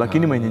hiyo nyumba,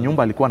 lakini mwenye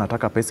nyumba alikuwa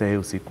anataka pesa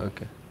hiyo siku.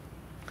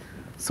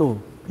 So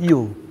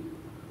hiyo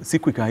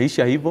siku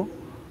ikaisha hivyo.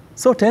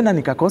 So tena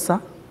nikakosa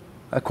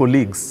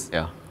colleagues.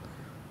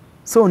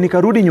 So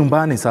nikarudi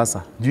nyumbani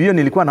sasa. Juu hiyo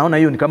nilikuwa naona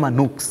hiyo ni kama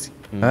nuksi.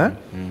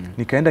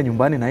 Nikaenda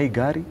nyumbani na hii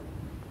gari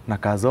na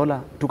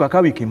kazola, tukakaa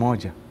wiki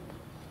moja.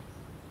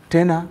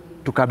 Tena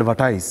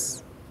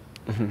tuka-advertise.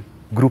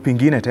 Group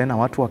ingine tena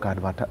watu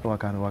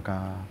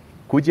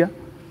wakakuja.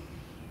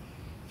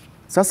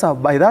 Sasa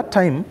by that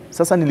time,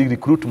 sasa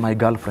nili-recruit my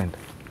girlfriend.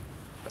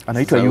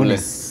 Anaitwa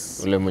Eunice.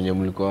 Ule mwenye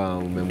mlikuwa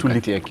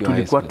umemkatia kiwa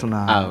high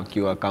school.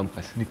 Kiwa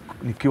campus.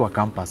 Nikiwa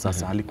campus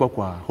sasa, alikuwa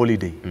kwa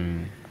holiday.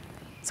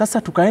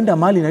 Sasa tukaenda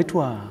mahali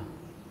inaitwa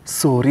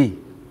Sori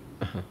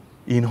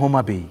in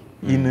Homa Bay.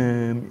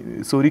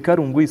 Sori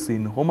Karungu is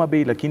in Homa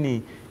Bay,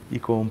 lakini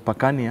iko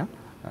mpakani ya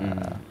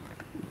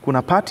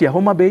kuna part ya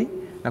Homa Bay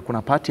na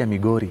kuna part ya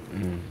Migori.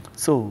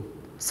 So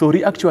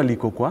Sori actually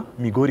iko kwa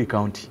Migori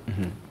County.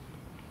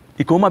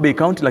 Iko Homa Bay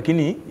County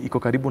lakini iko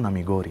karibu na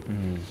Migori.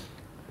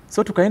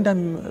 So tukaenda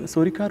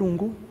Sori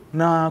Karungu,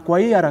 na kwa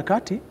hii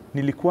harakati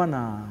nilikuwa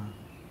na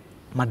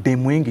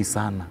mademu wengi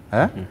sana.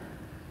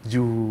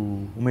 Juu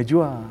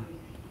umejua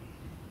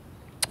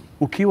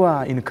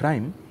ukiwa in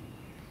crime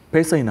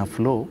pesa ina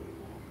flow,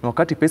 na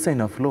wakati pesa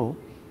ina flow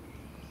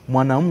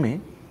mwanaume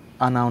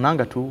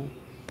anaonanga tu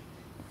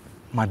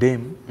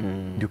madem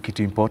ndio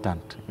kitu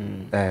important.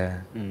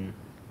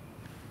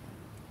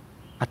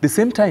 At the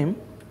same time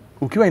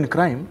ukiwa in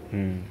crime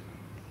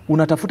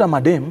unatafuta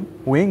madem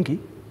wengi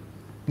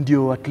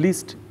ndio at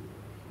least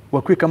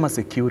wakuwe kama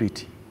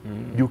security.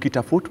 Juu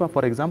ukitafutwa,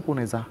 for example,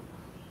 unaweza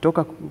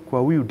toka kwa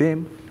huyu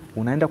dem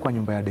unaenda kwa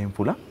nyumba ya dem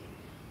fula,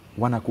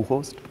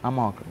 wanakuhost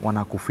ama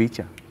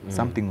wanakuficha,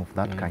 something of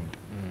that kind.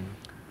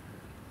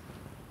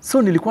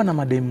 So nilikuwa na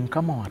mademu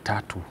kama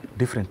 3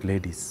 different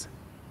ladies.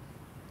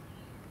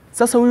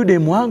 Sasa huyu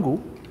demu wangu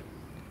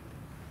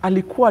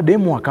alikuwa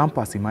demu wa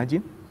campus,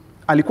 imagine.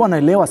 Alikuwa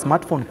anaelewa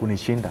smartphone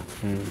kunishinda.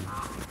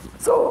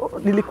 So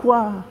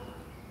nilikuwa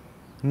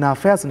na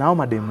affairs na hao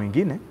mademu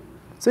wengine.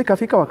 So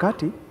ikafika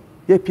wakati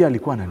yeye pia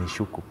alikuwa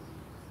ananishuku.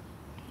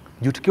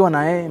 Juu tukiwa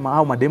na yeye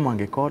hao mademu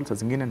angecall saa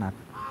zingine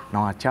na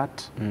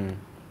wachat.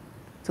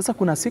 Sasa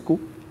kuna siku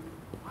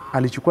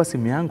alichukua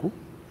simu yangu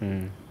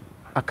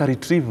aka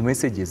retrieve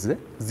messages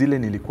zile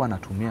nilikuwa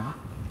natumia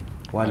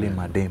wale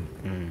mademu.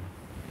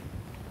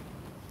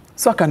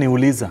 So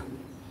akaniuliza.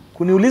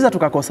 Kuniuliza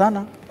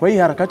tukakosana. Kwa hii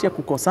harakati ya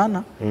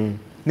kukosana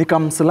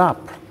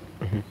nikamslap.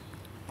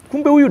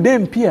 Kumbe huyu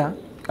dem pia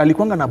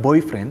alikuanga na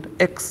boyfriend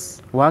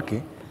ex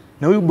wake,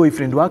 na huyu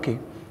boyfriend wake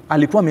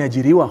alikuwa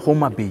ameajiriwa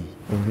Homa Bay.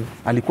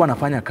 Alikuwa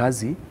anafanya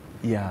kazi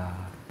ya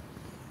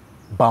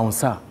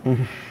bouncer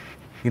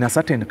in a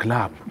certain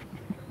club.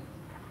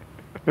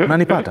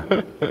 Unanipata?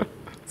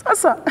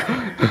 Sasa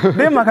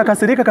dem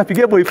akakasirika,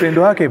 kapigia boyfriend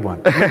wake bwana.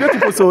 Ndio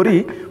tuko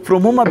Sori,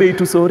 from Homa Bay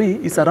to Sori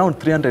is around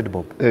 300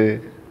 bob.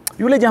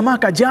 Yule jamaa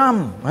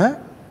kajam,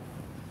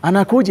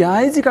 anakuja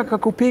haizi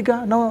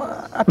kakakupiga, na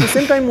at the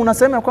same time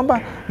unasema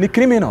kwamba ni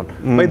criminal.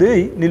 By the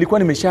way, nilikuwa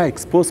nimesha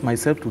expose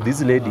myself to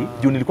this lady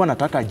juu nilikuwa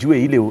nataka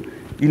ajue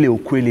ile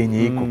ukweli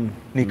yenye iko.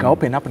 Nika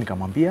open up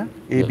nikamwambia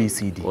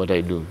ABCD. What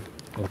I do.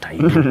 What I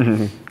do.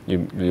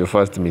 Your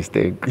first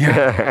mistake.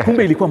 Yeah,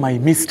 kumbe ilikuwa my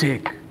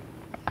mistake.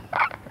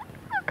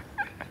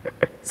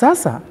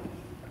 Sasa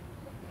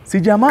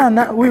si jamaa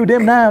na huyu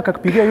dem naye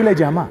akakupigia yule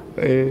jamaa.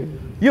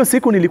 Hiyo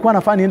siku nilikuwa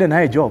nafaa niende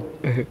naye job.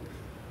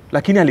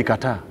 Lakini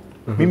alikataa.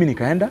 Mimi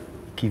nikaenda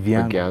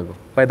kivyangu.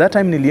 By that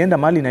time nilienda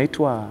mahali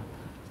inaitwa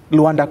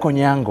Luanda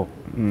Konyango.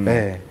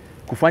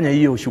 Kufanya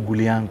hiyo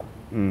shughuli yangu.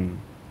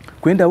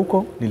 Kwenda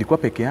huko nilikuwa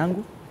peke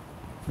yangu.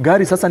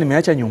 Gari sasa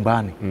nimeacha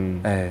nyumbani.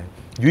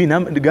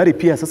 Gari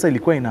pia sasa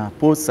ilikuwa ina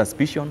pose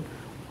suspicion.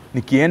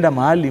 Nikienda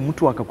mahali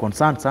mtu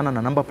akaconcern sana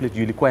na number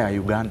plate ilikuwa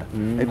ya Uganda,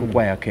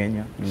 haikuwa ya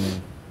Kenya.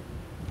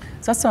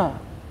 Sasa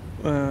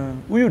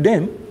huyu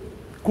dem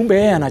kumbe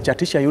yeye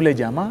anachatisha yule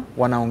jamaa,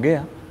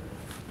 wanaongea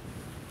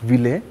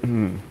vile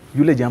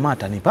yule jamaa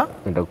atanipa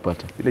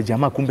nitakupata. Yule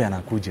jamaa kumbe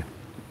anakuja.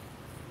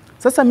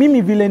 Sasa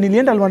mimi vile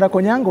nilienda Luanda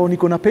Konyango,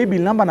 niko na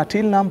paybill number na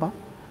till number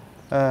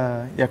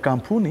ya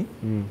kampuni.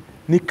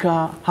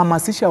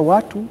 Nikahamasisha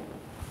watu,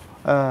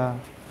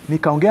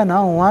 nikaongea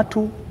nao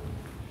watu,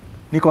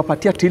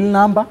 nikawapatia till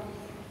number,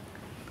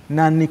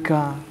 na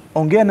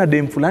nikaongea na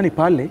dem fulani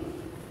pale,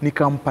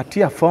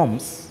 nikampatia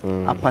forms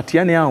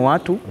apatiane hao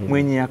watu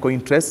mwenye yako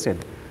interested.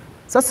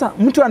 Sasa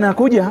mtu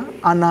anakuja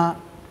anatuma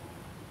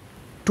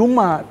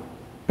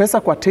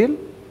pesa kwa till,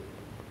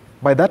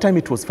 by that time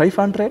it was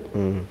 500,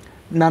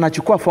 na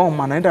anachukua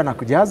form anaenda na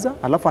kujaza,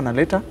 alafu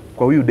analeta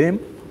kwa huyu dem.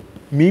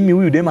 Mimi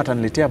huyu dem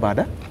ataniletea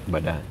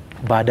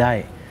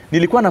baadaye.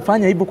 Nilikuwa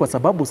nafanya hivyo kwa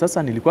sababu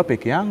sasa nilikuwa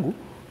peke yangu,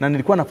 na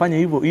nilikuwa nafanya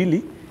hivyo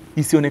ili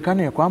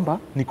isionekane ya kwamba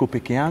niko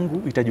peke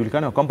yangu,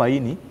 itajulikana ya kwamba hii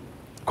ni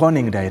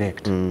conning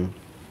direct.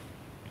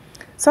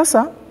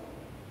 Sasa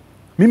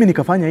mimi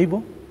nikafanya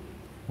hivyo.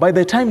 By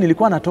the time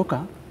nilikuwa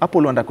natoka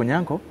hapo Luanda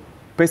Konyango,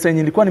 pesa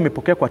yenye nilikuwa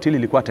nimepokea kwa till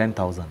ilikuwa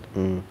 10,000.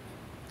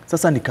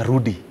 Sasa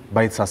nikarudi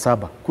by saa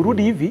 7.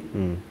 Kurudi hivi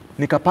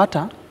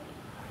nikapata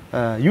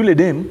yule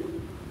dem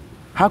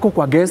hako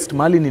kwa guest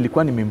mahali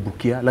nilikuwa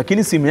nimembukia,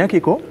 lakini simu yake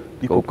iko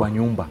kwa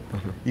nyumba.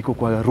 Iko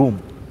kwa room.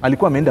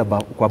 Alikuwa ameenda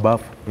kwa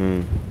bafu.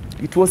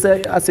 It was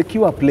a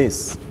secure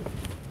place.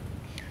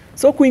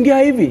 So kuingia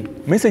hivi,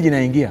 message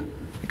inaingia.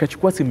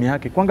 Nikachukua simu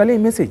yake kuangalia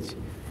message,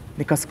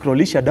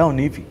 nikascrollisha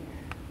down hivi,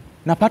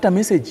 napata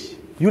message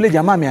yule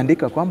jamaa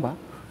ameandika kwamba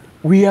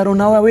we are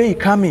on our way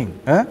coming.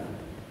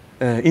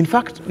 In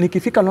fact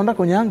nikifika Londa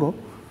Konyango,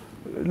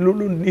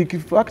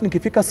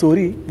 nikifika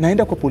Sori,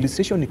 naenda kwa police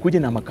station nikuje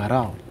na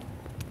makarao.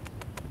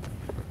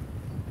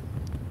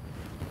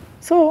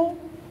 So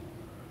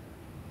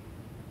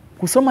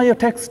kusoma hiyo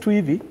text tu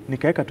hivi,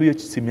 nikaeka tu hiyo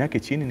simu yake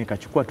chini,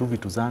 nikachukua tu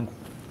vitu zangu,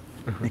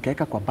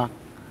 nikaeka kwa bag.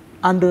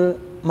 And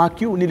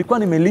Makiu, nilikuwa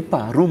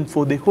nimelipa room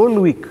for the whole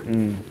week.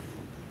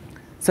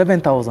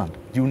 7,000.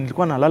 Juu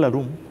nilikuwa nalala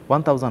room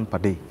 1,000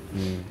 per day.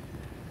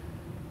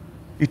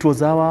 It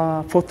was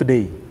our 4th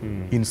day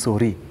in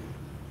Sori.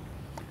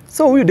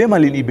 So huyu dem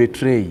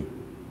alinibetray.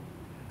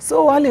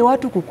 So wale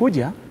watu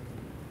kukuja,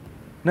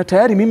 na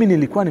tayari mimi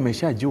nilikuwa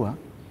nimeshajua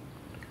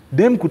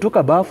dem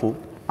kutoka bafu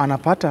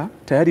anapata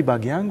tayari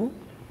bag yangu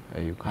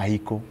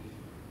haiko.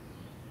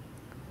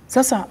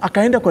 Sasa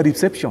akaenda kwa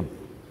reception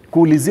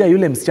kuulizia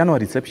yule msichana wa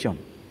reception,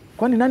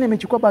 kwani nani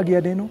amechukua bag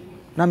ya Deno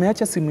na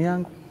ameacha simu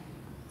yangu?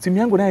 Simu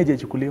yangu naye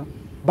haijachukuliwa,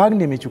 bag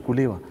ndiye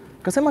imechukuliwa.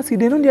 Akasema si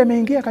Deno ndiye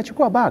ameingia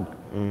akachukua bag.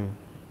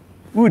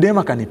 Huyu dem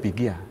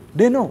akanipigia,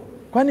 Deno,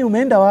 kwani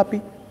umeenda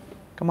wapi?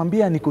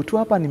 Kamwambia niko tu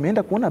hapa,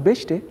 nimeenda kuona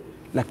beshte,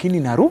 lakini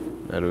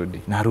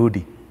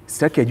narudi.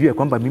 Sitaki ajue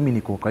kwamba mimi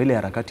niko kwa ile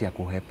harakati ya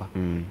kuhepa.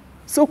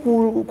 So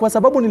kwa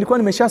sababu nilikuwa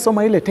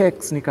nimeshasoma ile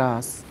text,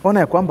 nikaona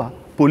ya kwamba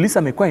polisi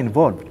amekuwa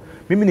involved.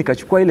 Mimi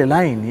nikachukua ile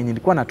line yenye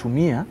nilikuwa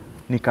natumia,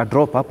 nika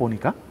drop hapo,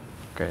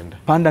 kaenda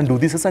panda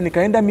Nduthi. Sasa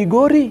nikaenda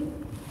Migori,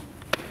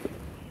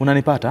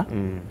 unanipata?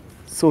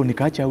 So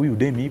nikaacha huyu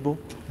dem hivyo.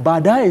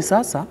 Baadaye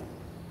sasa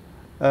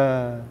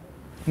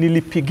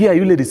nilipigia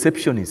yule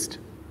receptionist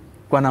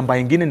kwa namba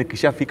nyingine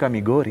nikishafika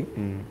Migori.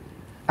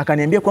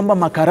 Akaniambia kwamba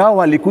makarao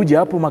walikuja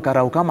hapo,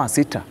 makarao kama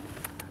 6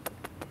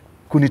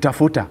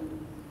 kunitafuta.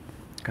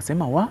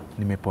 Akasema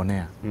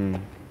nimeponea.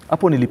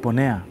 Hapo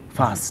niliponea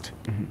fast.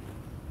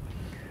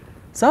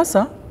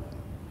 Sasa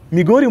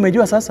Migori,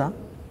 umejua sasa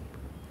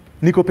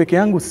niko peke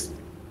yangu,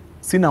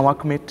 sina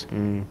workmate.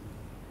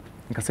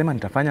 Nikasema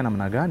nitafanya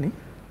namna gani?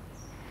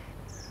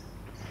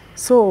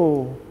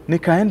 So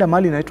nikaenda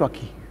mali inaitwa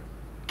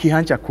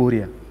Kihancha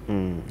Kuria.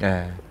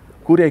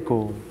 Kuria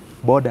iko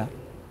border.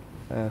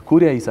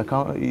 Kuria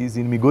is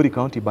in Migori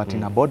County but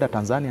in a border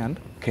Tanzania and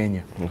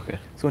Kenya.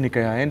 So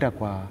nikaenda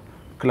kwa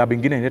club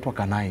ingine inaitwa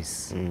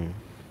Kanais.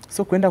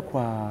 So kwenda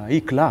kwa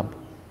hii club,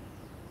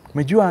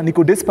 umejua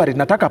niko desperate,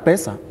 nataka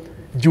pesa.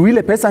 Juu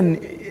ile pesa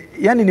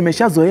yani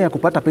nimeshazoea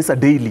kupata pesa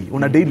daily,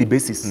 on a daily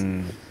basis.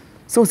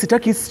 So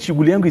sitaki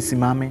shughuli yangu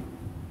isimame.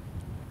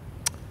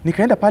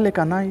 Nikaenda pale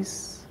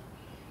Kanais,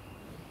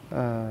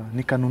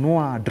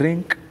 nikanunua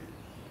drink.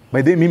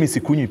 By the way, mimi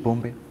sikunywi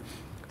pombe.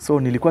 So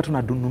nilikuwa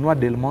tunanunua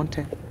Del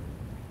Monte,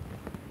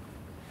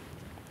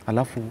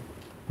 alafu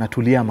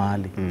natulia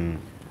mahali.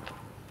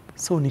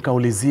 So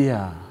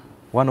nikaulizia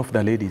one of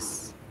the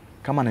ladies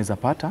kama naweza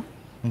pata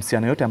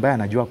msichana yote ambaye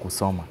anajua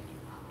kusoma.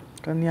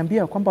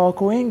 Kaniambia kwamba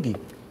wako wengi.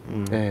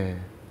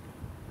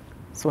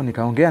 So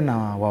nikaongea na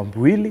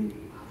wawili,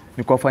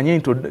 nikawafanyia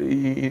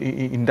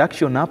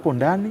induction hapo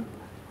ndani,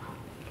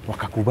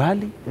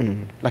 wakakubali.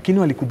 Lakini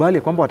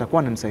walikubali kwamba watakuwa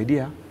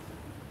wananisaidia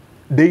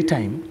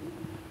daytime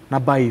na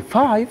by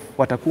 5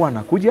 watakuwa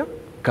wanakuja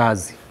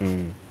kazi.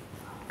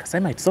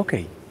 Kasema it's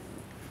okay.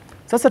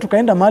 Sasa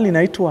tukaenda mahali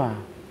inaitwa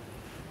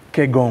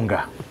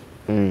Kegonga.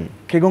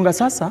 Kegonga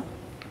sasa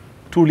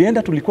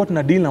tulikuwa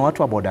tuna deal na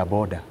watu wa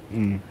bodaboda.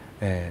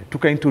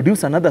 Tuka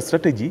introduce another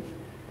strategy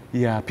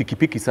ya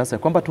pikipiki sasa,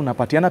 kwamba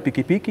tunapatiana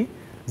pikipiki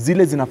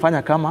zile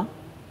zinafanya kama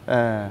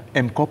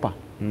M-Kopa.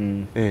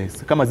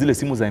 Kama zile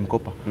simu za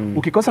M-Kopa.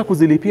 Ukikosa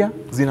kuzilipia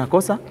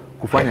zinakosa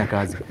kufanya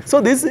kazi.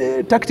 So this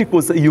tactic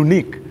was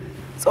unique.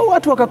 So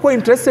watu wakakuwa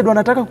interested,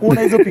 wanataka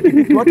kuona hizo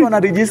pikipiki, watu wana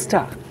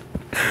register.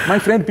 My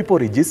friend, people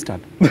registered.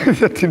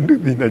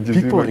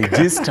 People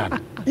registered.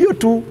 Hiyo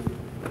tu.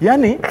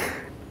 Yani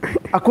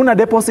hakuna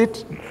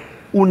deposit,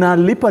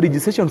 unalipa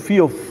registration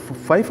fee of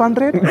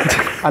 500,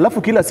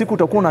 alafu kila siku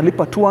utakuwa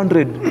unalipa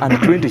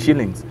 220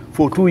 shillings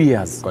for 2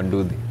 years.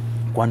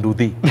 Kwa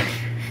Nduthi.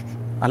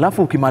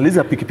 Alafu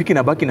ukimaliza pikipiki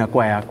na baki na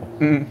kwa yako.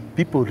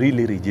 People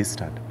really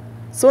registered.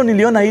 So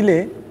niliona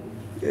ile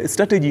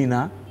strategy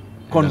ina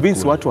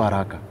convince watu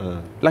haraka.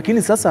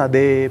 Lakini sasa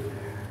the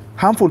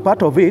harmful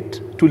part of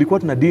it, tulikuwa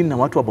tunadili na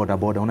watu wa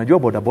bodaboda. Unajua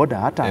bodaboda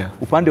hata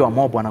upande wa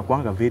mob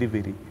wanakuanga very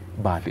very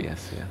bad.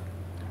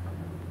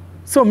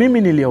 So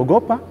mimi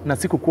niliogopa na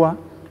sikukuwa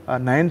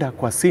naenda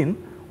kwa scene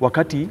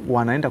wakati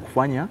wanaenda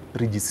kufanya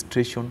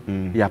registration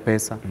ya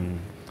pesa.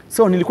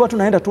 So nilikuwa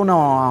tunaenda tu na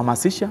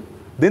wahamasisha.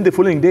 Then the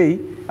following day,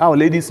 our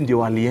ladies ndio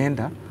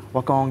walienda,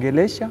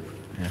 wakaongelesha,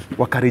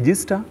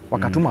 wakaregister,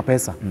 wakatuma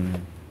pesa.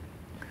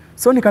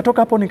 So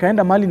nikatoka hapo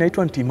nikaenda mali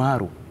naitwa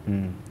Ntimaru.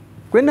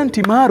 Kwenda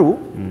Ntimaru,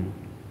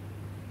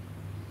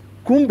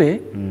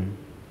 kumbe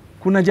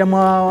kuna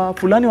jamaa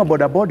fulani wa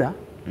bodaboda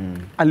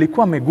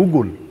alikuwa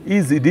amegoogle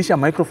hii Zidisha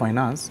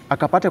Microfinance,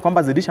 akapata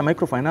kwamba Zidisha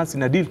Microfinance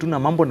ina deal tu na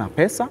mambo na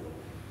pesa,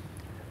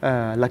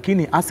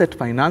 lakini asset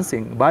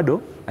financing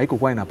bado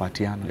haikuwa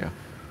inapatiana.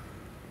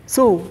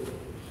 So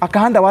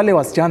akaanda wale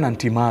wasichana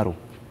Ntimaru.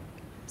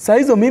 Saa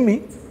hizo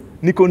mimi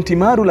niko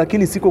Ntimaru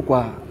lakini siko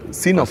kwa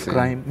scene of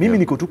crime. Mimi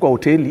niko tu kwa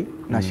hoteli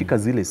nashika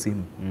zile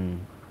simu.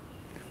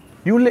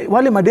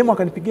 Wale mademo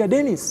wakanipigia,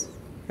 Dennis,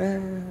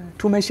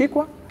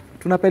 tumeshikwa,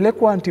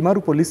 tunapelekwa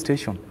Ntimaru police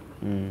station.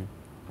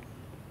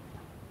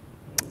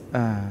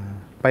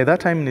 By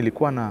that time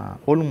nilikuwa na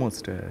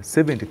almost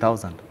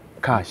 70,000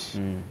 cash.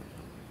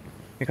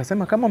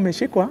 Nikasema kama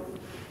mmeshikwa,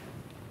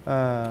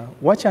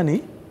 wacha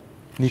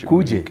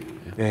nikuje.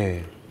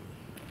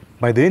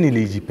 By the way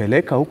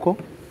nilijipeleka huko,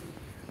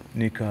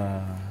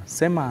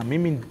 nikasema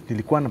mimi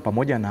nilikuwa na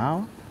pamoja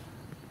nao,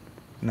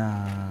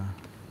 na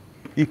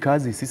hii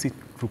kazi sisi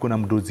tuko na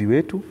mdozi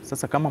wetu,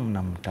 sasa kama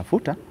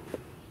mnamtafuta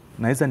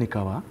naweza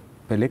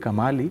nikawapeleka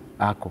mali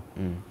ako.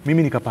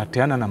 Mimi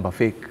nikapatiana namba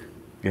fake,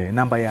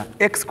 namba ya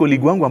ex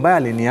colleague wangu ambaye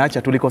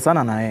aliniacha,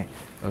 tulikosana na yeye.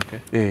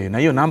 Okay. Na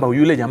hiyo namba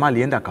yule jamaa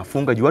alienda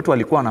akafunga juu watu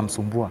walikuwa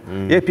wanamsumbua.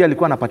 Yeye pia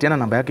alikuwa anapatiana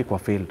namba yake kwa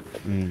field.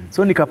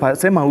 So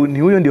nikasema ni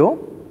huyo ndio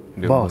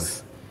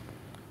boss.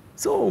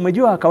 So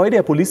umejua kawaida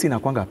ya polisi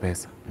inakuanga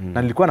pesa.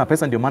 Na nilikuwa na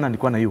pesa ndio maana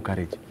nilikuwa na hiyo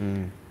courage.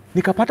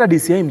 Nikapata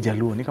DCI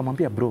Mjaluo,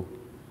 nikamwambia bro,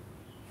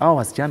 hao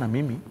wasichana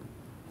mimi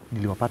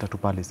niliwapata tu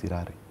pale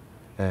Sirare.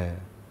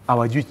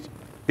 Hawajui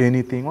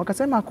anything.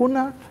 Wakasema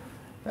hakuna,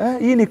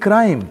 hii ni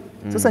crime.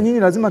 Sasa nyinyi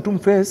lazima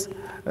tumface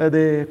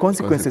the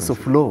consequences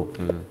of law.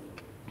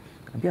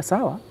 Nikamwambia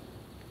sawa.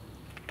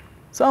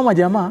 Sawa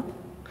majamaa.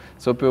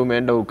 So pia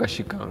umeenda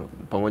ukashika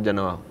pamoja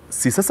na wao?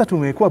 Si sasa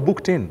tumekuwa book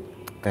 10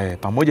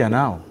 pamoja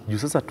nao. Juu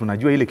sasa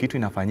tunajua ile kitu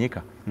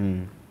inafanyika.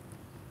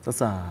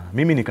 Sasa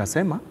mimi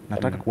nikasema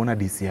nataka kuona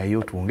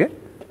DCIO tuongee.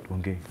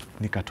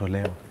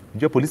 Nikatolewa.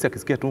 Unajua polisi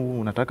akisikia tu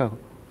unataka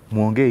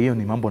muongee, hiyo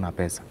ni mambo na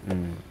pesa.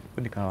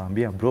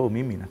 Nikawaambia bro,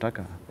 mimi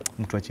nataka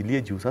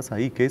mtuachilie juu sasa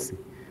hii kesi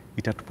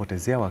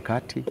itatupotezea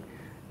wakati,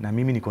 na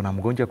mimi niko na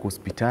mgonjwa kwa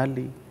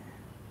hospitali.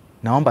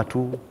 Naomba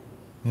tu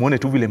muone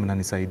tu vile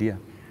mnanisaidia.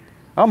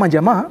 Hao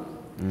majamaa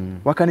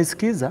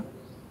wakanisikiza,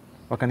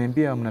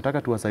 wakaniambia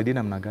mnataka tuwasaidie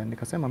namna gani?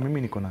 Nikasema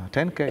mimi niko na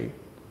 10k,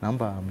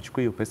 naomba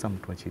mchukue hiyo pesa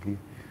mtuachilie.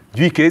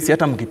 Juu kesi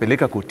hata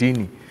mkipeleka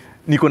kotini,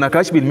 niko na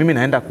cash bill mimi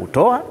naenda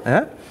kutoa,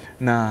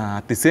 na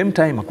at the same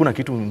time hakuna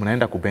kitu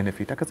mnaenda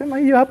kubenefit. Akasema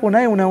hiyo hapo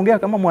naye unaongea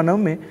kama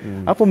mwanaume,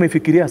 hapo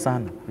umefikiria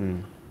sana.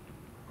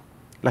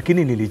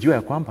 Lakini nilijua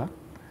ya kwamba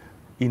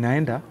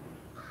inaenda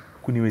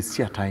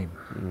kuniwezesha time.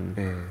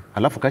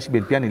 Alafu cash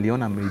bill pia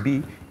niliona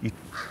maybe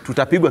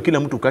tutapigwa kila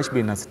mtu cash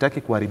bill, na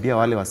sitaki kuharibia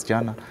wale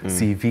wasichana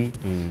CV.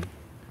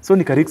 So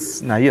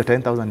nikarix na hiyo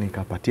 10,000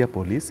 nikapatia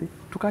polisi,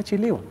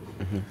 tukaachiliwa.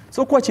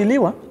 So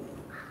kuachiliwa,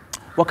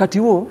 wakati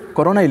huo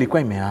corona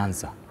ilikuwa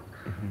imeanza.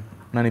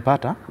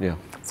 Unanipata?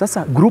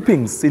 Sasa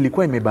groupings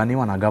ilikuwa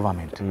imebaniwa na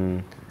government.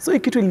 So hii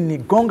kitu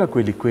ilinigonga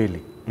kweli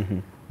kweli.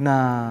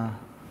 Na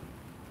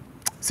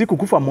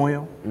sikukufa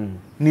moyo.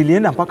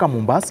 Nilienda mpaka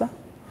Mombasa.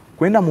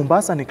 Kwenda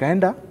Mombasa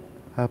nikaenda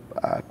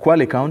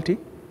Kwale County,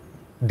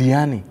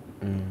 Diani.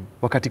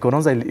 Wakati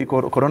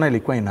corona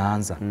ilikuwa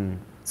inaanza.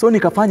 So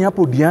nikafanya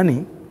hapo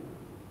Diani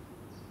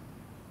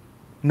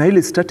na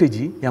ile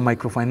strategy ya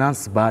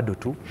microfinance bado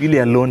tu, ile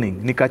ya loaning.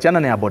 Nikachana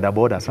na ya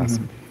bodaboda sasa.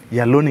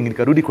 Ya loaning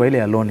nikarudi kwa ile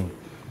ya loaning.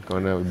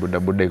 Kaona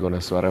bodaboda iko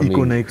na swara mingi.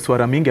 Iko na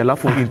swara mingi,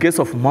 alafu in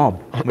case of mob,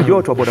 unajua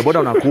watu wa bodaboda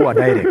wanakuwa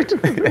direct.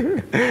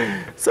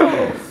 So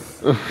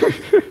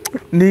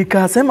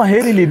nikasema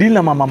heri ni deal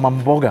na mama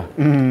mboga.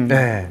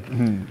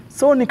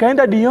 So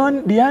nikaenda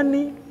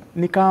Diani,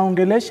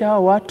 nikaongelesha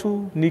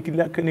watu,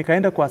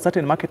 nikaenda kwa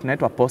certain market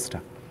inaitwa Posta.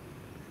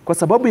 Kwa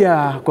sababu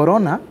ya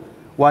corona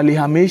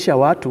walihamisha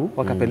watu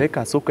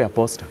wakapeleka soko ya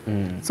Posta.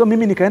 So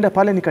mimi nikaenda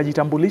pale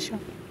nikajitambulisha.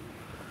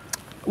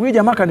 Huyu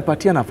jamaa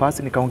kanipatia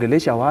nafasi,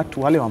 nikaongelesha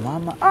watu wale wa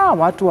mama.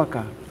 Watu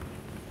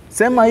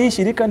wakasema hii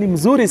shirika ni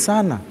mzuri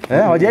sana.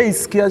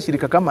 Hawajaisikia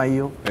shirika kama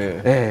hiyo.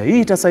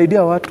 Hii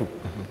itasaidia watu.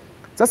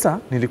 Sasa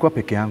nilikuwa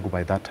peke yangu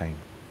by that time.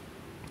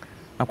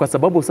 Na kwa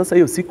sababu sasa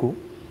hiyo siku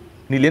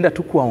nilienda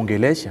tu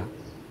kuwaongelesha,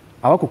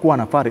 hawakukuwa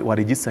wanafaa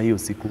waregister hiyo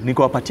siku.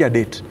 Nikawapatia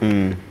date.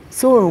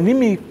 So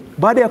mimi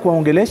baada ya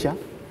kuwaongelesha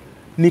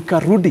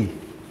nikarudi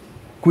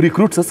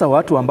kurecruit sasa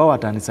watu ambao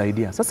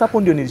watanisaidia. Sasa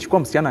hapo ndio nilichukua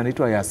msichana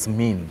anaitwa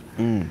Yasmin.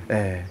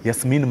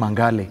 Yasmin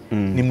Mangale,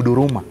 ni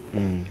Mduruma.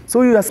 So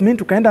huyu Yasmin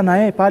tukaenda na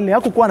yeye pale,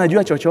 hakukuwa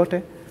anajua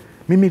chochote.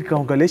 Mimi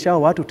nikaongelesha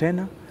hao watu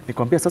tena,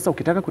 nikamwambia sasa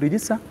ukitaka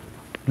kuregister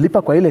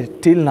lipa kwa ile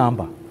till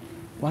number.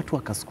 Watu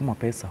wakasukuma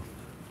pesa.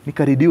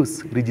 Nika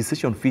reduce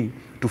registration fee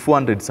to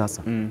 400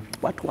 sasa.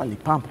 Watu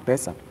walipump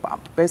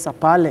pesa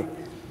pale.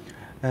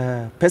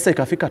 Pesa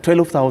ikafika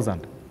 12,000.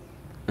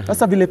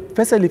 Sasa vile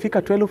pesa ilifika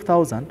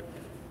 12,000,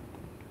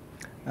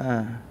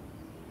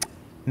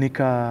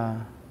 nika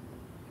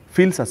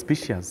feel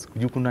suspicious.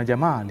 Kuna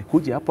jamaa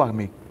alikuja hapo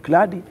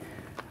amekladi,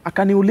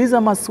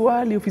 akaniuliza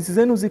maswali, ofisi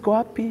zenu ziko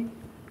wapi?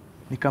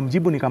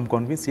 Nikamjibu,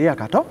 nikamconvince yeye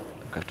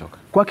akatoka.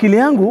 Kwa akili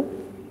yangu,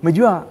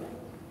 umejua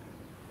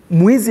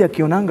mwizi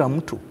akionanga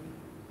mtu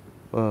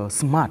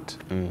smart.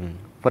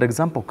 For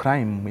example,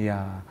 crime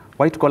ya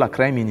white collar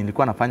crime yenye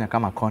nilikuwa nafanya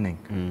kama conning.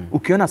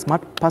 Ukiona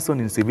smart person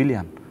in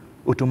civilian,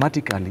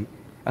 automatically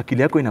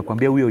akili yako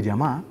inakwambia huyo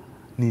jamaa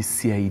ni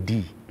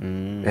CID.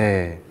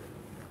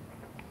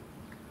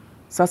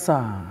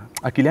 Sasa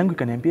akili yangu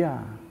ikaniambia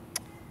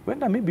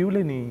wenda maybe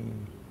ule ni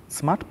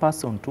smart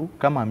person tu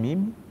kama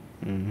mimi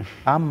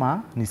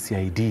ama ni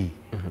CID.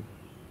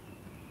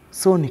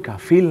 So nika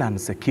feel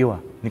unsecure,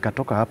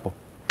 nikatoka hapo.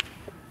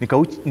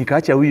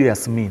 Nikaacha huyu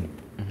Yasmin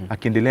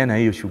akiendelea na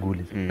hiyo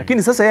shughuli.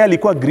 Lakini sasa yeye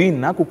alikuwa green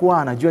na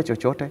hakukuwa anajua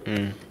chochote.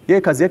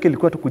 Yeye kazi yake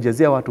ilikuwa tu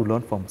kujazia watu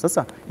loan form.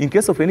 Sasa in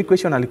case of any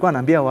question alikuwa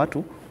anaambia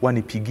watu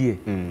wanipigie.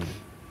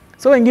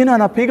 So wengine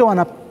wanapiga,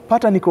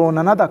 wanapata niko on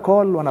another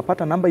call,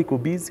 wanapata namba iko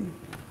busy.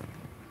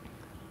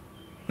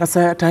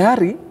 Na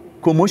tayari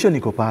commotion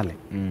iko pale.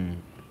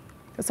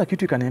 Sasa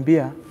kitu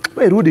ikaniambia,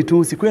 wewe rudi tu,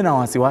 usikuwe na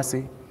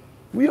wasiwasi.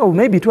 Huyo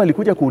maybe tu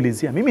alikuja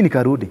kuulizia. Mimi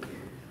nikarudi.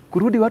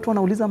 Kurudi watu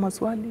wanauliza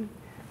maswali.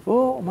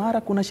 Oh,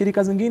 mara kuna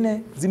shirika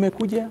zingine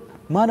zimekuja.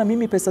 Mara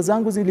mimi pesa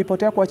zangu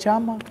zilipotea kwa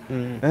chama.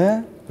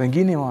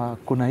 Wengine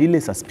kuna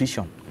ile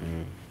suspicion.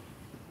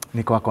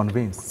 Nikawa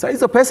convince. Sasa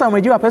hizo pesa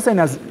umejua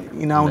pesa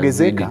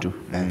inaongezeka.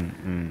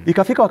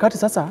 Ikafika wakati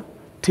sasa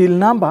till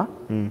number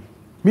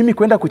mimi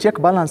kwenda kucheck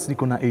balance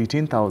niko na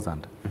 18,000.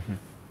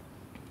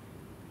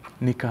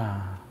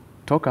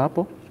 Nikatoka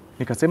hapo,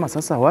 nikasema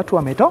sasa watu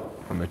watu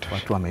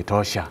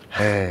wametosha.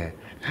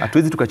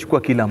 Hatuwezi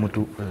tukachukua kila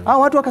mtu.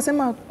 Watu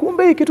wakasema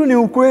kumbe hii kitu ni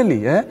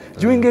ukweli.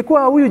 Juu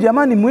ingekuwa huyu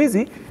jamani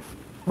mwizi,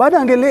 baada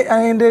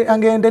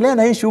angeendelea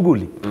na hii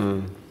shughuli.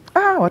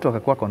 Watu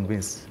wakakuwa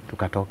convinced,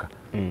 tukatoka.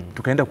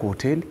 Tukaenda kwa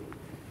hoteli,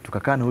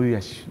 tukakaa na huyu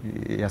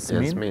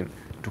Yasmin,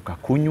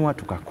 tukakunywa,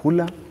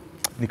 tukakula,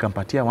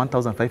 nikampatia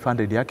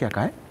 1,500 yake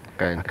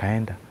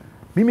akaenda.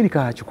 Mimi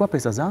nikachukua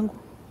pesa zangu,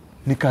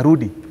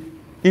 nikarudi.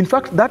 In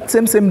fact, that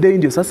same day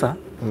ndio sasa,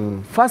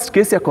 first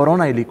case ya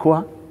corona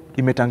ilikuwa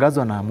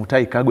imetangazwa na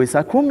Mutai Kagwe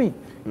saa 10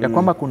 ya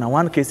kwamba kuna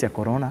one case ya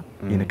corona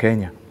in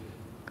Kenya.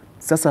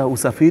 Sasa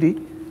usafiri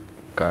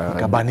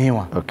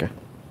kabaniwa.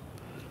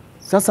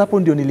 Sasa hapo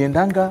ndio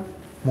niliendanga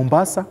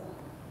Mombasa.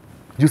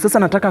 Juu sasa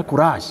nataka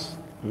kurash.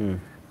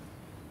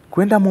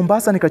 Kwenda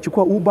Mombasa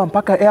nikachukua Uber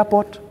mpaka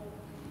airport.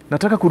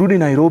 Nataka kurudi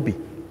Nairobi.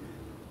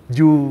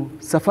 Juu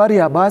safari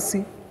ya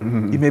basi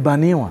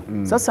imebaniwa.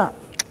 Sasa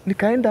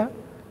nikaenda,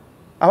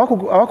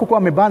 hawakukuwa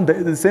wameban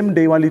the same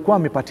day, walikuwa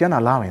wamepatiana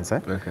allowance.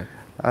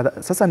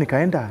 Sasa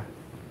nikaenda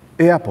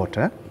airport,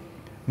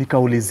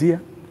 nikaulizia,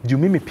 juu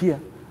mimi pia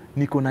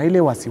niko na ile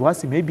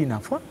wasiwasi maybe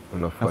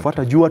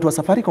nafuata juu watu wa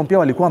Safaricom pia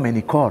walikuwa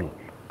wamenicall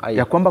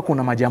ya kwamba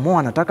kuna majamaa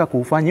wanataka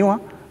kufanyiwa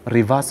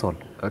reversal.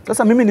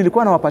 Sasa mimi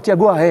nilikuwa nawapatia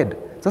go ahead.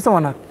 Sasa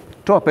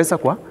wanatoa pesa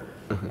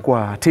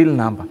kwa till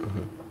number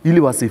ili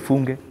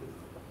wasifunge.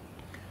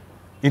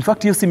 In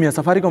fact hiyo simu ya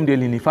Safaricom ndio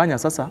ilinifanya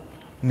sasa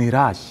ni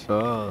rush.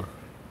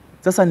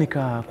 Sasa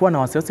nikakuwa na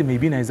wasiwasi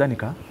maybe naweza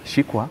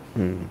nikashikwa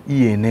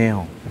hii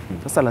eneo.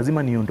 Sasa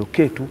lazima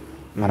niondokee tu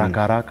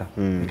haraka.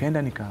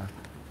 Nikaenda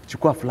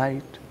nikachukua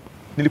flight.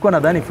 Nilikuwa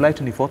nadhani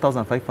flight ni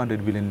 4,500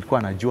 vile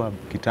nilikuwa najua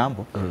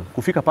kitambo.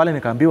 Kufika pale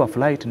nikaambiwa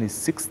flight ni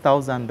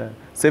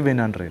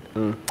 6,700.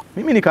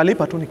 Mimi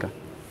nikalipa tu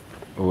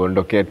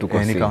uondokea tu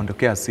kwa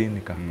nikaondokea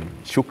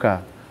nikashuka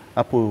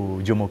hapo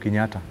Jomo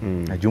Kenyatta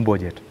na Jumbo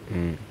Jet.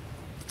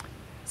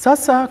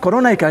 Sasa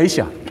corona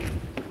ikaisha.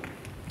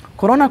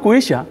 Corona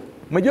kuisha,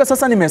 umejua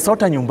sasa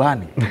nimesota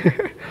nyumbani.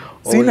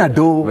 Sina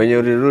do. Wenye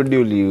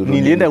ulirudi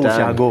nilienda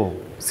ushago.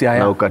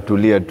 Na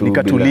ukatulia tu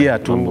nikatulia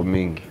tu mambo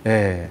mingi.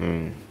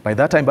 By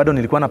that time bado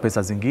nilikuwa na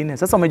pesa zingine.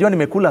 Sasa umejua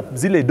nimekula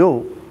zile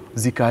do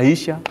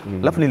zikaisha.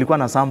 Alafu nilikuwa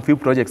na some few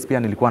projects pia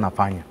nilikuwa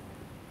nafanya.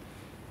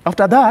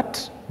 After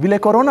that, vile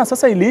corona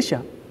sasa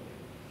iliisha,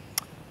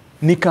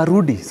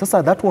 nikarudi.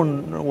 Sasa that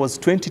one was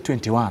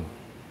 2021.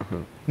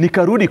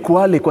 Nikarudi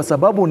Kwale kwa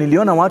sababu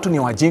niliona watu ni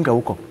wajinga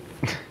huko.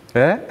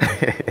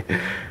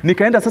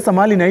 Nikaenda sasa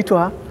mahali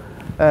inaitwa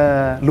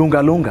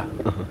Lunga.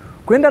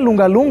 Kwenda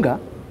Lunga,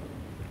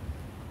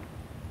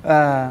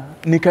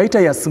 nikaita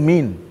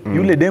Yasmin,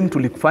 yule dem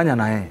tulikufanya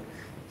na yeye.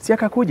 Si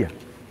akakuja.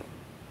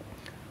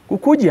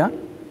 Kukuja,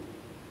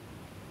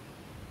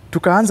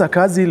 tukaanza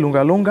kazi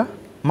Lunga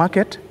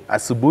market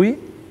asubuhi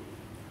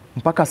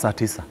mpaka saa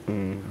 9.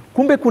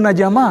 Kumbe kuna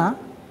jamaa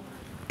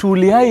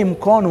tuliai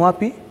mkono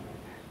wapi?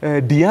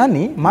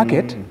 Diani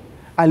market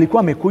alikuwa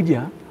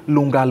amekuja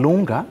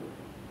Lunga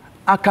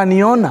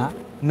akaniona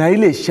na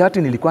ile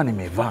shati nilikuwa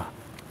nimevaa.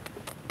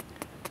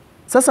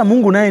 Sasa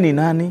Mungu naye ni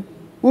nani?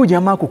 Huyu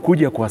jamaa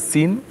kukuja kwa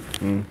scene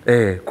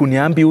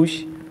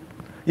kuniambiush.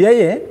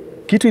 Yeye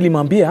kitu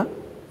ilimwambia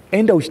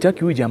enda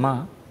ushtaki huyu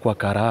jamaa kwa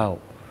karao.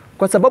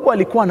 Kwa sababu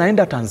alikuwa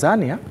anaenda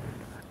Tanzania,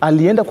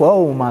 alienda kwa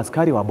wao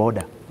maaskari wa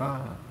boda.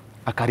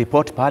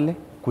 Akaripoti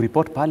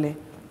pale,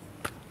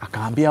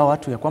 akaambia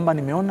watu ya kwamba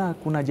nimeona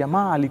kuna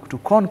jamaa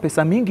alikutukon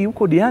pesa mingi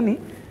huko Diani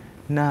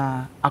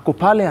na ako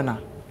pale ana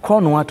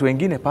kon watu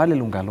wengine pale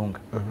Lunga.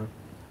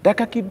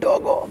 Daka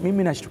kidogo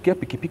mimi nashtukia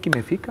pikipiki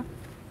imefika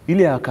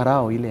ile ya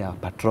karao, ile ya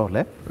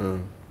patrol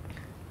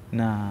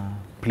na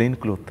plain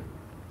cloth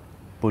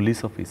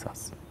police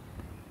officers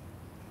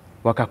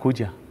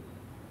wakakuja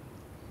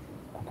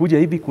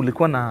hivi.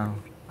 Kulikuwa na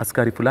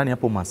askari fulani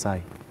hapo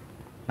Masai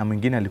na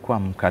mwingine alikuwa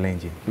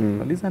Mkalenjin.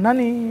 Waliza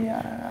nani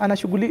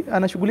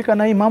anashughulika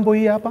na hii mambo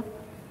hii hapa?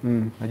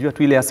 Najua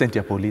tu ile accent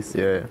ya polisi.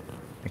 Yeah.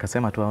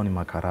 Nikasema tu hao ni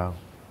makarao.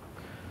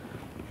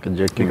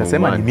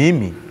 Nikasema ni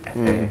mimi.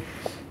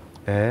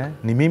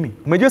 Ni mimi.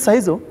 Umejua saa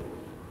hizo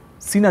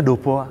sina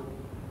dopoa.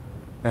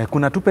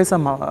 Kuna tu pesa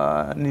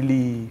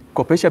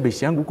nilikopesha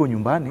beshi yangu huko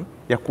nyumbani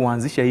ya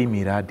kuanzisha hii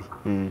miradi.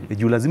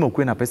 Juu lazima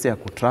ukuwe na pesa ya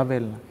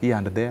kutravel here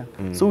and there.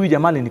 So huyu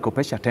jamaa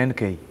alikopesha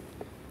 10k.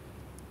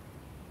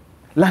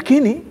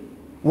 Lakini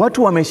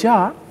watu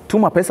wamesha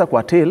tuma pesa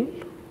kwa till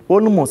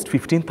almost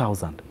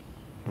 15,000.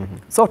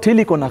 So till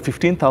iko na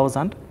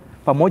 15,000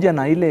 pamoja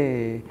na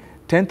ile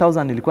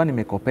 10,000 nilikuwa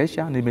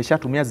nimekopesha,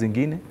 nimeshatumia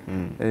zingine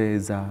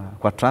za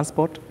kwa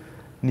transport,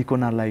 niko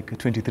na like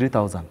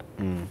 23,000.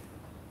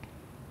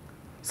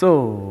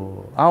 So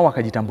hao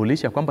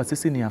wakajitambulisha kwamba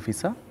sisi ni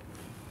afisa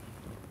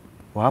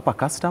wa hapa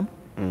custom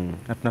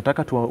na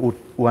tunataka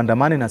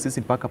uandamane na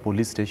sisi mpaka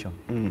police station.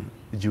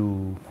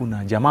 Juu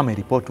kuna jamaa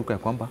ameriport huko ya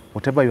kwamba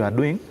whatever you are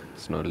doing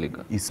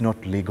is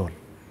not legal.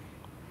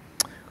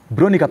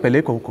 Bro,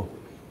 nikapelekwa huko.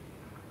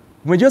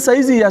 Umejua saa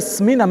hizi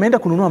Yasmin ameenda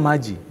kununua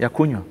maji ya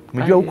kunywa.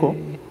 Umejua huko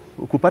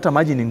kupata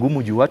maji ni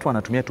ngumu juu watu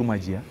wanatumia tu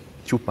maji ya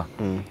chupa.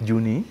 Juu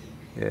ni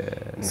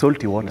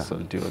salty water.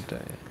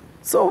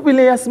 So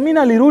vile Yasmin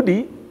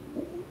alirudi,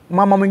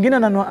 mama mwingine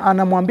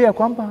anamwambia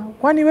kwamba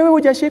kwani wewe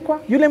hujashikwa?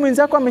 Yule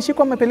mwenzako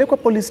ameshikwa, amepelekwa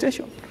police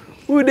station.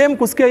 Huyu dem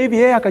kusikia hivi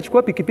yeye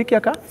akachukua pikipiki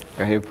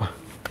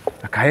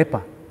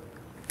akahepa.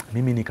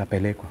 Mimi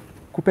nikapelekwa.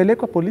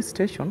 Kupelekwa police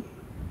station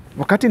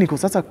wakati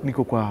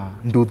niko kwa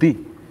Nduthi,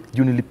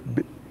 juu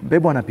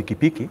nilibebwa na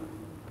pikipiki.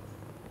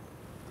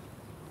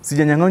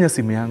 Sijanyang'anya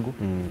simu yangu.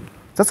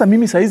 Sasa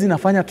mimi saizi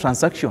nafanya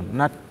transaction,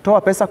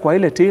 natoa pesa kwa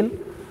ile till,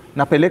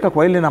 napeleka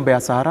kwa ile namba ya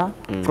Sahara,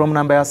 from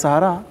namba ya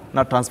Sahara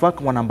na transfer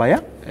kwa namba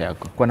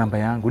yako, kwa namba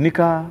yangu.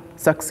 Nika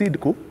succeed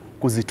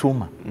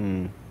kuzituma.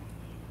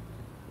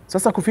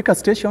 Sasa kufika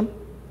station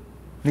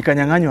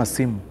nikanyang'anywa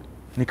simu,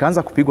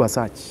 nikaanza kupigwa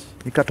search,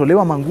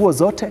 nikatolewa manguo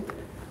zote,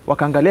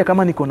 wakaangalia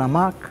kama niko na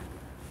mark,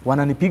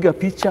 wananipiga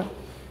picha.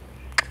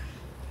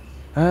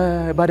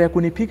 Baada ya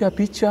kunipiga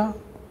picha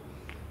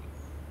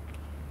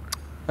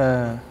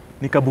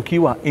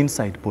nikabukiwa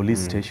inside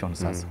police station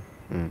sasa.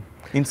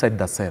 Inside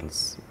the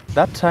cells.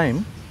 That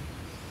time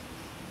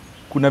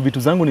kuna vitu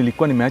zangu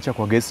nilikuwa nimeacha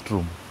kwa guest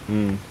room.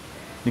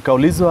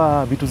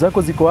 Nikaulizwa vitu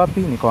zako ziko wapi?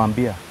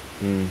 Nikawaambia.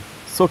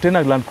 So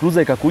tena Land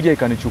Cruiser ikakuja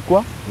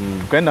ikanichukua,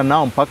 tukaenda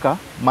nao mpaka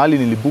mahali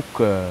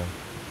nilibook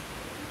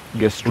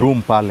guest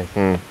room pale.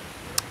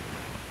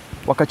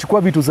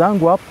 Wakachukua vitu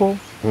zangu hapo.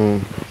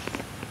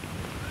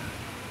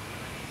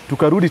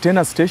 Tukarudi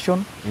tena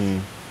station.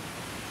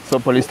 So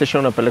police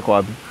station unapelekwa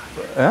wapi?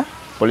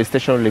 Police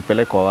station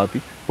ulipelekwa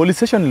wapi? Police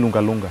station ni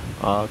Lungalunga.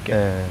 Okay.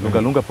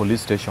 Lungalunga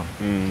police station.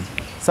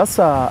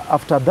 Sasa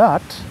after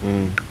that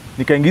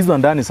nikaingizwa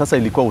ndani, sasa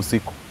ilikuwa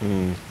usiku.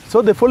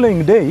 So the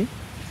following day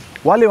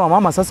wale wa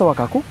mama sasa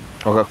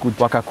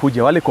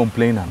wakakuja wale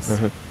complainants.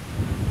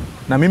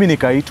 Na mimi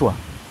nikaitwa.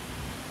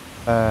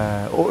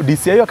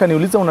 DCI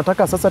akaniuliza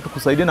unataka sasa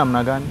tukusaidie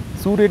namna gani?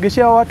 Si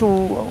uregeshea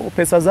watu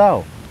pesa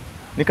zao.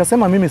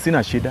 Nikasema mimi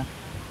sina shida.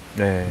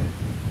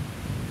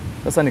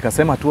 Sasa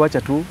nikasema tu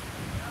acha tu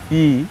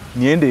hii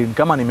niende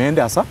kama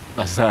nimeenda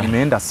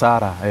nimeenda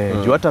Sara.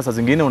 Juu hata saa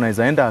zingine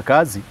unaweza enda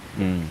kazi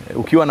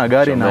ukiwa na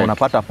gari na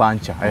unapata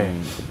pancha.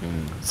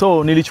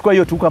 So nilichukua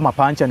hiyo tu kama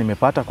pancha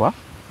nimepata kwa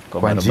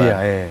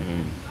njia.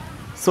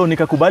 So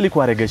nikakubali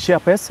kuwaregeshea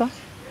pesa,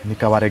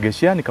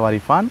 nikawaregeshea,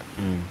 nikawarefund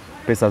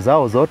pesa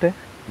zao zote.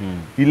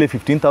 Ile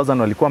 15,000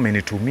 walikuwa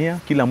wamenitumia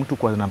kila mtu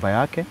kwa namba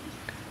yake.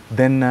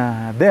 Then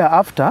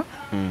thereafter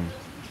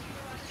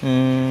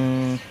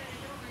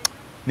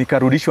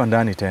nikarudishwa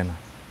ndani tena.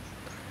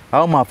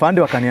 Hao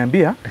maafande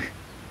wakaniambia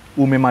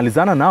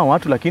umemalizana nao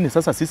watu, lakini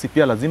sasa sisi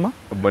pia lazima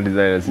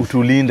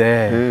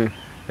utulinde.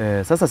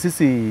 Sasa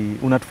sisi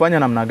unatufanya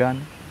namna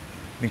gani?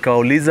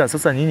 Nikawauliza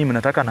sasa nyinyi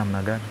mnataka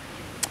namna gani?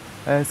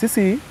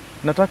 Sisi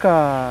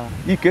nataka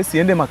hii kesi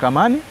iende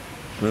mahakamani.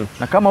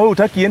 Na kama wewe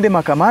hutaki iende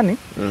mahakamani,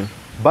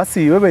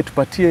 basi wewe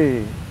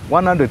tupatie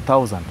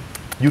 100,000.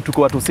 Juu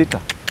tuko watu 6.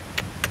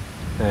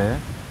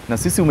 Na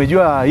sisi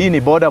umejua hii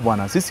ni boda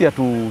bwana. Sisi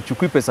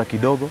hatuchukui pesa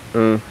kidogo.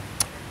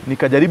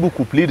 Nikajaribu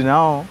kuplead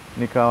nao,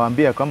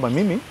 nikawaambia kwamba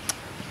mimi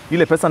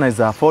ile pesa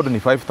naweza afford ni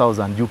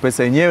 5,000. Juu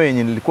pesa yenyewe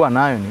yenye nilikuwa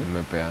nayo ni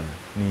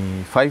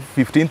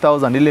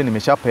 15,000 ile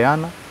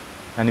nimeshapeana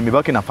na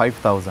nimebaki na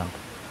 5,000.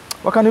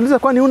 Wakaniuliza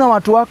kwani una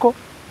watu wako?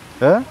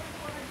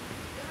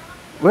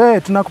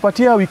 We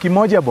tunakupatia wiki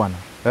moja bwana.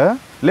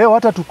 Leo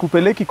hata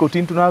tukupeleki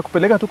kotini,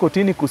 tunakupeleka tu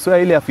kotini kuswea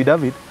ile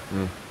affidavit.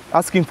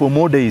 Asking for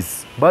more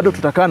days. Bado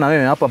tutakaa na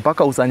wewe hapa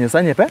mpaka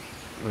usanye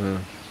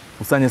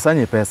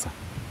pesa.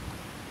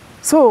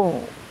 So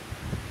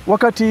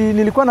wakati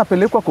nilikuwa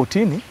napelekwa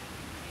kotini,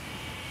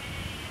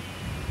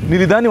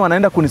 nilidhani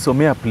wanaenda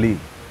kunisomea plea.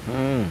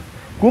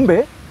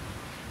 Kumbe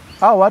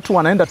hao watu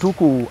wanaenda tu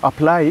ku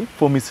apply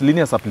for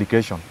miscellaneous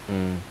application.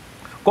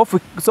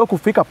 So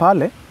kufika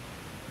pale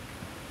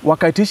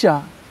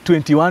wakaitisha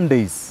 21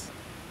 days.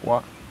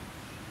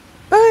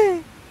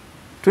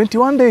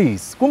 21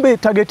 days. Kumbe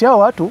target yao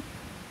watu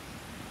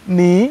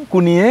ni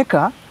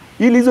kunieka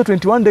ili hizo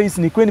 21 days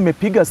nikuwe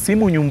nimepiga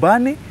simu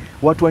nyumbani,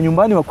 watu wa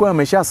nyumbani wakuwa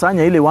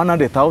wameshasanya ile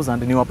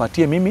 100,000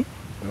 niwapatie mimi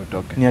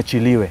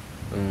niachiliwe.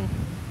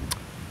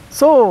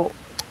 So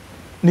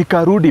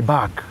nikarudi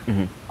back.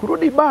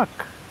 Kurudi back,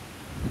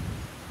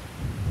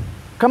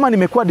 kama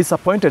nimekuwa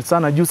disappointed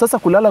sana juu sasa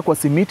kulala kwa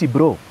simiti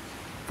bro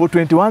for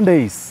 21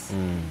 days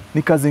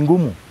ni kazi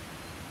ngumu.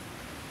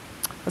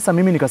 Sasa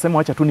mimi nikasema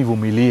wacha tu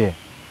nivumilie.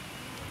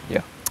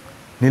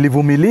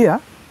 Nilivumilia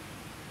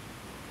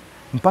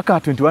mpaka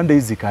 21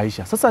 days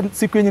zikaisha. Sasa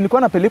siku yenye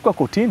nilikuwa napelekwa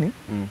kotini,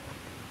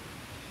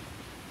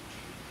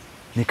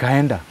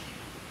 nikaenda.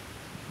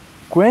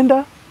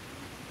 Kuenda,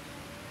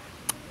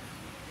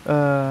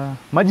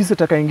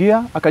 magistrate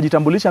akaingia,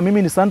 akajitambulisha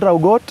mimi ni Sandra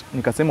Ugot,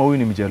 nikasema huyu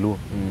ni Mjaluo.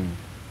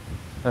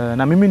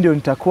 Na mimi ndio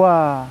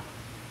nitakuwa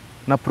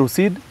na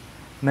proceed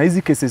na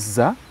hizi cases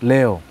za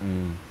leo.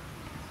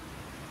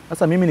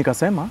 Sasa mimi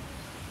nikasema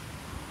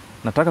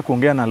nataka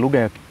kuongea na lugha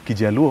ya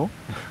Kijaluo,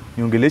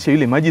 niongeleshe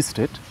ile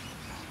magistrate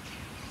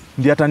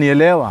ndiye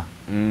atanielewa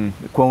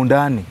kwa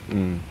undani.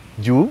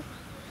 Juu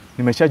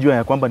nimeshajua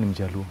ya kwamba ni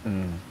Mjaluo.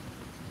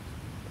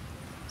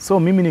 So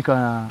mimi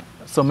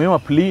nikasomewa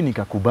plea,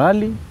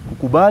 nikakubali,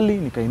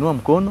 nikainua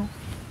mkono.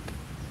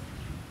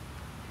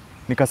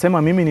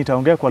 Nikasema mimi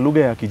nitaongea kwa lugha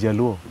ya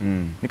Kijaluo.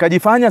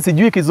 Nikajifanya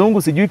sijui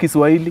Kizungu, sijui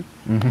Kiswahili.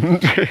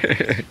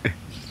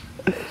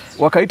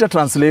 Wakaita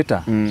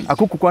translator.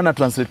 Hakukuwa na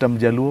translator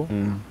Mjaluo.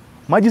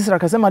 Magistrate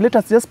akasema let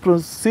us just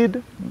proceed,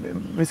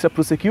 Mr.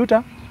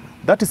 Prosecutor.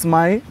 That is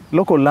my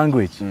local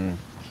language.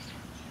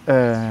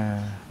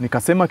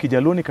 Nikasema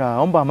Kijaluo,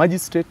 nikaomba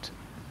magistrate.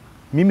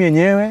 Mimi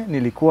yenyewe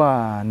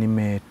nilikuwa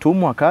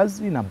nimetumwa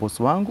kazi na boss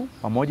wangu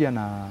pamoja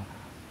na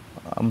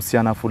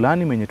msichana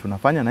fulani mwenye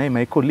tunafanya naye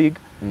my colleague.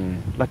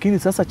 Lakini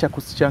sasa cha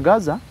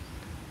kushangaza,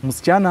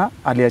 msichana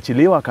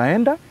aliachiliwa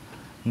akaenda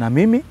na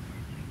mimi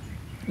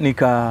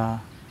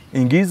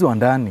nikaingizwa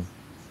ndani.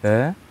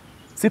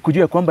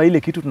 Sikujua kwamba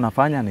ile kitu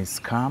tunafanya ni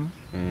scam.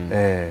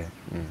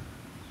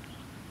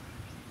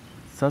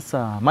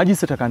 Sasa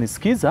magistrate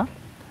akanisikiza,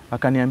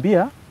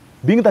 akaniambia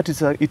being that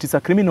it is a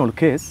criminal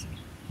case,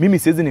 mimi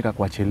siwezi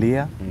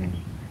nikakuachilia.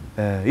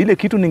 Ile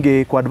kitu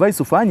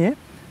ningekuadvise ufanye,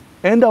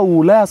 enda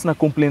ulayas na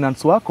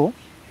complainants wako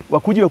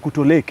wakuje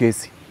wakutolee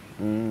kesi.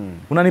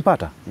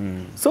 Unanipata?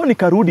 So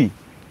nikarudi.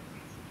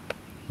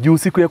 Juu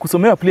siku ya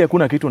kusomewa plea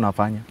hakuna kitu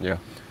nafanya.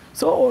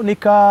 So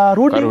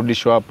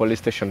nikarudishwa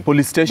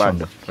police station.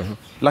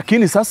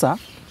 Lakini sasa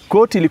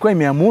koti ilikuwa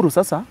imeamuru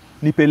sasa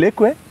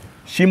nipelekwe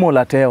Shimo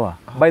la Tewa.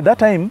 By that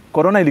time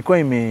corona ilikuwa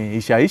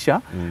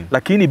imeishaisha,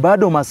 lakini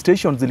bado ma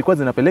stations zilikuwa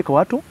zinapeleka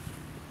watu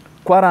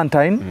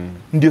quarantine.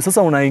 Ndio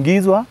sasa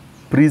unaingizwa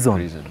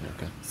prison.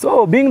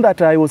 So being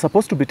that I was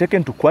supposed to be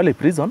taken to Kwale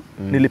prison,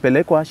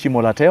 nilipelekwa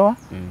Shimo la Tewa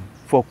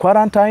for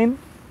quarantine.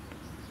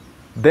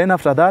 Then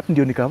after that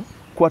ndio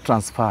nikakuwa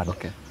transferred.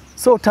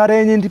 So tarehe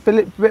yenye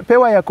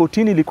nilipewa ya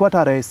kotini ilikuwa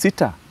tarehe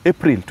 6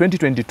 April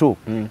 2022.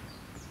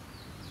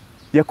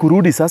 Ya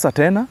kurudi sasa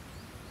tena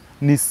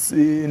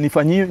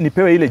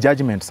nipewe ile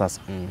judgment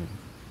sasa.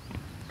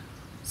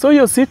 So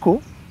hiyo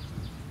siku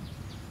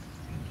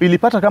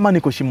ilipata kama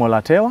niko Shimo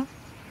la Tewa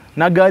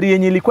na gari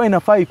yenye ilikuwa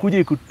inafaa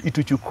ikuje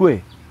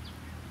ituchukue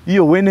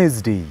hiyo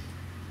Wednesday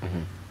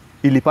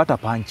ilipata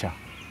pancha.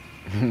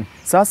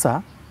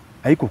 Sasa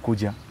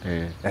haikukuja.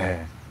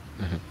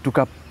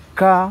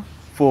 Tukakaa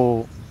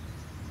for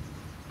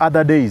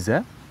other days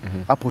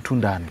hapo tu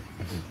ndani.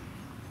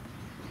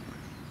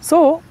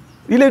 So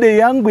ile day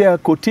yangu ya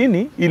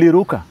kotini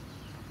iliruka.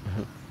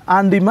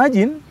 And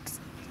imagine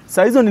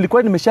saa hizo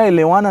nilikuwa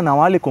nimeshaelewana na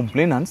wale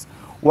complainants,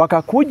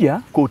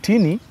 wakakuja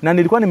kotini na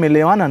nilikuwa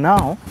nimeelewana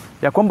nao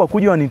ya kwamba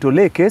kuja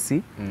wanitolee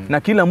kesi na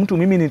kila mtu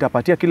mimi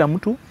nitapatia kila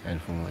mtu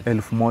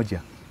 1,000.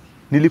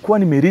 Nilikuwa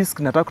nimerisk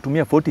nataka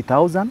kutumia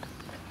 40,000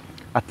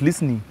 at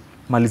least ni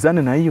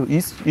malizane na hiyo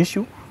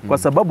issue kwa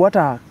sababu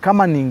hata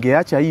kama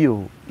ningeacha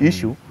hiyo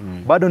issue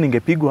bado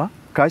ningepigwa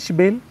cash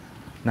bail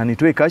na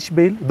nitoe cash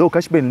bail, though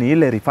cash bail ni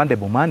ile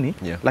refundable money.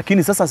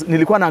 Lakini sasa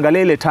nilikuwa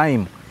naangalia ile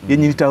time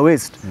yenye nita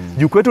waste.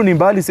 Juu kwetu ni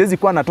mbali, siwezi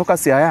kuwa natoka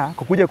Siaya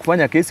kukuja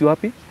kufanya kesi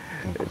wapi?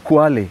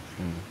 Kwale.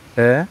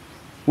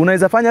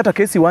 Unaweza fanya hata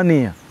kesi 1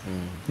 year.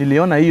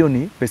 Niliona hiyo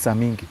ni pesa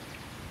mingi.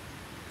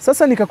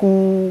 Sasa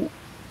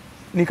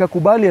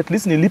nikakubali at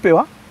least nilipe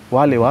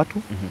wale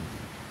watu.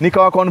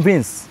 Nikawa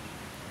convince.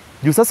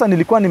 Juu sasa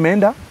nilikuwa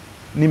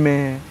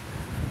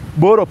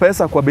nimeboro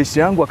pesa kwa beshi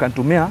yangu,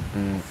 akanitumia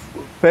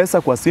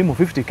pesa kwa simu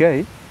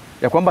 50k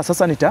ya kwamba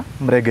sasa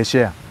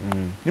nitamregeshea.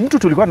 Ni mtu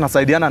tulikuwa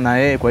tunasaidiana na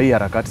yeye kwa hii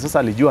harakati. Sasa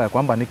alijua ya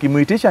kwamba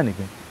nikimuitisha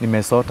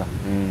nimesota.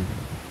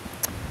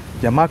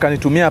 Jamaa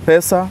kanitumia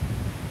pesa,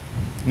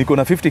 niko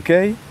na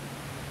 50k.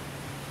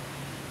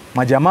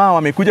 Majamaa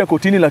wamekuja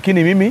kotini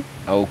lakini mimi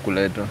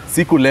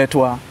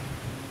sikuletwa.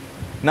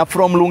 Na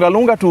from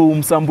Lungalunga to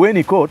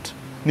Msambweni court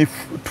ni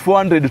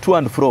 400 to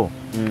and fro.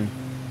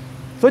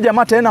 So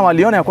jamaa tena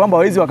waliona ya kwamba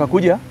wawezi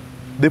wakakuja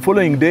the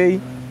following day,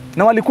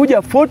 na walikuja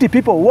 40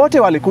 people, wote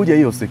walikuja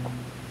hiyo siku.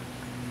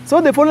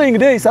 So the following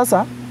day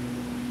sasa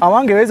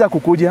hawangeweza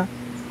kukuja.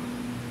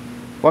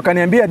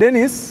 Wakaniambia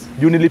Dennis,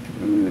 juu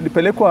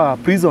nilipelekwa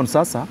prison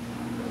sasa,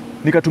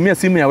 nikatumia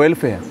simu ya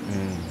welfare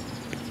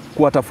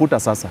kuwatafuta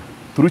sasa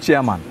through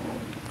chairman.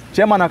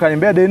 Chairman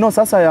akaniambia Deno,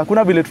 sasa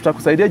hakuna vile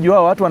tutakusaidia juu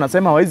hao watu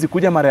wanasema hawezi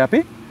kuja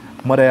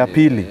mara ya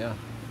pili.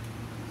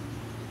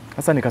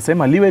 Sasa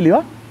nikasema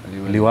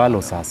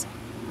liwalo sasa.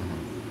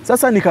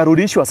 Sasa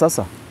nikarudishwa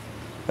sasa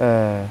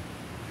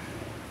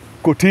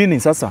kotini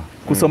sasa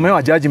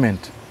kusomewa judgment.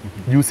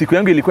 Juu siku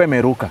yangu ilikuwa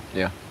imeruka.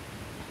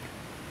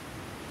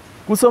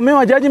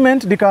 Kusomewa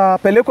judgment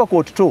nikapelekwa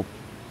court 2.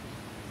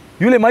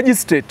 Yule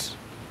magistrate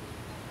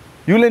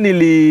yule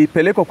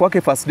nilipelekwa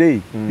kwake first day.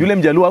 Yule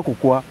mjaluo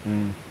hakukua.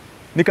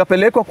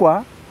 Nikapelekwa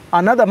kwa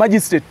another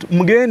magistrate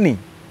mgeni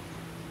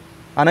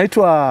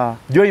anaitwa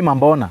Joy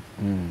Mambona.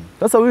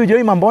 Sasa huyu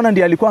Joy Mambona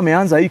ndiye alikuwa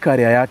ameanza hii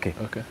career yake.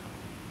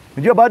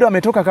 Unajua bado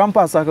ametoka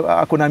campus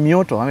akona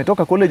mioto,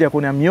 ametoka college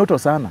akona mioto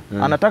sana.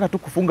 Anataka tu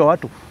kufunga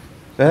watu.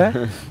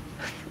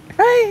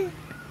 Hey.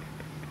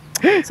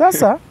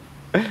 Sasa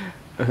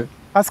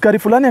askari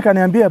fulani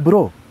akaniambia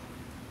bro,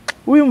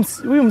 huyu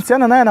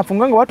msichana naye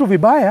anafunganga watu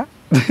vibaya.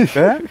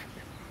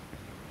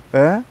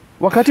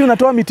 Wakati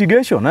unatoa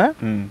mitigation,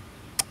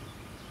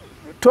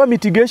 toa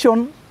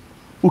mitigation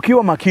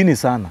ukiwa makini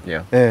sana.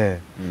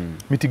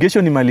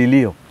 Mitigation ni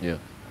malilio.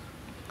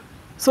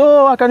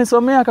 So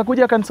akanisomea,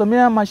 akakuja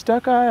akanisomea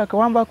mashtaka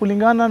akawamba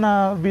kulingana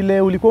na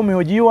vile ulikuwa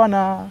umehojiwa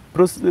na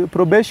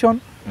probation.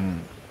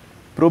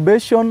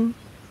 Probation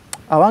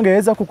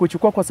hawangeweza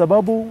kukuchukua kwa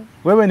sababu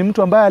wewe ni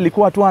mtu ambaye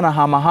alikuwa tu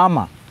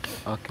anahamahama.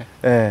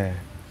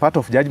 Part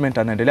of judgment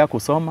anaendelea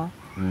kusoma.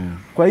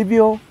 Kwa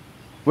hivyo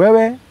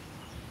wewe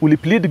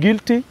uliplead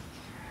guilty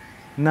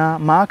na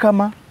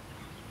mahakama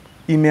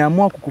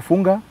imeamua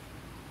kukufunga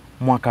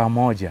mwaka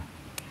moja.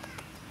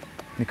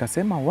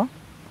 Nikasema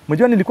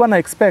mjua nilikuwa na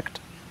expect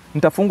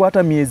nitafungwa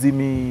hata miezi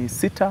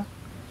 6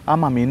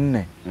 ama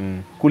 4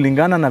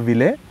 kulingana na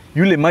vile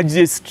yule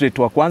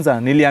magistrate wa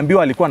kwanza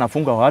niliambiwa alikuwa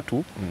anafunga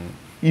watu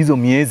hizo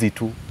miezi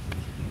tu.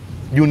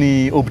 Juu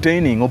ni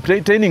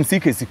obtaining si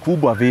kesi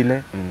kubwa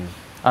vile.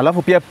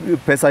 Alafu pia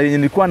pesa yenye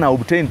nilikuwa na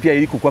obtain pia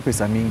ilikuwa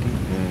pesa mingi.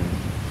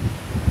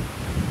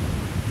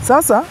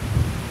 Sasa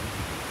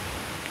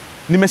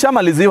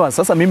nimeshamaliziwa,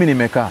 sasa mimi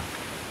nimekaa.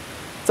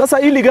 Sasa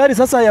ili gari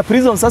sasa ya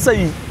prison sasa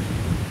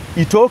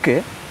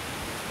itoke,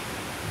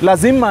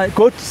 lazima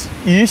court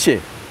iishe.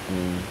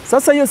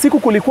 Sasa hiyo siku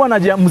kulikuwa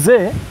na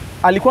mzee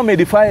alikuwa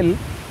medifile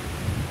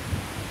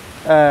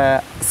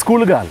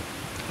school girl.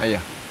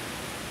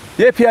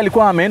 Yeye pia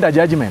alikuwa ameenda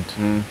judgment.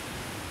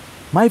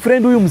 My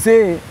friend, huyu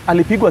mzee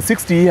alipigwa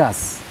 60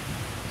 years.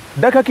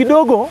 Dakika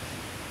kidogo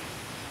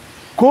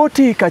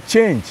koti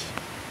ikachange.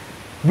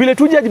 Vile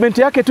tu judgment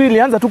yake tu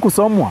ilianza tu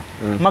kusomwa,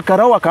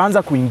 makarao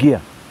wakaanza kuingia.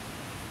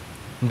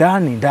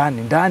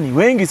 Ndani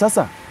wengi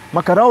sasa.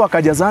 Makarao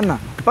wakajazana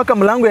mpaka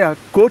mlango ya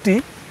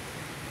koti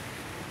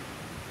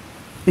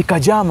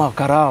ikajaa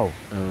makarao.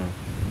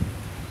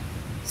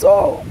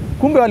 So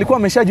kumbe walikuwa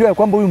wameshajua ya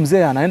kwamba huyu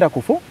mzee anaenda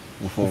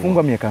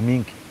kufungwa miaka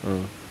mingi.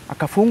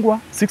 Akafungwa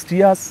 60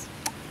 years.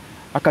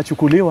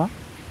 Akachukuliwa.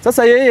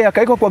 Sasa yeye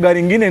akaikwa kwa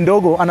gari nyingine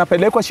ndogo,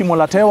 anapelekwa Shimo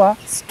la Tewa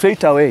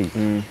straight away.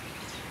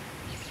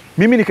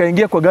 Mimi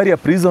nikaingia kwa gari ya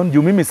prison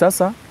juu mimi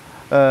sasa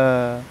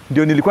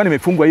ndio nilikuwa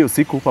nimefungwa hiyo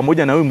siku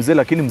pamoja na huyu mzee,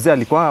 lakini mzee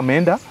alikuwa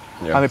ameenda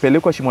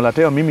amepelekwa Shimo la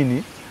Tewa, mimi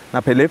ni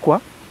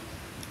napelekwa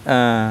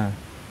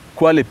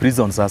Kwale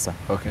prison sasa.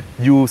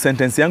 Juu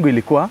sentence yangu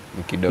ilikuwa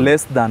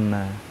less than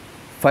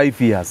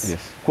 5 years.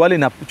 Kwale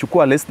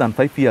nachukua less than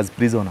 5 years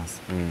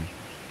prisoners.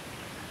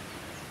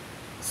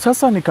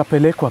 Sasa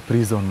nikapelekwa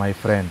prison, my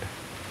friend.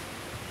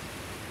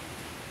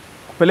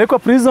 Kupelekwa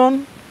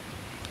prison,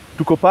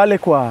 tuko pale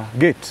kwa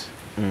gate.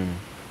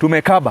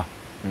 Tumekaba.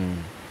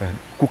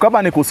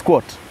 Kukaba ni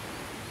kusquat.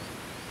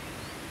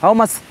 Hao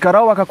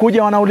maskarao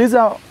wakakuja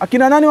wanauliza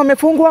akina nani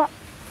wamefungwa?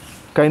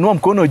 Kainua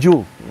mkono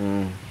juu.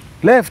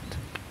 Left.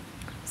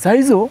 Saa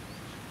hizo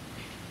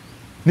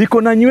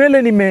niko na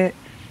nywele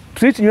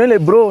treat nywele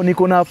bro,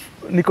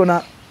 niko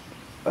na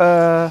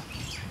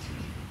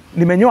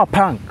nimenyoa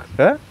punk.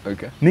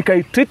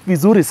 Nikai-treat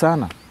vizuri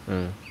sana.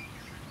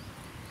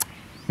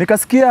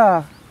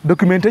 Nikasikia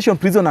documentation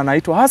prison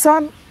anaitwa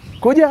Hassan,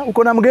 kuja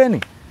uko na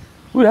mgeni.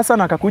 Huyu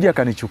Hassan akakuja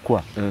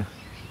akanichukua.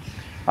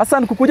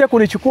 Hassan kukuja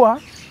kunichukua,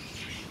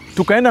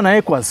 tukaenda na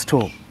yeye kwa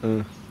store.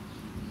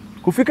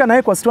 Kufika na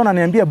yeye kwa store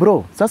ananiambia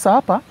bro, sasa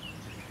hapa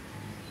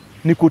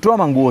ni kutoa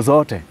manguo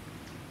zote.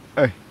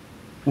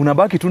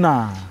 Unabaki tu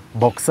na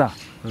boxer.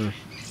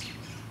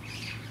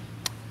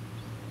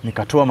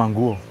 Nikatoa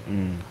manguo.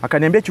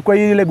 Akaniambia chukua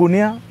ile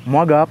gunia,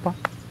 mwaga hapa.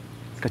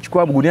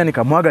 Nikachukua gunia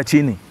nikamwaga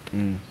chini.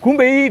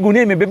 Kumbe hii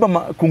gunia imebeba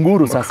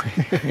kunguru sasa.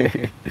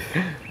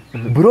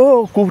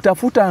 Bro,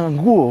 kutafuta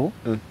nguo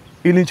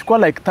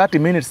ilinichukua like 30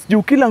 minutes.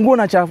 Juu kila nguo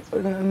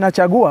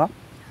nachagua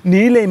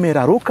ni ile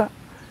imeraruka.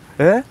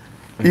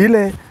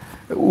 Ile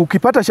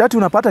ukipata shati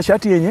unapata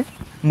shati yenye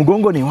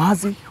mgongo ni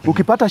wazi.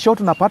 Ukipata short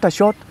unapata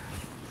short.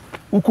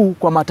 Huku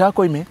kwa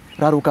matako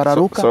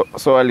imeraruka.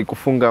 So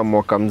alikufunga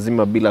mwaka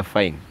mzima bila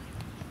fine?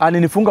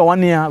 Alinifunga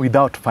 1 year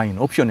without fine,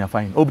 option ya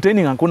fine.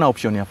 Obtaining hakuna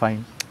option ya fine.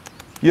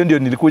 Hiyo ndio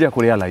nilikuja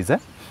kurealize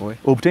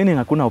obtaining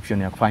hakuna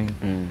option ya fine.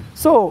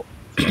 So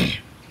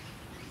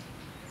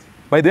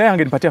by the way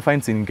angenipatia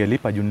fines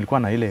ningelipa juu nilikuwa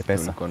na ile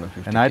pesa.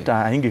 Na hata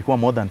haingekuwa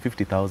more than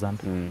 50,000.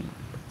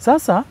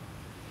 Sasa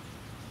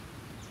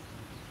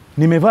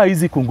nimevaa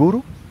hizi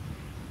kunguru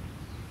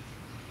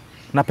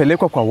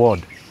napelekwa kwa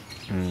ward.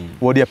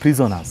 Ward ya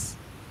prisoners.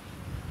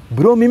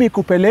 Bro, mimi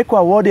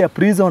kupelekwa ward ya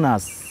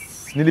prisoners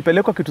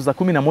nilipelekwa kitu za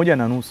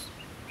 11:30.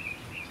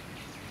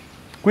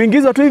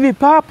 Kuingizwa tu hivi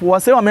pap,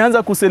 wase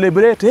wameanza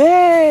kucelebrate.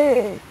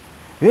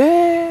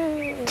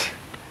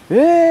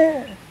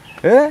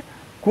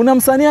 Kuna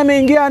msanii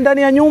ameingia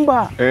ndani ya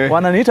nyumba.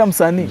 Wananiita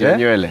msanii.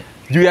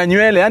 Juu ya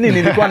nywele, yani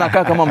nilikuwa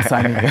nakaa kama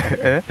msanii.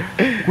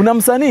 Kuna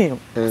msanii.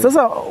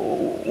 Sasa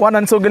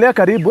wananisogelea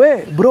karibu,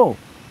 bro.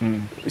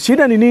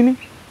 Shida ni nini?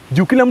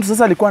 Juu kila mtu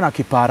sasa alikuwa na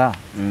kipara.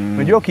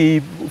 Unajua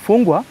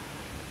ukifungwa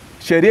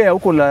sheria ya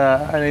huko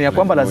ya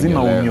kwamba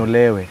lazima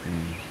unyolewe.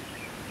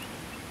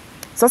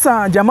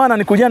 Sasa jamaa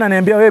ananikujia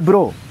ananiambia, we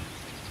bro,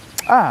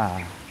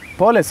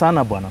 pole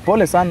sana bwana,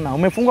 pole sana.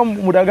 Umefungwa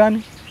muda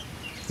gani?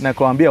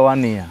 Nakwambia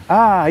 1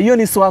 year. Hiyo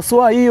ni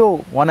swaswa hiyo.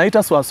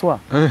 Wanaita swaswa.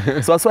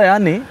 Swaswa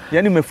yani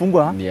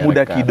umefungwa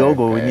muda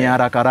kidogo, ni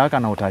haraka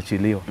na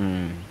utaachiliwa.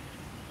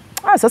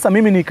 Sasa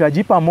mimi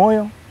nikajipa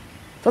moyo.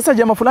 Sasa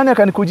jamaa fulani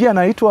akanikujia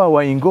anaitwa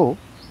Waingo.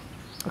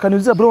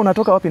 Akaniuliza, bro,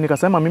 unatoka wapi?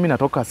 Nikasema mimi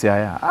natoka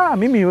Siaya.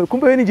 Mimi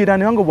kumbe wewe ni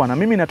jirani wangu bwana.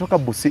 Mimi natoka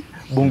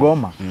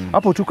Bungoma.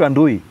 Hapo tu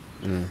Kandui.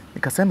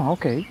 Nikasema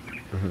okay.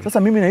 Sasa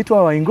mimi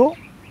naitwa Waingo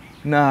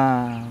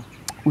na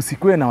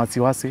usikue na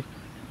wasiwasi.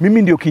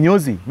 Mimi ndio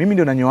kinyozi, mimi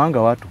ndio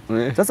nanyoanga watu.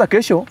 Sasa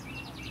kesho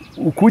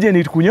ukuje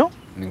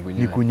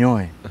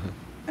nikunyoe.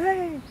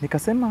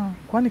 Nikasema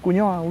kwani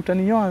kunyoa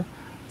utaninyoa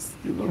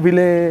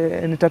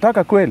vile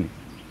nitataka kweli?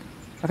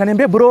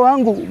 Akaniambia, bro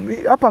wangu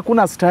hapa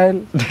hakuna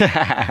style.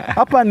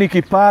 Hapa ni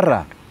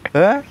kipara.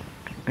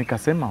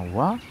 Nikasema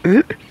wa?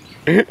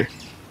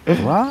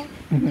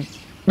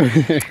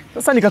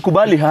 Sasa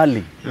nikakubali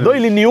hali. Though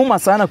iliniuma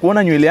sana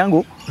kuona nywele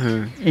yangu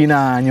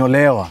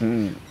inanyolewa.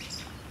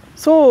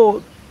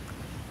 So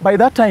by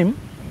that time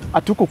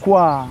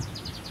hatukuwa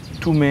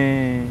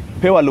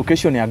tumepewa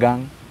location ya gang.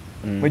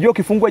 Unajua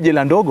ukifungwa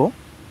jela ndogo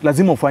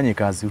lazima ufanye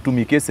kazi,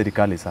 utumikie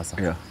serikali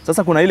sasa.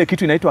 Sasa kuna ile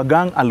kitu inaitwa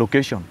gang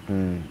allocation.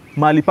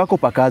 Mahali pako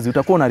pa kazi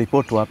utakuwa una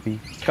report wapi?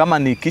 Kama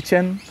ni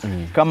kitchen,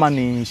 kama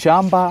ni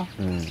shamba,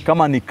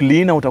 kama ni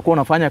cleaner utakuwa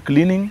unafanya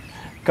cleaning,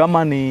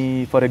 kama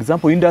ni for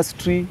example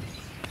industry,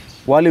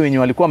 wale wenye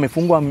walikuwa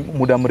wamefungwa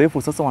muda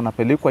mrefu sasa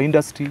wanapelekwa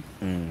industry.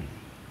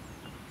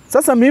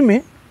 Sasa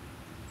mimi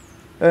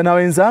na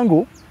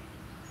wenzangu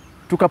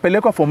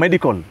tukapelekwa for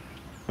medical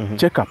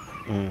check-up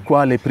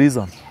Kwale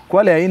prison.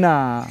 Kwale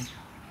haina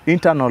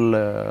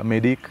internal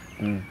medic.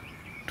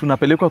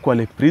 Tunapelekwa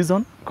Kwale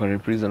prison. Kwale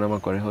prison ama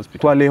Kwale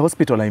hospital? Kwale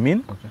hospital I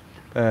mean.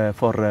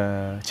 For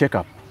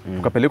check-up.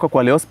 Tukapelekwa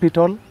Kwale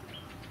hospital.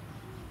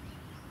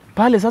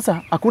 Pale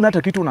sasa hakuna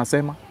hata kitu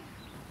unasema.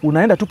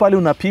 Unaenda tu pale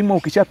unapimwa,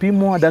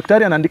 ukishapimwa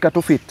daktari anaandika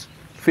tu fit.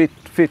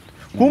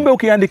 Kumbe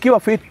ukiandikiwa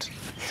fit,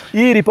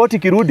 hii ripoti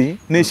kirudi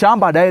ni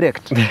shamba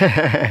direct.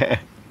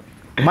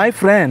 My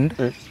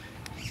friend,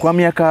 kwa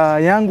miaka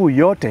yangu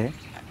yote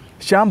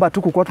shamba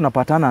tu kukua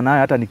tunapatana naye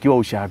hata nikiwa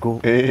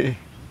ushago.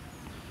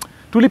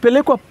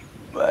 Tulipelekwa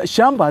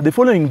shamba the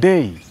following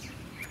day.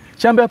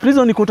 Shamba ya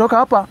prison ni kutoka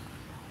hapa.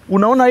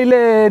 Unaona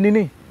ile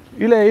nini?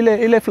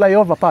 Ile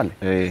flyover pale.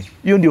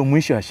 Hiyo ndio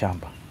mwisho ya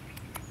shamba.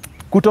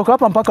 Kutoka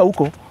hapa mpaka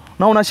huko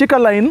na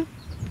unashika line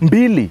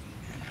 2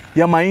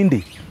 ya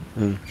mahindi.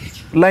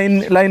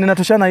 Line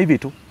inatoshana hivi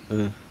tu.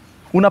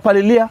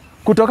 Unapalilia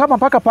kutoka hapa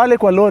mpaka pale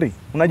kwa lori.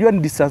 Unajua ni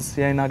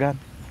distance ya aina gani?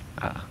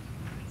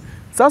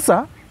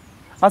 Sasa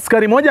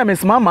askari moja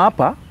amesimama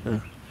hapa.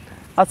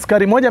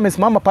 Askari moja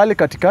amesimama pale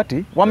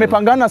katikati.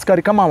 Wamepangana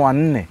askari kama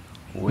 4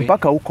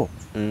 mpaka huko.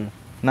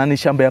 Na ni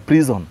shamba ya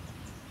prison.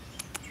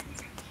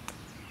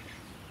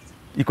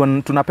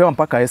 Tunapewa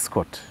mpaka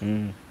escort.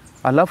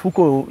 Alafu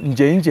huko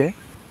nje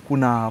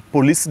kuna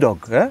police dog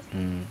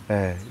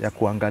ya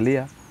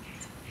kuangalia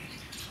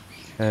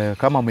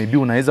kama maybe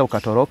unaweza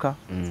ukatoroka,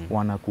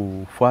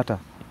 wanakufuata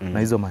na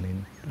hizo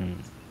manini.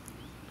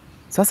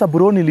 Sasa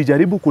bro,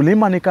 nilijaribu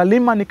kulima,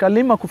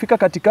 nikalima kufika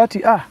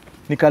katikati,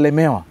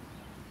 nikalemewa.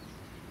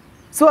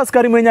 So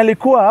askari mwenye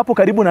alikuwa hapo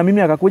karibu na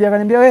mimi akakuja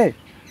akaniambia,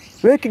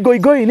 we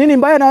kigoigoi, nini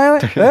mbaya na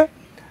wewe?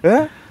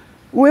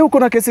 Wewe uko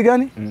na kesi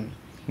gani?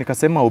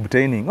 Nikasema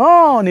obtaining.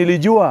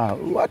 Nilijua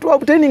watu wa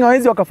obtaining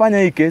hawezi wakafanya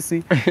hii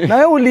kesi. Na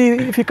wewe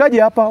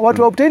ulifikaje hapa?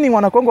 Watu wa obtaining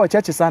wanakuanga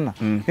wachache sana.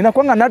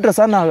 Inakuanga nadra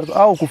sana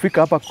au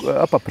kufika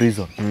hapa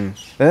prison.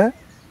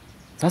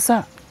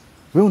 Sasa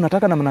wewe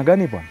unataka namna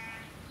gani bwana?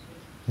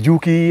 Juu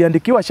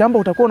ukiandikiwa shamba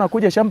utakuwa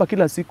unakuja shamba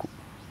kila siku.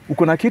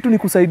 Uko na kitu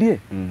nikusaidie?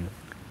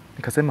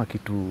 Nikasema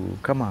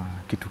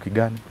kitu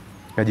kigani?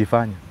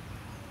 Kajifanya.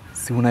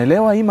 Si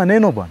unaelewa hii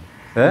maneno bwana?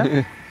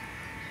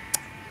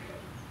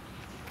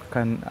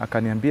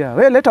 Akaniambia,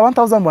 we leta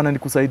 1000 bwana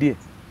nikusaidie.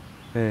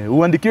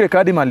 Uandikiwe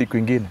kadi mali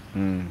kwingine.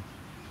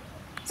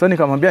 So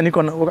nikamwambia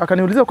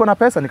akaniuliza uko na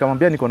pesa?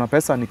 Nikamwambia niko na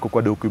pesa, niko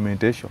kwa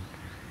documentation.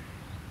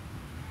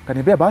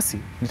 Akaniambia basi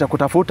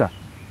nitakutafuta.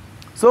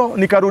 So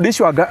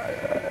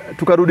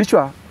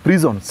tukarudishwa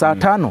prison saa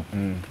 5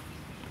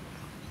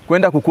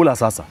 kwenda kukula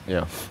sasa.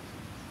 Yeah.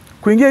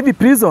 Kuingia hivi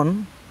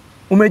prison,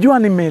 umejua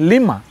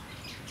nimelima,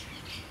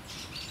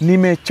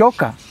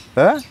 nimechoka.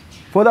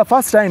 For the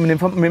first time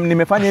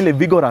nimefanya ile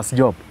vigorous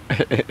job.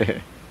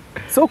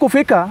 So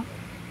kufika,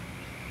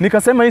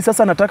 nikasema hii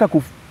sasa nataka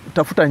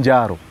kutafuta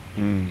njaro.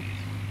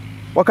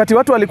 Wakati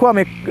watu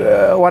walikuwa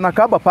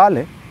wanakaba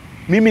pale,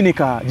 mimi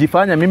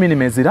nikajifanya mimi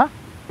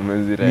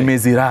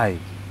nimezirai.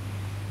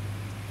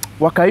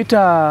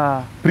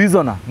 Wakaita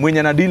prisoner mwenye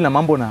anadili na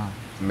mambo na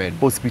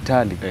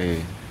hospitali.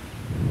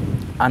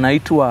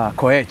 Anaitwa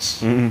Koech.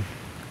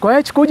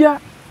 Koech kuja,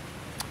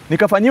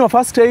 nikafanyiwa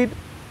first aid.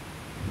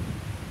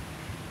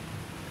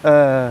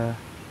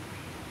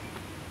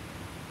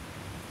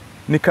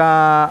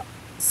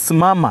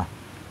 Nikasimama.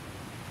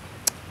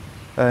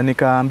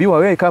 Nikaambiwa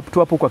wewe kaa tu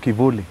hapo kwa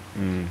kivuli.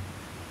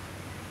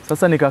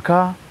 Sasa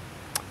nikakaa,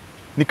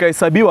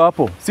 nikahesabiwa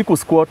hapo, siku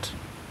squat,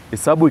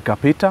 hesabu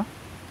ikapita.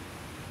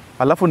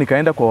 Alafu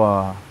nikaenda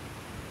kwa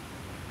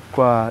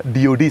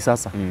DOD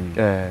sasa.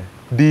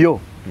 DO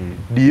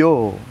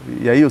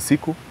ya hiyo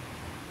siku.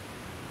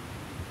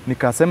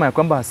 Nikasema ya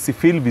kwamba si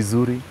feel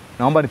vizuri,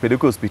 naomba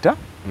nipelekwe hospitali.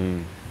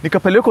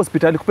 Nikapelekwa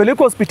hospitali.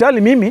 Kupelekwa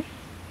hospitali mimi,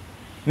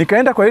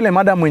 nikaenda kwa ile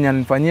madam mwenye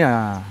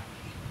alinifanyia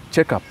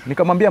check up.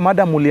 Nikamwambia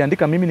madam,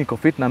 uliandika mimi niko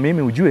fit na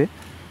mimi ujue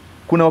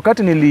kuna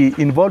wakati nili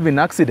involve in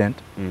accident,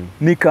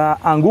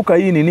 nikaanguka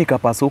hii nini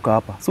kapasuka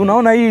hapa. So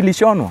unaona hii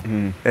ilishonwa.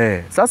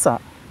 Sasa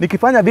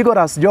nikifanya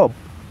vigorous job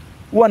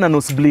huwa na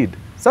nosebleed.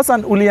 Sasa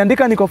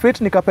uliandika niko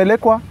fit,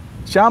 nikapelekwa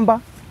shamba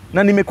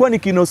na nimekuwa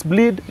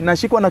nikinosebleed,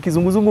 nashikwa na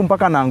kizunguzungu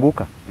mpaka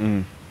naanguka.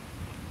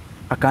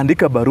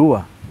 Akaandika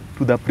barua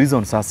to the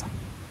prison sasa.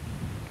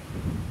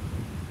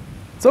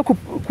 So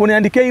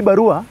kuniandikia hii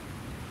barua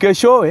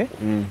keshowe,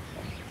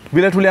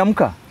 vile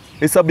tuliamka,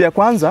 hesabu ya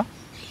kwanza,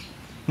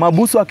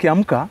 mabusu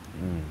akiamka,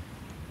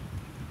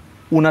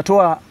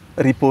 unatoa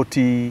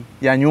ripoti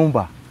ya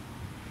nyumba.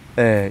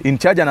 In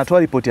charge anatoa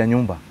ripoti ya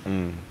nyumba.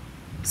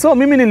 So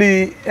mimi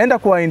nilienda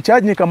kwa in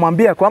charge,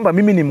 nikamwambia kwamba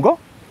mimi ni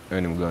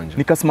mgonjwa.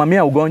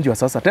 Nikasimamia ugonjwa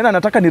sasa. Tena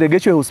nataka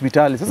niregeshwe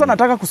hospitali. Sasa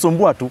nataka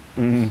kusumbua tu.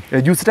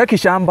 Juu sitaki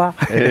shamba.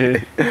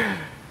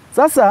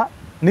 Sasa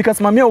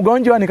nikasimamia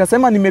ugonjwa,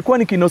 nikasema nimekuwa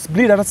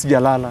nikinosebleed hata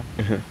sijalala.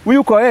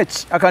 Huyu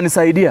Koech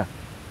akanisaidia.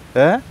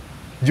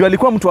 Juu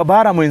alikuwa mtu wa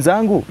bara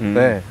mwenzangu.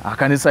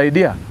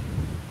 Akanisaidia.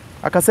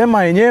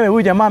 Akasema yenyewe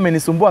huyu jamaa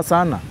amenisumbua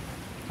sana.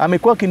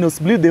 Amekuwa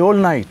kinosebleed the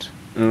whole night.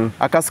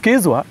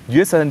 Akasikizwa,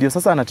 juu ndio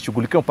sasa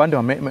anatushughulikia upande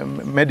wa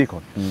medical.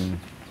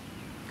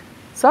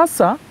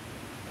 Sasa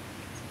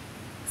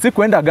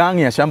sikuenda gang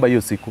ya shamba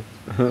hiyo siku.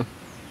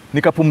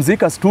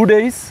 Nikapumzika 2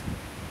 days.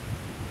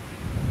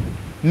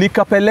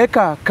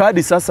 Nikapeleka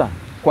kadi sasa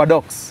kwa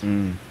docs.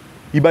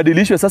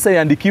 Ibadilishwe sasa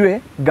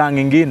iandikiwe gang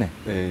nyingine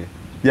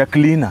ya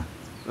cleaner.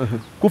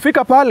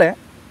 Kufika pale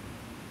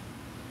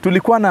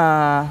tulikuwa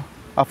na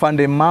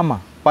afande mama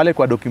pale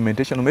kwa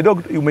documentation.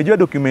 Umejua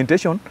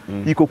documentation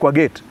iko kwa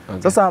gate.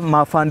 Sasa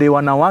mafande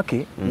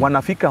wanawake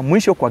wanafika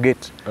mwisho kwa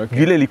gate.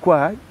 Vile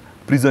ilikuwa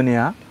prison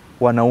ya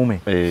wanaume.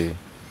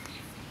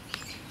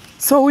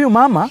 So huyu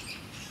mama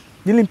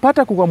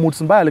nilimpata kwa mood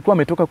mbaya, alikuwa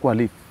ametoka kwa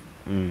leave.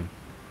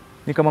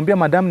 Nikamwambia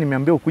madam,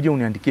 nimeambia ukuje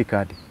uniandikie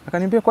kadi.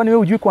 Akaniambia kwani wewe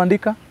hujui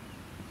kuandika?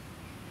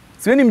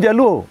 Siwe ni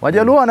Mjaluo.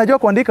 Wajaluo wanajua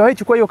kuandika, wewe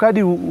chukua hiyo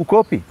kadi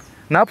ukopi.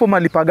 Na hapo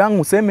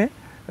malipagangu useme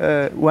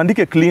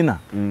uandike cleaner.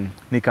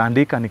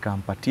 Nikaandika,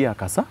 nikampatia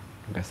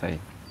akasaini.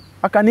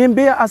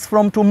 Akaniambia as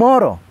from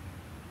tomorrow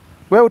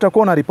wewe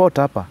utakuwa una report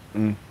hapa.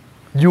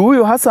 Juu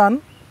huyo Hassan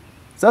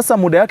sasa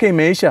muda yake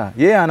imeisha.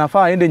 Yeye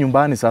anafaa aende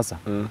nyumbani sasa.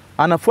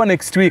 Anafua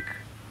next week.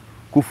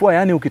 Kufua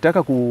yani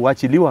ukitaka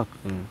kuachiliwa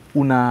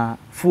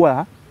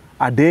unafua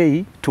a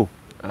day 2.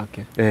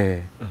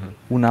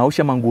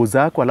 Unaosha manguo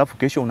zako alafu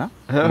kesho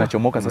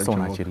unachomoka sasa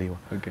unaachiliwa.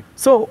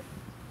 So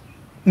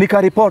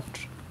nikareport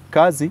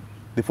kazi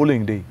the following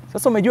day.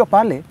 Sasa umejua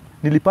pale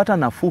nilipata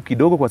nafuu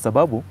kidogo kwa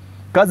sababu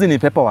kazi ni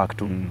paperwork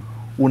tu.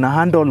 Una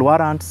handle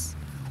warrants,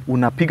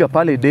 unapiga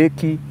pale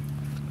deki,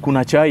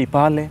 kuna chai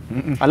pale.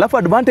 Alafu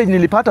advantage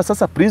nilipata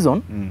sasa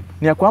prison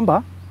ni ya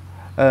kwamba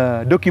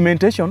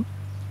documentation,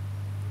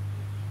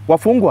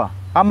 wafungwa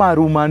ama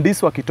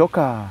rumandisi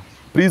wakitoka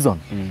prison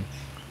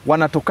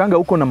wanatokanga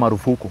huko na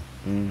marufuku.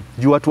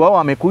 Juu watu wao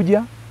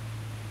wamekuja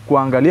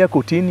kuangalia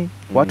kotini,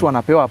 watu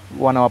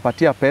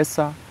wanawapatia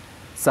pesa,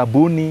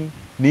 sabuni,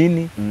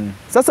 nini.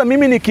 Sasa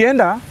mimi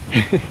nikienda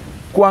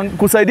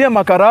kusaidia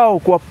makarao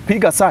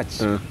kuwapiga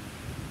search.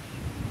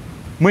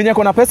 Mwenye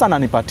ako na pesa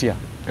ananipatia.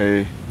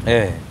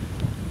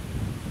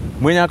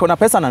 Mwenye ako na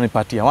pesa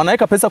ananipatia.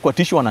 Wanaweka pesa kwa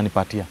tissue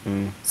wananipatia.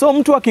 So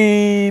mtu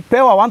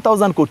akipewa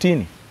 1000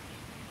 kotini,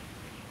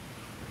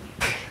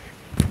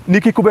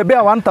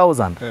 nikikubebea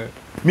 1000,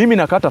 mimi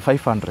nakata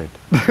 500.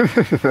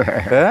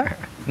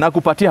 Na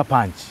kupatia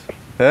punch.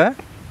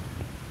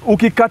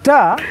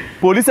 Ukikataa,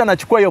 polisi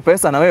anachukua hiyo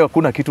pesa na wewe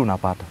hakuna kitu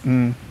unapata.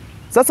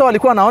 Sasa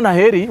walikuwa wanaona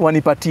heri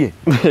wanipatie.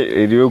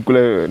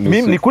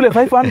 Mimi nikule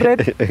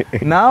 500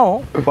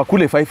 nao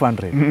wakule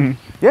 500.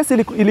 Yes,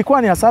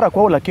 ilikuwa ni hasara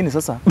kwao, lakini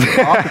sasa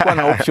hawakuwa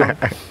na option.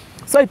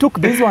 So I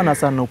took this one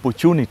as an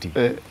opportunity.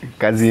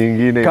 Kazi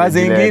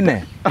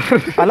nyingine.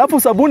 Alafu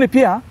sabuni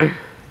pia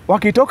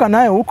wakitoka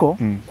nayo huko,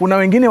 kuna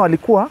wengine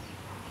walikuwa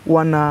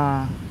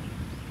wana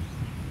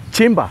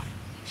chimba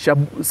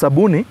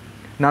sabuni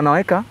na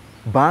wanaweka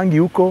bangi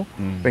huko,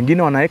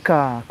 wengine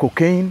wanaweka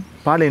cocaine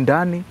pale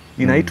ndani,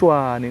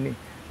 inaitwa nini?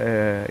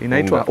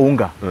 Inaitwa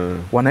unga.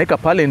 Wanaweka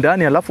pale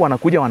ndani, alafu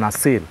wanakuja wana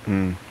sell.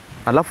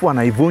 Alafu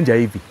wanaivunja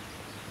hivi.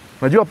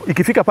 Unajua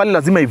ikifika pale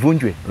lazima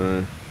ivunjwe.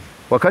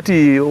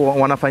 Wakati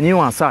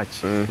wanafanyiwa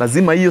search,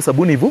 lazima hiyo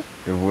sabuni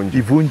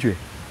ivunjwe.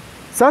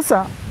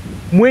 Sasa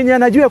mwenye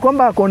anajua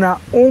kwamba akona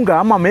unga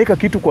ama ameweka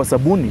kitu kwa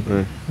sabuni,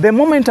 the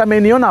moment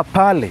ameniona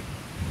pale,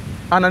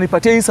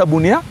 ananipatia hii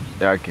sabuni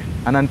yake.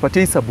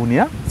 Ananipatia hii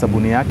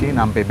sabuni yake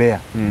na mbebea.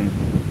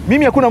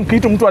 Mimi hakuna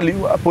kitu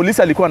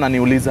polisi alikuwa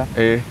ananiuliza.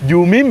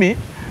 Juu mimi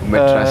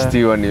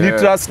umetrustiwa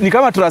ni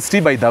kama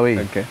trustee by the way.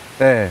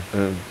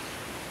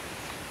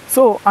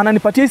 So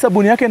ananipatia hii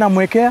sabuni yake na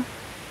mwekea.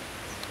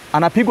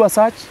 Anapigwa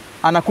search,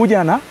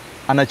 anakuja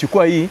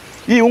anachukua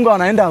hii unga,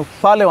 wanaenda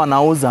pale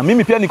wanauza.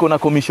 Mimi pia niko na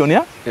commission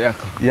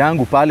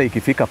yangu pale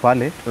ikifika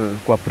pale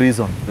kwa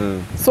prison.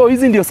 So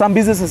hizi ndio some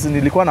businesses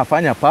nilikuwa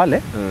nafanya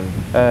pale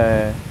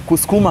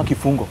kusukuma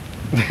kifungo.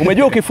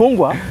 Umejua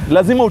ukifungwa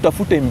lazima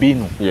utafute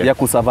mbinu ya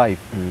kusurvive.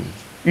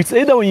 It's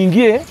either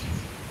uingie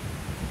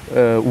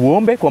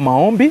uombe kwa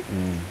maombi.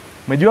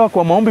 Umejua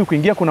kwa maombi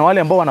ukiingia kuna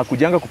wale ambao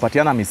wanakujanga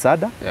kupatiana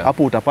misaada.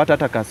 Hapo utapata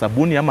hata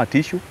kasabuni ama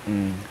tishu.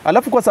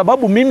 Alafu kwa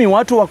sababu mimi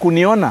watu wa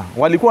kuniona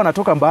walikuwa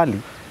wanatoka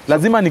mbali,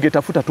 lazima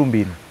ningetafuta tu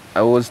mbinu.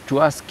 I was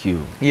to ask you.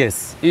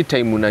 Yes. Hii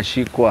time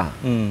unashikwa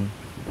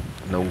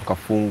na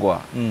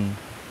ukafungwa.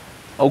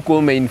 Hauko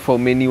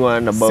umeinform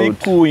anyone about?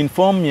 Siku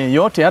inform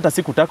yeyote, hata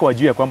sikutaka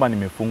wajue kwamba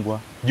nimefungwa.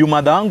 Juu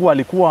mother wangu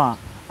alikuwa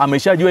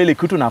ameshajua ile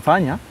kitu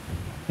nafanya,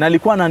 na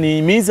alikuwa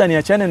ananihimiza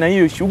niachane na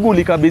hiyo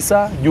shughuli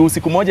kabisa, juu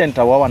siku moja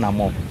nitawawa na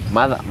mob.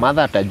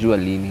 Mother atajua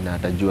lini na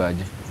atajua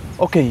aje?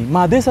 Okay,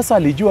 mother sasa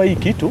alijua hii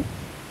kitu.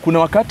 Kuna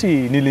wakati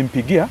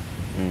nilimpigia,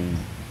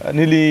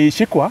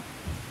 nilishikwa,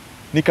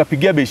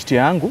 nikapigia beshte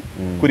yangu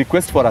ku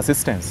request for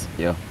assistance.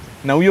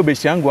 Na huyo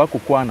beshte yangu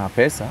hakukuwa na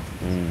pesa.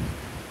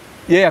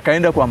 Yeye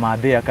akaenda kwa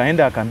Made,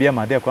 akaambia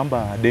Made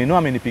kwamba Deno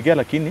amenipigia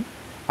lakini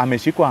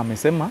ameshikwa,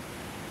 amesema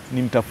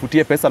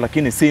nimtafutie pesa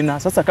lakini sina.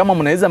 Sasa kama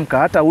mnaweza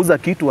mkaata uza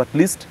kitu at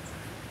least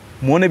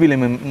muone vile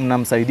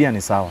mnamsaidia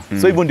ni sawa.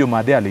 So hivyo ndio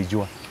Made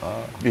alijua.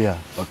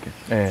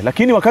 Okay.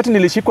 Lakini wakati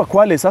nilishikwa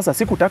Kwale sasa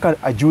sikutaka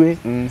ajue.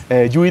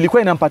 Juu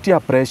ilikuwa inampatia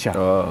pressure.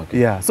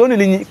 So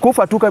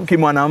nilikufa tu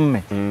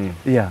kimwanamume.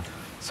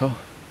 So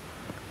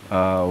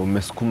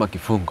umesukuma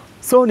kifungo.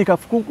 So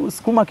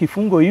nikasukuma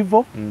kifungo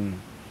hivyo.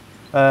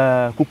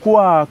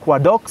 Kukua kwa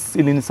docs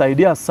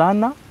ilinisaidia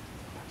sana.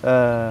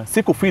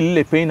 Siku feel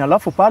ile pain.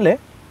 Alafu pale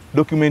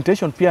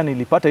documentation pia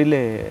nilipata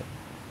ile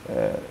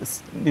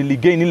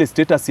niligain ile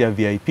status ya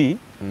VIP.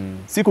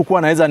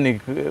 Sikukuwa naweza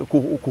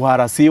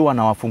kuharasiwa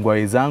na wafungwa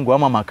wenzangu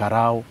ama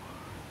makarao.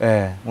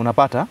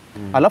 Unapata?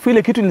 Alafu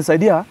ile kitu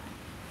ilinisaidia,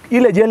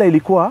 ile jela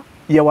ilikuwa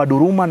ya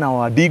Waduruma na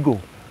Wadigo.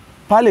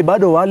 Pale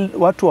bado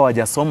watu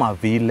hawajasoma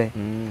vile.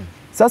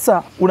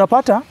 Sasa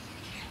unapata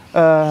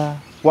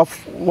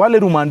wale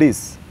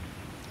rumandis,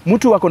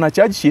 mtu wako na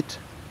charge sheet,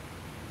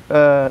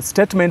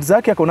 statement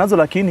zake ako nazo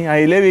lakini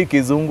haelewi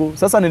Kizungu.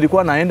 Sasa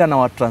nilikuwa naenda na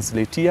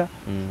watranslatea.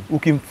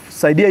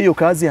 Ukimsaidia hiyo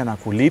kazi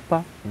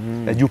anakulipa.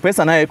 Juu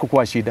pesa naye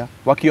kwa shida.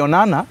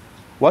 Wakionana,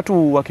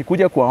 watu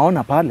wakikuja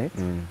kuwaona pale,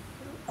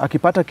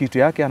 akipata kitu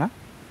yake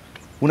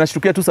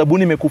unashtukia tu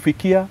sabuni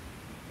imekufikia,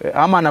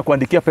 ama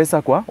anakuandikia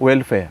pesa kwa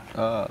welfare.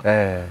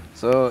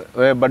 So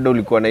wewe bado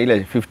ulikuwa na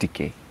ile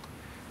 50k?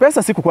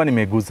 Pesa sikukuwa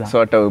nimeguza. So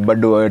hata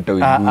bado hata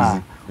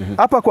uiguzi.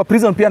 Hapa kwa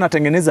prison pia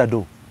natengeneza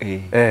do.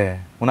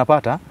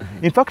 Unapata?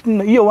 In fact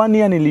hiyo 1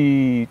 year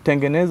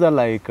nilitengeneza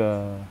like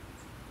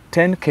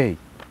 10k.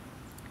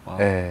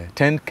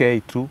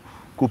 10k tu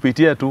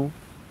kupitia tu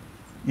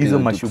hizo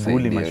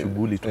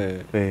mashughuli tu.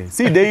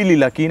 Si daily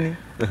lakini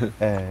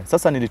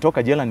sasa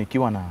nilitoka jela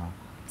nikiwa na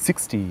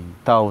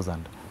 60,000.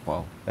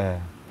 Wow.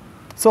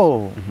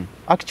 So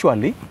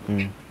actually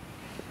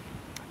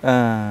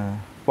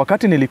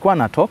wakati nilikuwa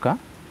natoka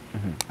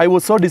I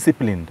was so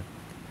disciplined.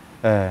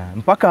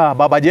 Mpaka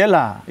baba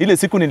jela ile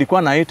siku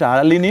nilikuwa naita,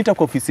 aliniita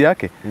kwa ofisi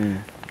yake.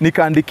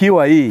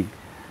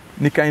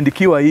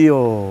 Nikaandikiwa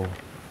hiyo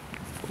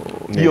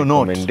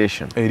note,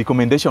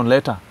 recommendation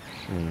letter.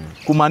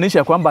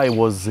 Kumaanisha kwamba I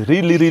was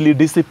really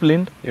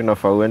disciplined.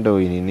 Unafaa uende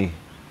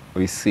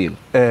uisil.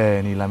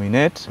 Ni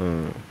laminate.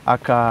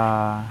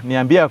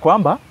 Akaniambia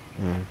kwamba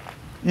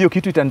hiyo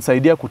kitu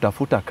itanisaidia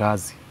kutafuta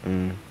kazi.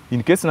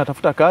 In case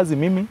natafuta kazi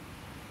mimi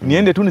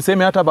niende tu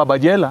niseme hata baba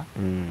jela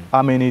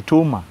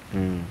amenituma.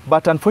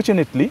 But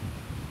unfortunately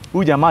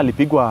huyu jamaa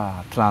alipigwa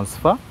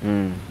transfer.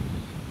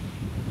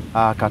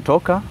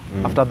 Akatoka.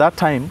 After that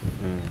time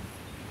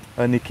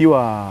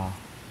nikiwa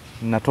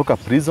natoka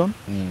prison.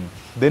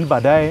 Then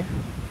baadaye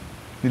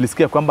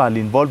nilisikia kwamba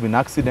ali-involve in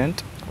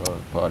accident.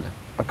 Pole.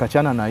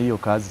 Akachana na hiyo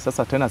kazi.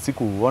 Sasa tena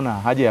sikuona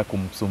haja ya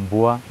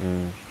kumsumbua.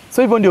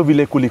 So hivyo ndio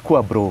vile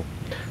kulikuwa bro.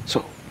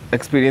 So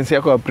experience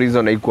yako ya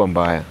prison haikuwa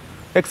mbaya?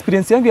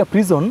 Experience yangu ya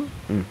prison,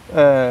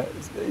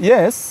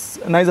 yes,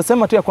 naweza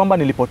sema tu ya kwamba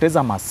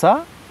nilipoteza masaa.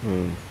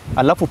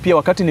 Alafu pia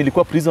wakati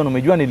nilikuwa prison,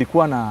 umejua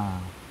nilikuwa na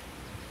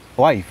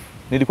wife.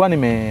 Nilikuwa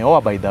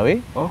nimeoa by the way.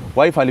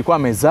 Wife alikuwa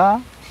amezaa,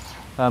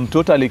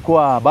 mtoto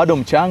alikuwa bado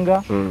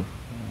mchanga.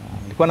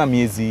 Alikuwa na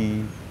miezi,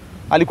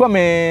 alikuwa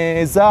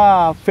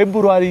amezaa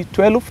February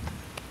 12th.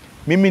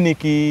 Mimi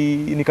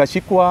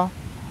nikashikwa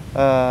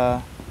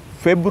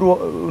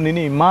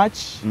March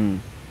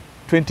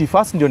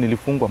 21st ndio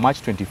nilifungwa, March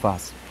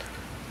 21st.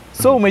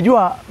 So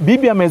umejua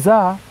bibi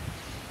amezaa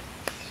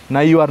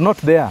na you are not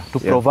there to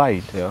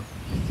provide.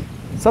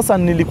 Sasa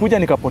nilikuja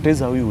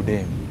nikapoteza huyu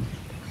dem.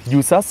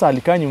 Juu sasa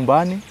alikaa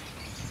nyumbani,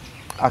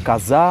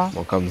 akazaa.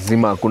 Mwaka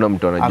mzima hakuna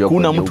mtu anajua.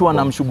 Hakuna mtu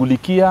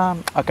anamshughulikia.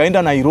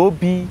 Akaenda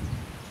Nairobi.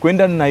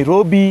 Kwenda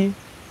Nairobi.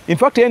 In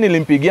fact yeye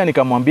nilimpigia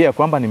nikamwambia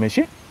kwamba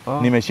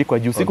nimeshikwa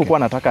juu sikuwa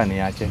nataka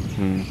niache.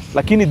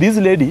 Lakini this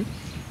lady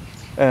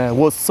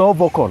was so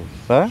vocal.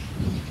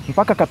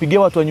 Mpaka kapigia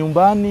watu wa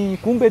nyumbani,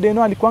 kumbe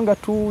Deno alikuanga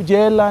tu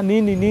jela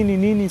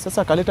nini.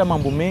 Sasa akaleta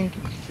mambo mengi.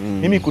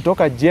 Mimi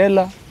kutoka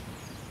jela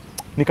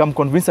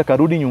nikamconvince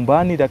akarudi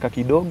nyumbani dakika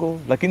kidogo,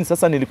 lakini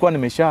sasa nilikuwa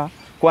nimesha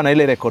kuwa na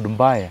ile record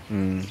mbaya.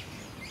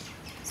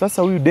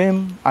 Sasa huyu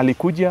dem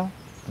alikuja,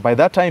 by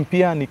that time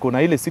pia niko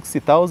na ile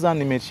 60,000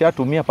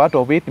 nimeshatumia part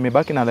of it,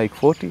 nimebaki na like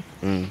 40.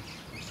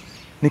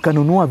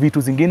 Nikanunua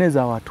vitu zingine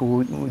za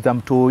watu za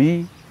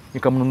mtoi,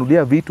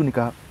 nikamnunulia vitu,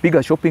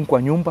 nikapiga shopping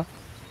kwa nyumba.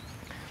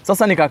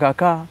 Sasa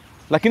nikakaa,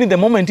 lakini the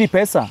moment hii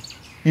pesa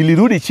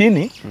ilirudi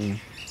chini,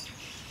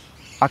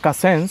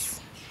 akasense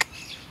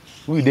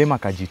huyu dem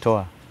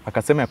akajitoa.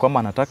 Akasema ya kwamba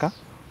anataka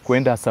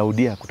kwenda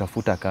Saudia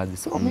kutafuta kazi.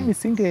 So mimi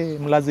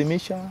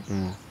singemlazimisha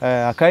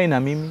akae na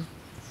mimi.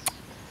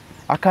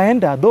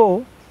 Akaenda,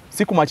 though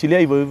sikumwachilia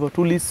hivyo.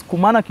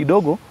 Tulisukumana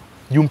kidogo.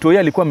 Juu mtoi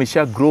alikuwa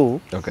amesha grow,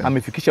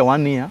 amefikisha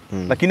 1 year,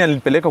 lakini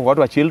alinipeleka kwa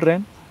watu wa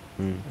children.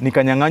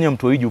 Nikanyang'anywa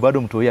mtoi juu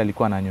bado mtoi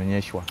alikuwa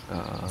ananyonyeshwa.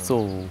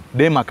 So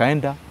dem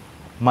akaenda,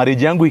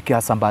 marriage yangu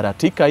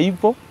ikasambaratika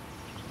hivyo.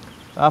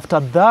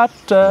 After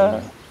that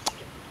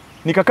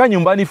nikakaa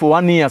nyumbani for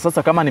 1 year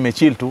sasa kama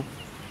nimechill tu.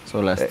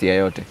 So last year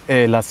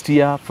yote? Last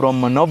year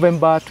from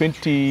November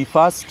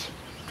 21st,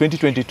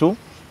 2022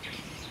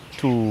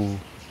 to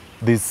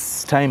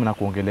this time na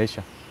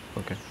kuongelesha.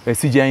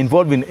 Sija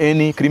involved in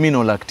any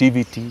criminal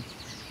activity.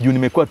 Juu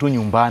nimekuwa tu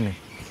nyumbani.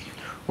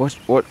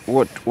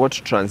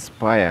 What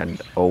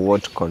transpired or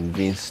what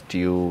convinced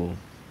you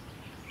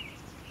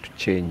to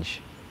change?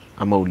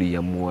 Ama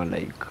uliamua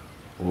like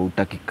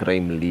utaki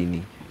crime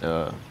lini?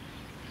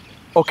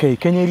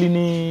 Kenya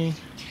ilini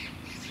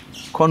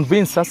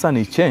convince sasa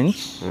ni change.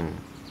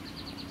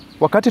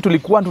 Wakati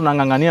tulikuwa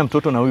tunang'ang'ania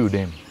mtoto na huyu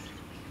dem,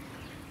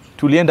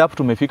 tulienda hapo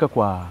tumefika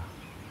kwa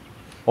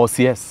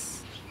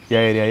OCS ya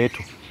area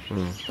yetu.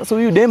 Sasa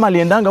huyu dem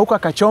aliendanga huko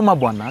akachoma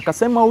bwana,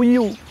 akasema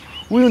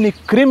huyu ni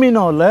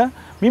criminal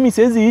mimi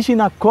siwezi ishi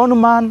na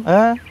conman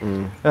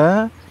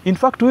in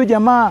fact huyu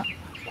jamaa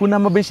kuna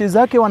mabeshi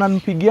zake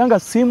wananipigianga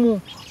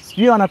simu,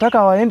 sijui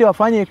wanataka waende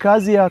wafanye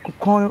kazi ya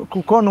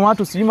kukon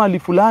watu sijui mali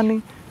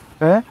fulani.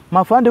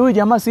 Mafande huyu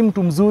jamaa si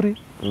mtu mzuri.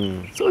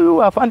 So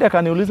huyu afande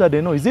akaniuliza,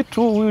 Deno, is it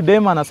true huyu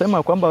dem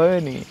anasema kwamba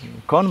wewe ni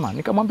conman?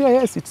 Nikamwambia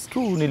yes, it's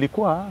true,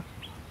 nilikuwa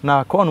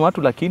na con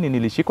watu lakini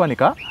nilishikwa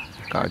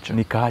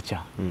nikaacha.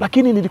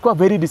 Lakini nilikuwa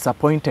very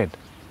disappointed.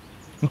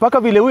 Mpaka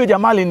vile huyo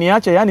jamaa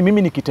aliniacha, yani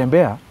mimi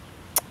nikitembea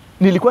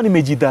nilikuwa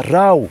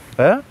nimejidharau.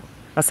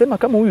 Nasema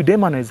kama huyu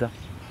dem anaweza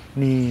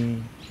ni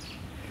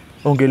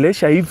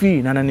ongelesha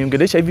hivi na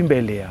ananiongelesha hivi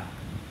mbele ya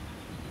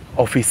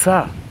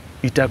ofisa,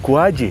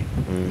 itakuaje?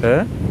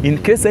 In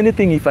case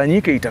anything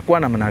ifanyike itakuwa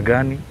namna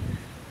gani?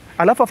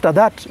 Alafu after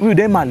that huyu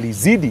dem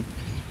alizidi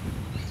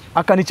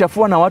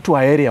akanichafua na watu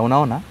wa area,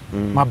 unaona?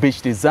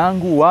 Mabeshte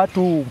zangu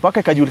watu mpaka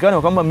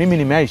ikajulikana kwamba mimi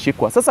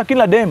nimeaishikwa. Sasa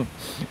kila dem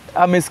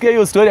amesikia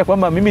hiyo story ya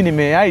kwamba mimi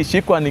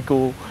nimeaishikwa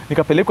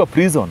nikapelekwa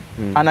prison.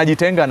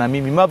 Anajitenga na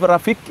mimi,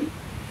 marafiki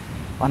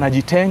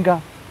anajitenga.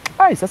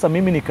 Sasa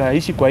mimi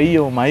nikaishi kwa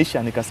hiyo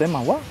maisha,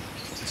 nikasema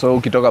So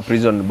ukitoka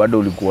prison bado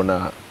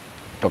ulikuwa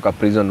toka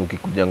prison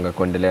ukikujanga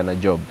kuendelea na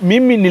job?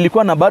 Mimi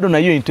nilikuwa na bado na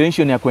hiyo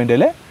intention ya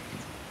kuendelea.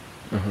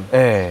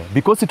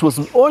 Because it was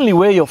the only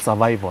way of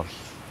survival.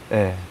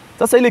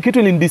 Sasa ile kitu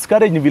ilini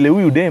discourage ni vile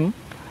huyu dem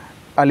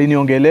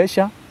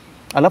aliniongelesha,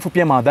 alafu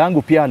pia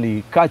madhangu pia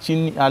alikaa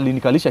chini,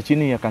 alinikalisha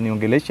chini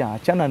akaniongelesha,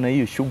 achana na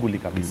hiyo shughuli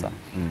kabisa.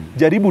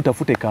 Jaribu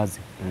utafute kazi.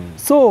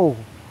 So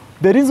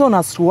the reason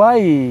as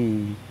why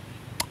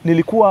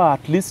nilikuwa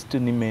at least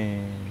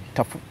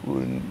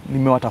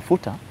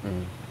nimewatafuta.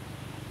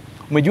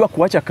 Umejua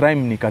kuacha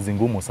crime ni kazi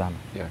ngumu sana.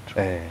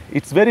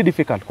 It's very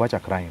difficult kuacha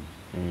crime.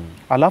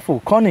 Alafu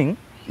conning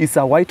is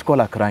a white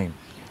collar crime.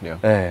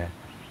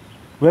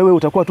 Wewe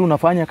utakuwa tu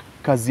unafanya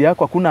kazi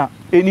yako, hakuna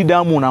any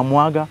damu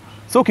unamwaga.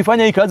 So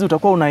ukifanya hii kazi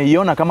utakuwa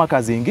unaiona kama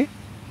kazi ingi.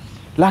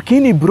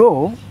 Lakini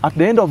bro, at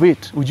the end of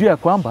it, ujue ya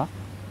kwamba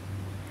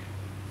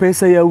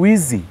pesa ya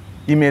wizi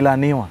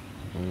imelaniwa.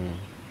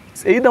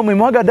 Either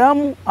umemwaga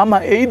damu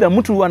ama either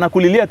mtu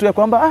anakulilia tu ya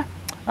kwamba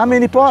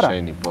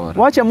amenipora.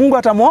 Wacha Mungu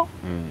atamo.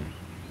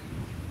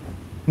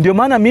 Ndio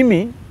maana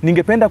mimi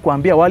ningependa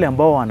kuambia wale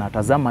ambao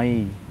wanatazama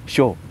hii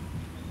show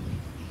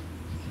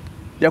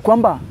ya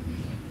kwamba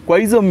kwa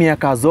hizo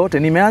miaka zote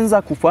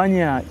nimeanza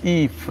kufanya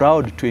hii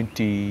fraud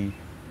 2015.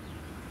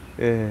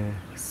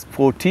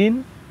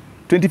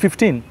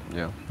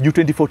 Yeah. Juu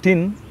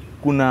 2014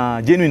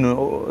 kuna genuine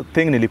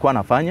thing nilikuwa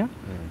nafanya.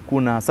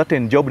 Kuna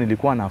certain job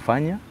nilikuwa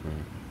nafanya.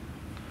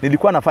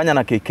 Nilikuwa nafanya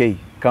na KK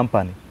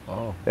company.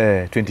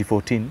 2014.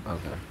 Okay.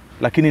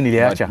 Lakini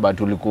niliacha.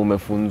 But ulikuwa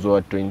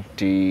umefunzwa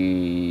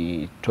 2012.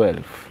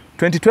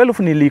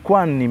 2012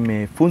 nilikuwa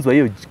nimefunzwa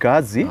hiyo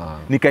kazi,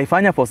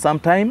 nikaifanya for some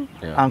time.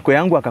 Anko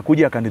yangu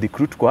akakuja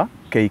akanirecruit kwa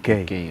KK.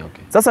 Okay.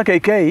 Sasa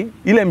KK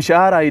ile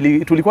mshahara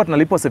tulikuwa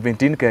tunalipwa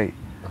 17k.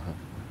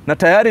 Na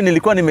tayari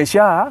nilikuwa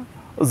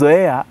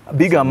nimeshazoea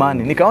bigger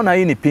money. Nikaona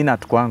hii ni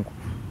peanut kwangu.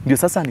 Ndio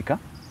sasa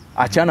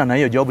achana na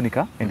hiyo job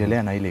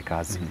nikaendelea na ile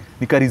kazi.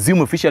 Nika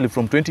resume officially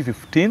from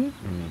 2015.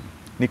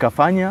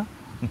 Nikafanya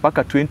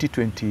mpaka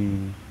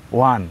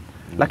 2021.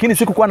 Lakini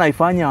sikukuwa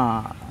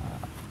naifanya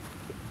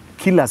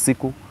kila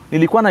siku.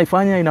 Nilikuwa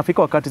naifanya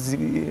inafika wakati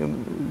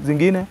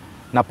zingine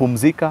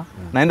napumzika,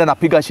 naenda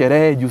napiga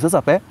sherehe juu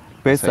sasa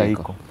pesa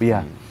iko.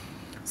 Yeah.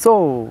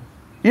 So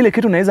ile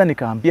kitu naweza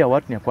nikaambia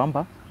watu ni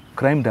kwamba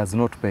crime does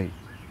not pay.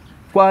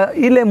 Kwa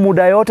ile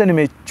muda yote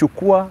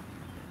nimechukua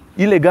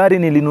ile gari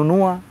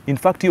nilinunua, in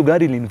fact hiyo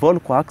gari ilinvolve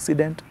kwa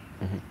accident.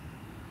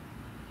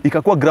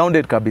 Ikakuwa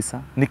grounded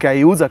kabisa.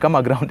 Nikaiuza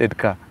kama grounded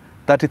car.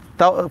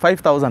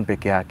 35,000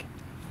 peke yake.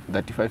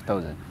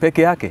 35,000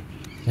 peke yake.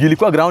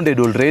 Ilikuwa grounded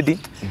already.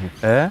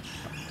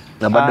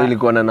 Na bado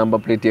ilikuwa na number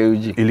plate ya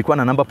UG. Ilikuwa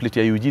na number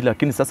plate ya UG,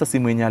 lakini sasa si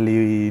mwenye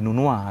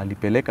alinunua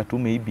alipeleka tu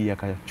maybe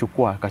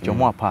akachukua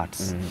akachomoa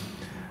parts.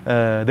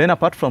 Then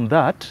apart from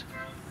that,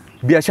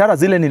 biashara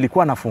zile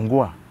nilikuwa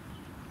nafungua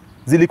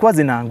zilikuwa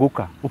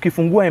zinaanguka.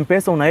 Ukifungua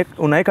M-Pesa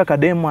unaeka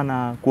kadema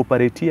na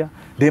kuoperatia,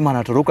 dema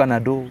anatoroka na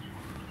do.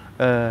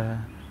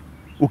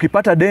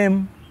 Ukipata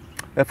dem,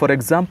 for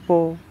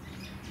example,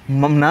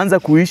 mnaanza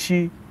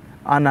kuishi,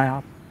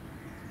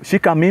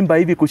 anashika mimba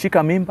hivi,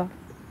 kushika mimba,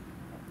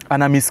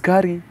 ana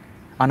miskari,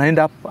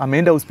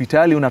 ameenda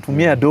hospitali,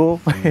 unatumia do.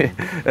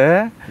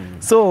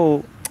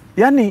 So,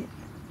 yani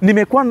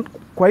nimekuwa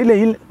kwa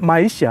ile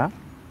maisha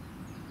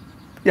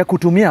ya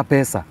kutumia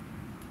pesa.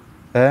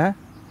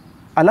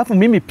 Alafu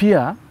mimi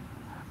pia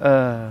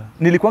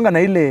nilikuanga na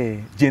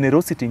ile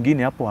generosity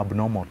ingine hapo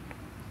abnormal.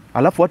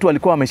 Alafu watu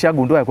walikuwa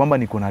wameshagundua ya kwamba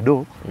niko na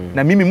do,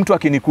 na mimi mtu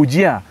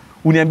akinikujia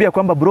uniambia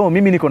kwamba bro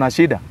mimi niko na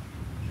shida,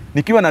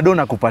 nikiwa na do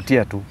na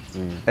kupatia tu.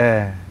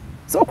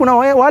 So kuna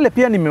wale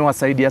pia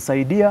nimewasaidia.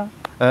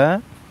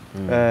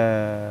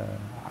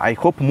 I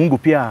hope Mungu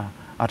pia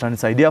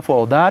atanisaidia for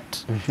all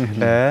that.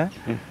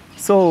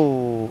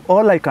 So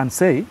all I can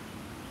say,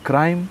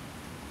 crime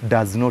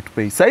does not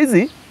pay.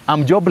 Saizi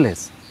I'm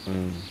jobless.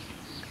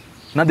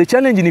 Na the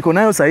challenge niko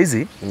nayo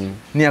saizi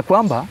ni ya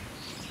kwamba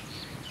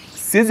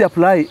siwezi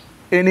apply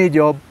any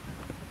job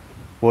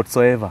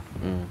whatsoever.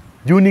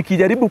 Juu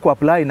nikijaribu ku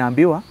apply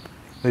naambiwa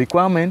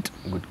requirement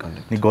good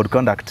conduct. Ni good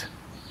conduct.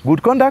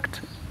 Good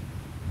conduct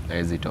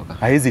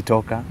haiwezi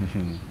toka.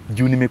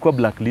 Juu nimekuwa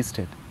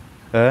blacklisted.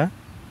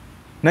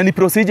 Na ni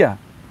procedure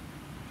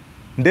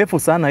ndefu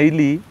sana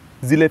ili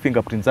zile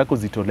fingerprints zako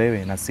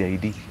zitolewe na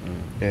CID.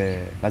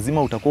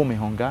 Lazima utakuwa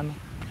umehongana.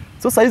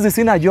 So saizi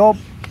sina job.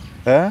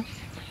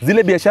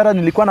 Zile biashara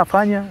nilikuwa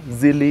nafanya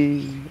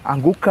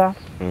zilianguka.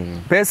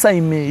 Pesa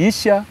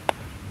imeisha.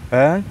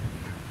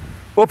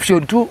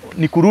 Option tu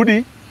ni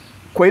kurudi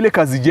kwa ile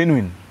kazi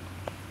genuine.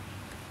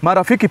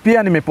 Marafiki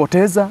pia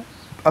nimepoteza.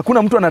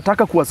 Hakuna mtu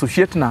anataka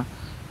kuassociate na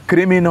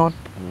criminal.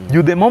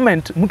 You the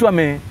moment mtu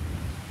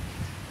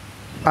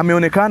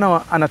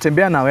ameonekana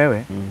anatembea na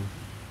wewe,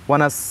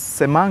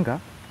 wanasemanga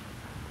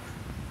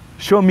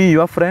show me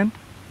your friend,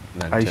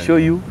 I show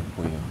you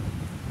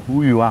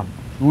who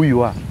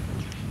you are.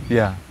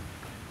 Yeah.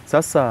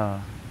 Sasa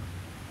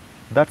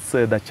that's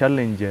the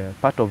challenge,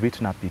 part of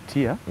it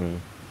napitia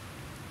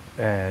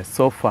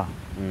so far.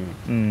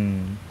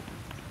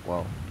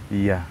 Wow.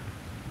 Yeah.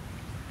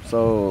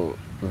 So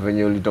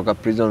venye ulitoka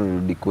prison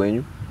ulirudi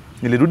kwenyu?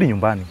 Nilirudi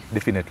nyumbani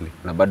definitely.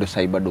 Na bado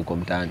sasa bado uko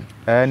mtaani?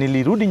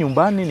 Nilirudi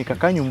nyumbani,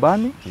 nikakaa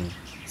nyumbani.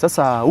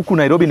 Sasa huku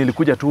Nairobi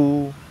nilikuja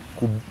tu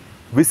ku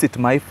visit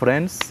my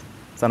friends.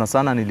 Sana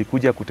sana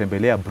nilikuja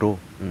kutembelea bro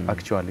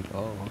actually.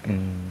 Oh, okay.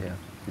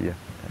 Yeah.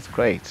 That's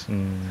great.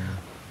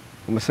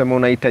 Umesema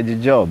unahitaji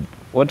job.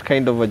 What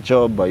kind of a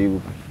job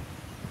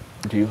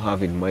do you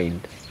have in mind?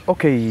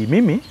 Okay,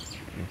 mimi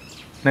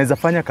naweza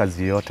fanya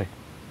kazi yote.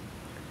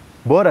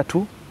 Bora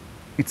tu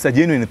it's a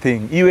genuine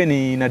thing. Iwe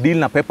ni na deal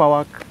na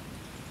paperwork,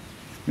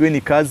 iwe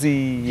ni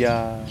kazi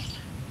ya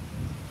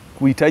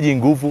kuhitaji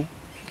nguvu.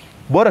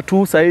 Bora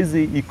tu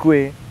saizi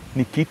ikue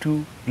ni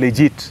kitu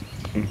legit.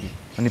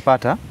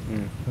 Unanipata?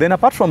 Then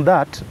apart from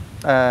that,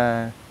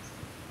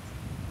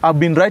 I've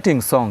been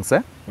writing songs.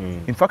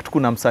 In fact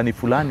kuna msanii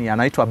fulani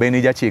anaitwa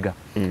Benijachiga.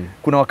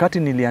 Kuna wakati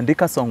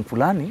niliandika song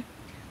fulani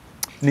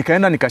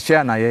nikaenda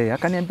nikashare na yeye,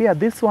 akaniambia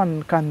this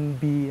one can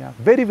be a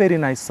very very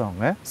nice song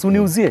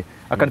suniuzie.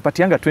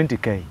 Akanipatianga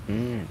 20k.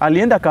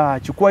 Alienda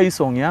akachukua hii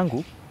song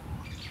yangu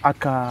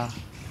aka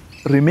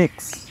remix.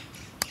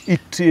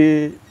 It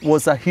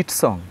was a hit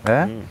song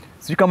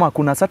sijui kama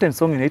kuna certain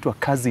song inaitwa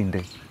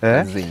Kazinde.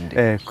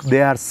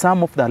 There are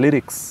some of the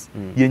lyrics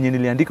yenye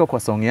niliandika kwa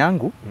song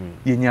yangu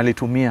yenye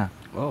alitumia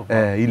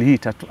ili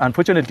hit.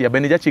 Unfortunately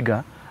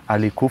Benijachiga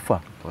alikufa.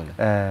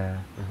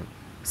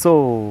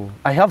 So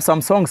I have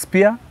some songs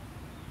pia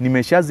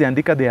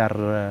nimeshaziandika, they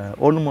are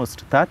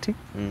almost 30.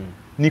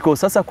 Niko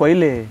sasa kwa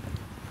ile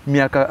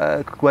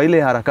miaka kwa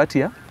ile harakati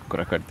ya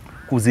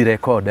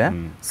kuzirecord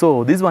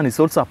So this one is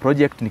also a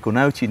project niko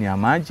nayo chini ya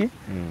maji.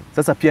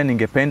 Sasa pia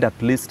ningependa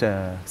at least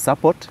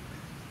support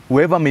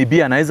whoever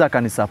maybe anaweza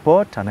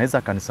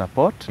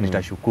kanisupport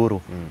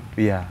nitashukuru.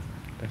 Yeah.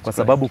 Kwa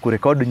sababu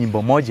kurecord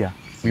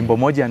wimbo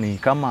moja ni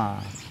kama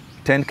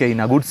 10k in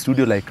a good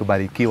studio like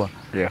Barikiwa.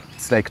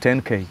 It's like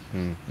 10k.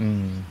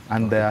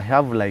 And I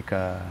have like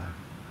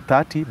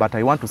 30, but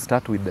I want to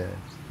start with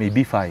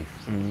maybe 5.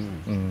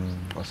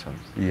 Awesome.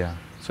 Yeah.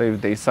 So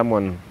if there is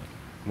someone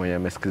mwenye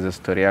amesikiza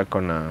story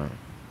yako na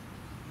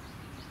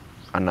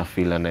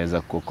anafeel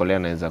anaweza kuokolea,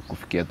 anaweza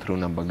kufikia through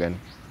namba gani?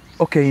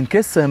 Okay, in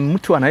case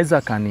mtu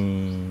anaweza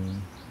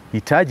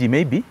kanihitaji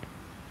maybe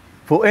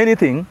for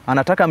anything,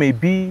 anataka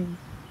maybe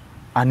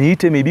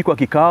aniite maybe kwa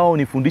kikao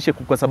nifundishe,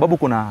 kwa sababu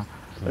kuna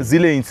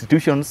zile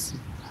institutions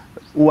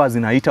huwa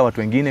zinaita watu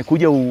wengine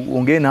kuja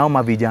uongee nao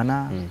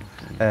mavijana.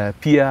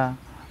 Pia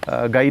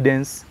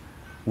guidance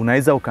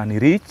unaweza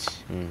ukanireach.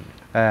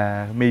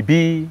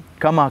 Maybe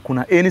kama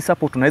kuna any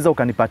support unaweza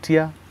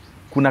ukanipatia.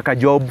 Kuna ka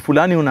job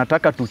fulani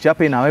unataka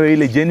tuchape na wewe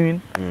ile genuine,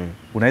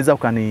 unaweza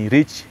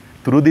ukanireach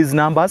through these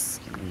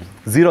numbers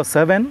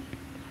 07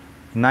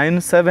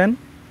 97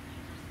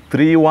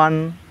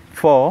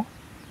 314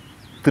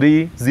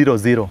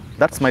 300.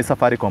 That's my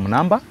Safaricom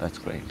number.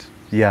 That's great.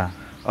 Yeah.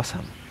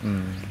 Awesome.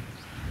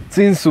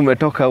 Since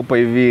umetoka hapo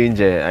hivi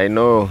nje, I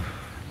know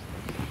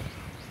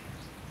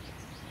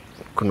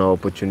kuna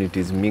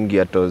opportunities mingi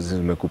hata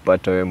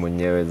zimekupata wewe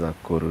mwenyewe za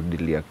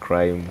kurudilia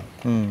crime.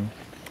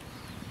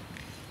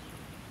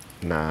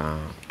 Na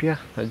pia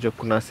najua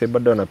kuna sasa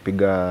bado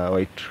wanapiga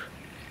white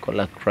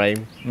collar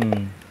crime.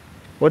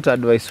 What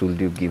advice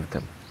would you give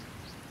them?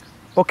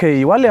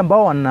 Okay, wale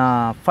ambao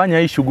wanafanya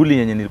hii shughuli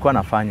yenye nilikuwa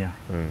nafanya.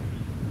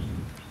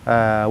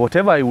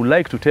 Whatever I would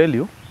like to tell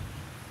you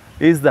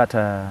is that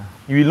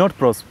you will not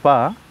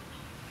prosper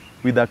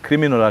with the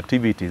criminal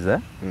activities.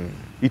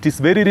 It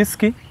is very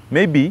risky.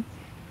 Maybe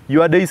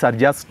your days are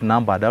just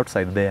numbered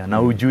outside there.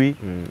 Na ujui.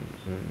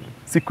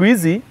 Siku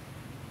hizi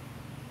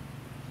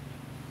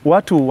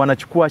watu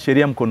wanachukua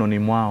sheria mkononi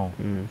mwao.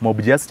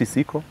 Mob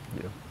justice iko.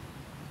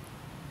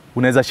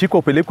 Unaweza shikwa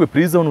upelekwe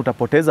prison,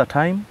 utapoteza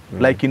time.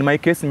 Like in my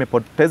case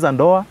nimepoteza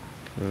ndoa,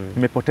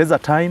 nimepoteza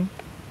time.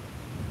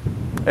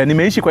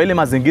 Nimeishi kwa ile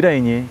mazingira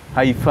yenye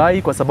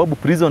haifai, kwa sababu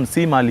prison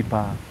si mahali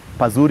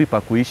pazuri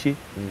pa kuishi.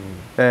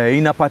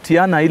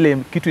 Inapatiana ile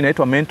kitu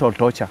inaitwa mental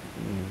torture.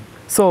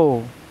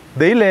 So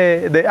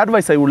the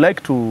advice I would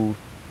like to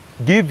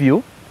give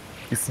you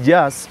is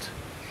just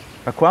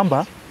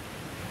kwamba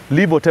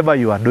leave whatever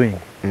you are doing.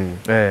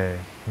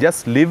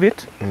 Just leave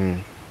it.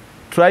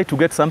 Try to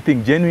get something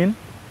genuine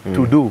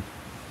to do.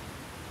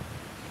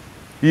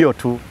 Hiyo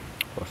tu.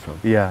 Awesome.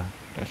 Yeah.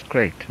 That's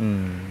great.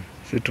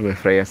 Si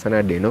tumefurahia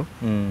sana Deno.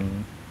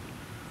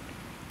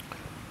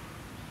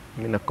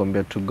 Mimi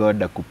nakwambia to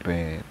God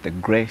akupe the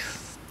grace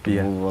to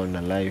move on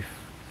in life.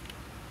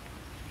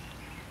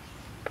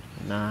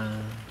 Na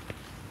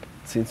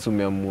since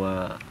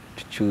umeamua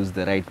to choose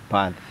the right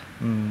path,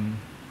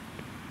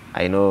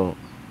 I know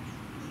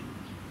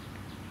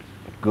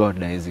God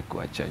hawezi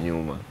kuacha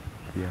nyuma.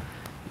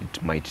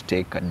 It might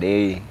take a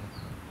day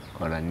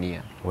or a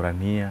year.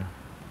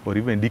 Or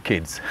even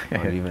decades.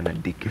 Or even a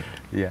decade.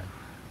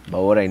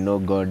 But what I know,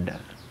 God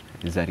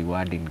is a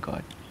rewarding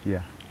God.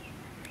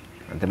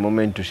 At the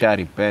moment to share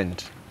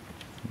repent,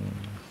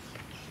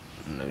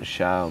 na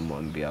usha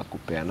mwambia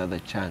akupe another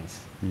chance.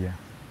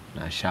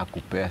 Na asha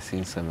kupea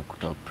since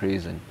amekutoa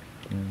prison.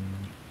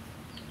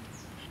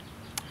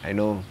 I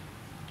know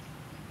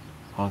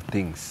all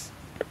things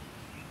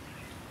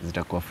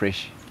zitakuwa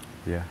fresh.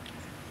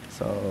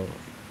 So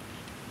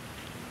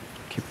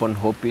keep on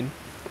hoping.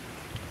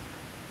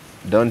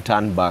 Don't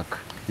turn back.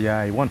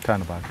 I won't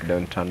turn back.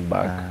 Don't turn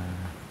back.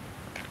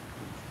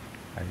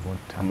 I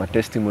won't turn I'm a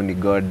testimony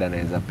God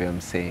anaweza pea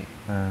msee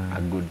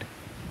a good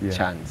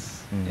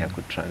chance ya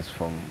ku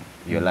transform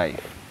your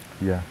life.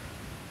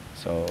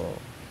 So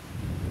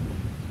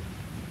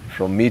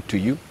from me to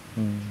you,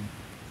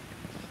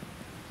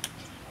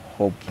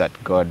 hope that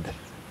God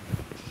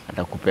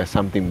atakupea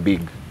something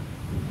big.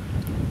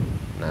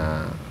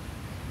 Na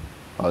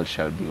all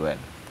shall be well.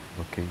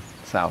 Okay.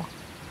 Sawa.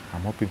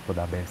 I'm hoping for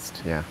the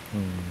best.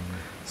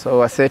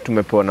 So I said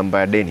tumepewa namba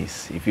ya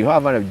Dennis. If you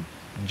have a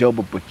job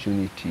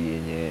opportunity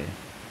yenye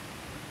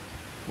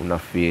una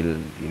feel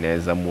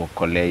inaweza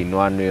muokolea in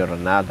one way or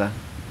another,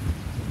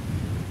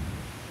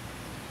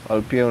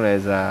 au pia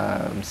unaweza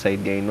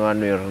msaidia in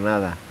one way or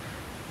another,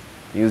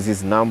 use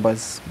his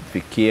numbers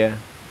kufikia,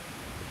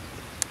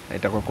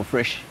 itakuwa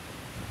fresh.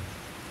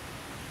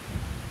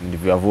 And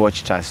if you have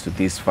watched us to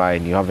this far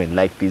and you haven't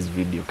liked this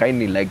video,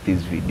 kindly like this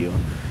video.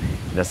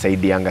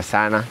 Inasaidianga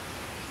sana.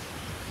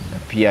 Na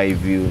pia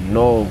if you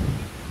know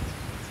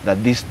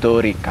that this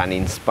story can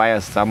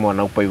inspire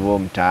someone hapo hivyo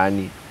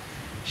mtaani,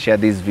 share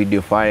this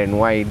video far and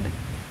wide.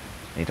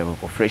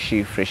 Itakuwa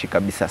fresh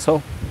kabisa.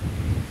 So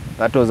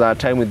that was our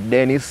time with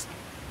Dennis.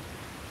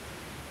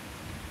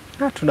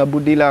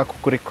 Tunabudila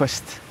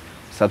kukurequest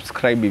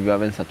subscribe if you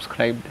haven't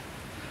subscribed.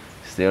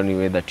 It's the only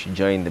way that you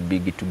join the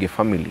big Itugi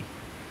family.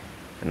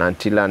 And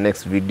until our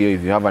next video,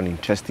 if you have an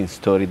interesting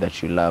story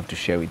that you love to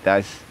share with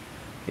us,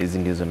 hizi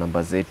ndizo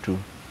namba zetu.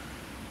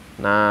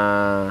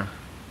 Na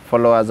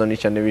follow us on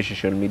each and every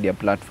social media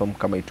platform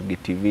kama Itugi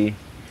TV.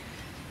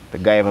 The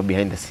guy ever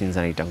behind the scenes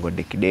anaitwa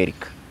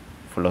Derek.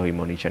 Follow him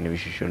on each and every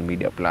social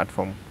media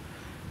platform.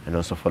 And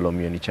also follow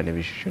me on each and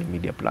every social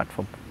media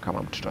platform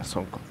kama Mtoto Wa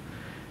Sonko.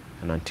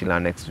 And until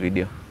our next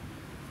video,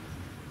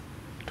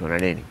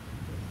 tuonaneni.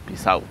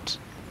 Peace out.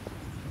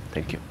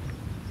 Thank you.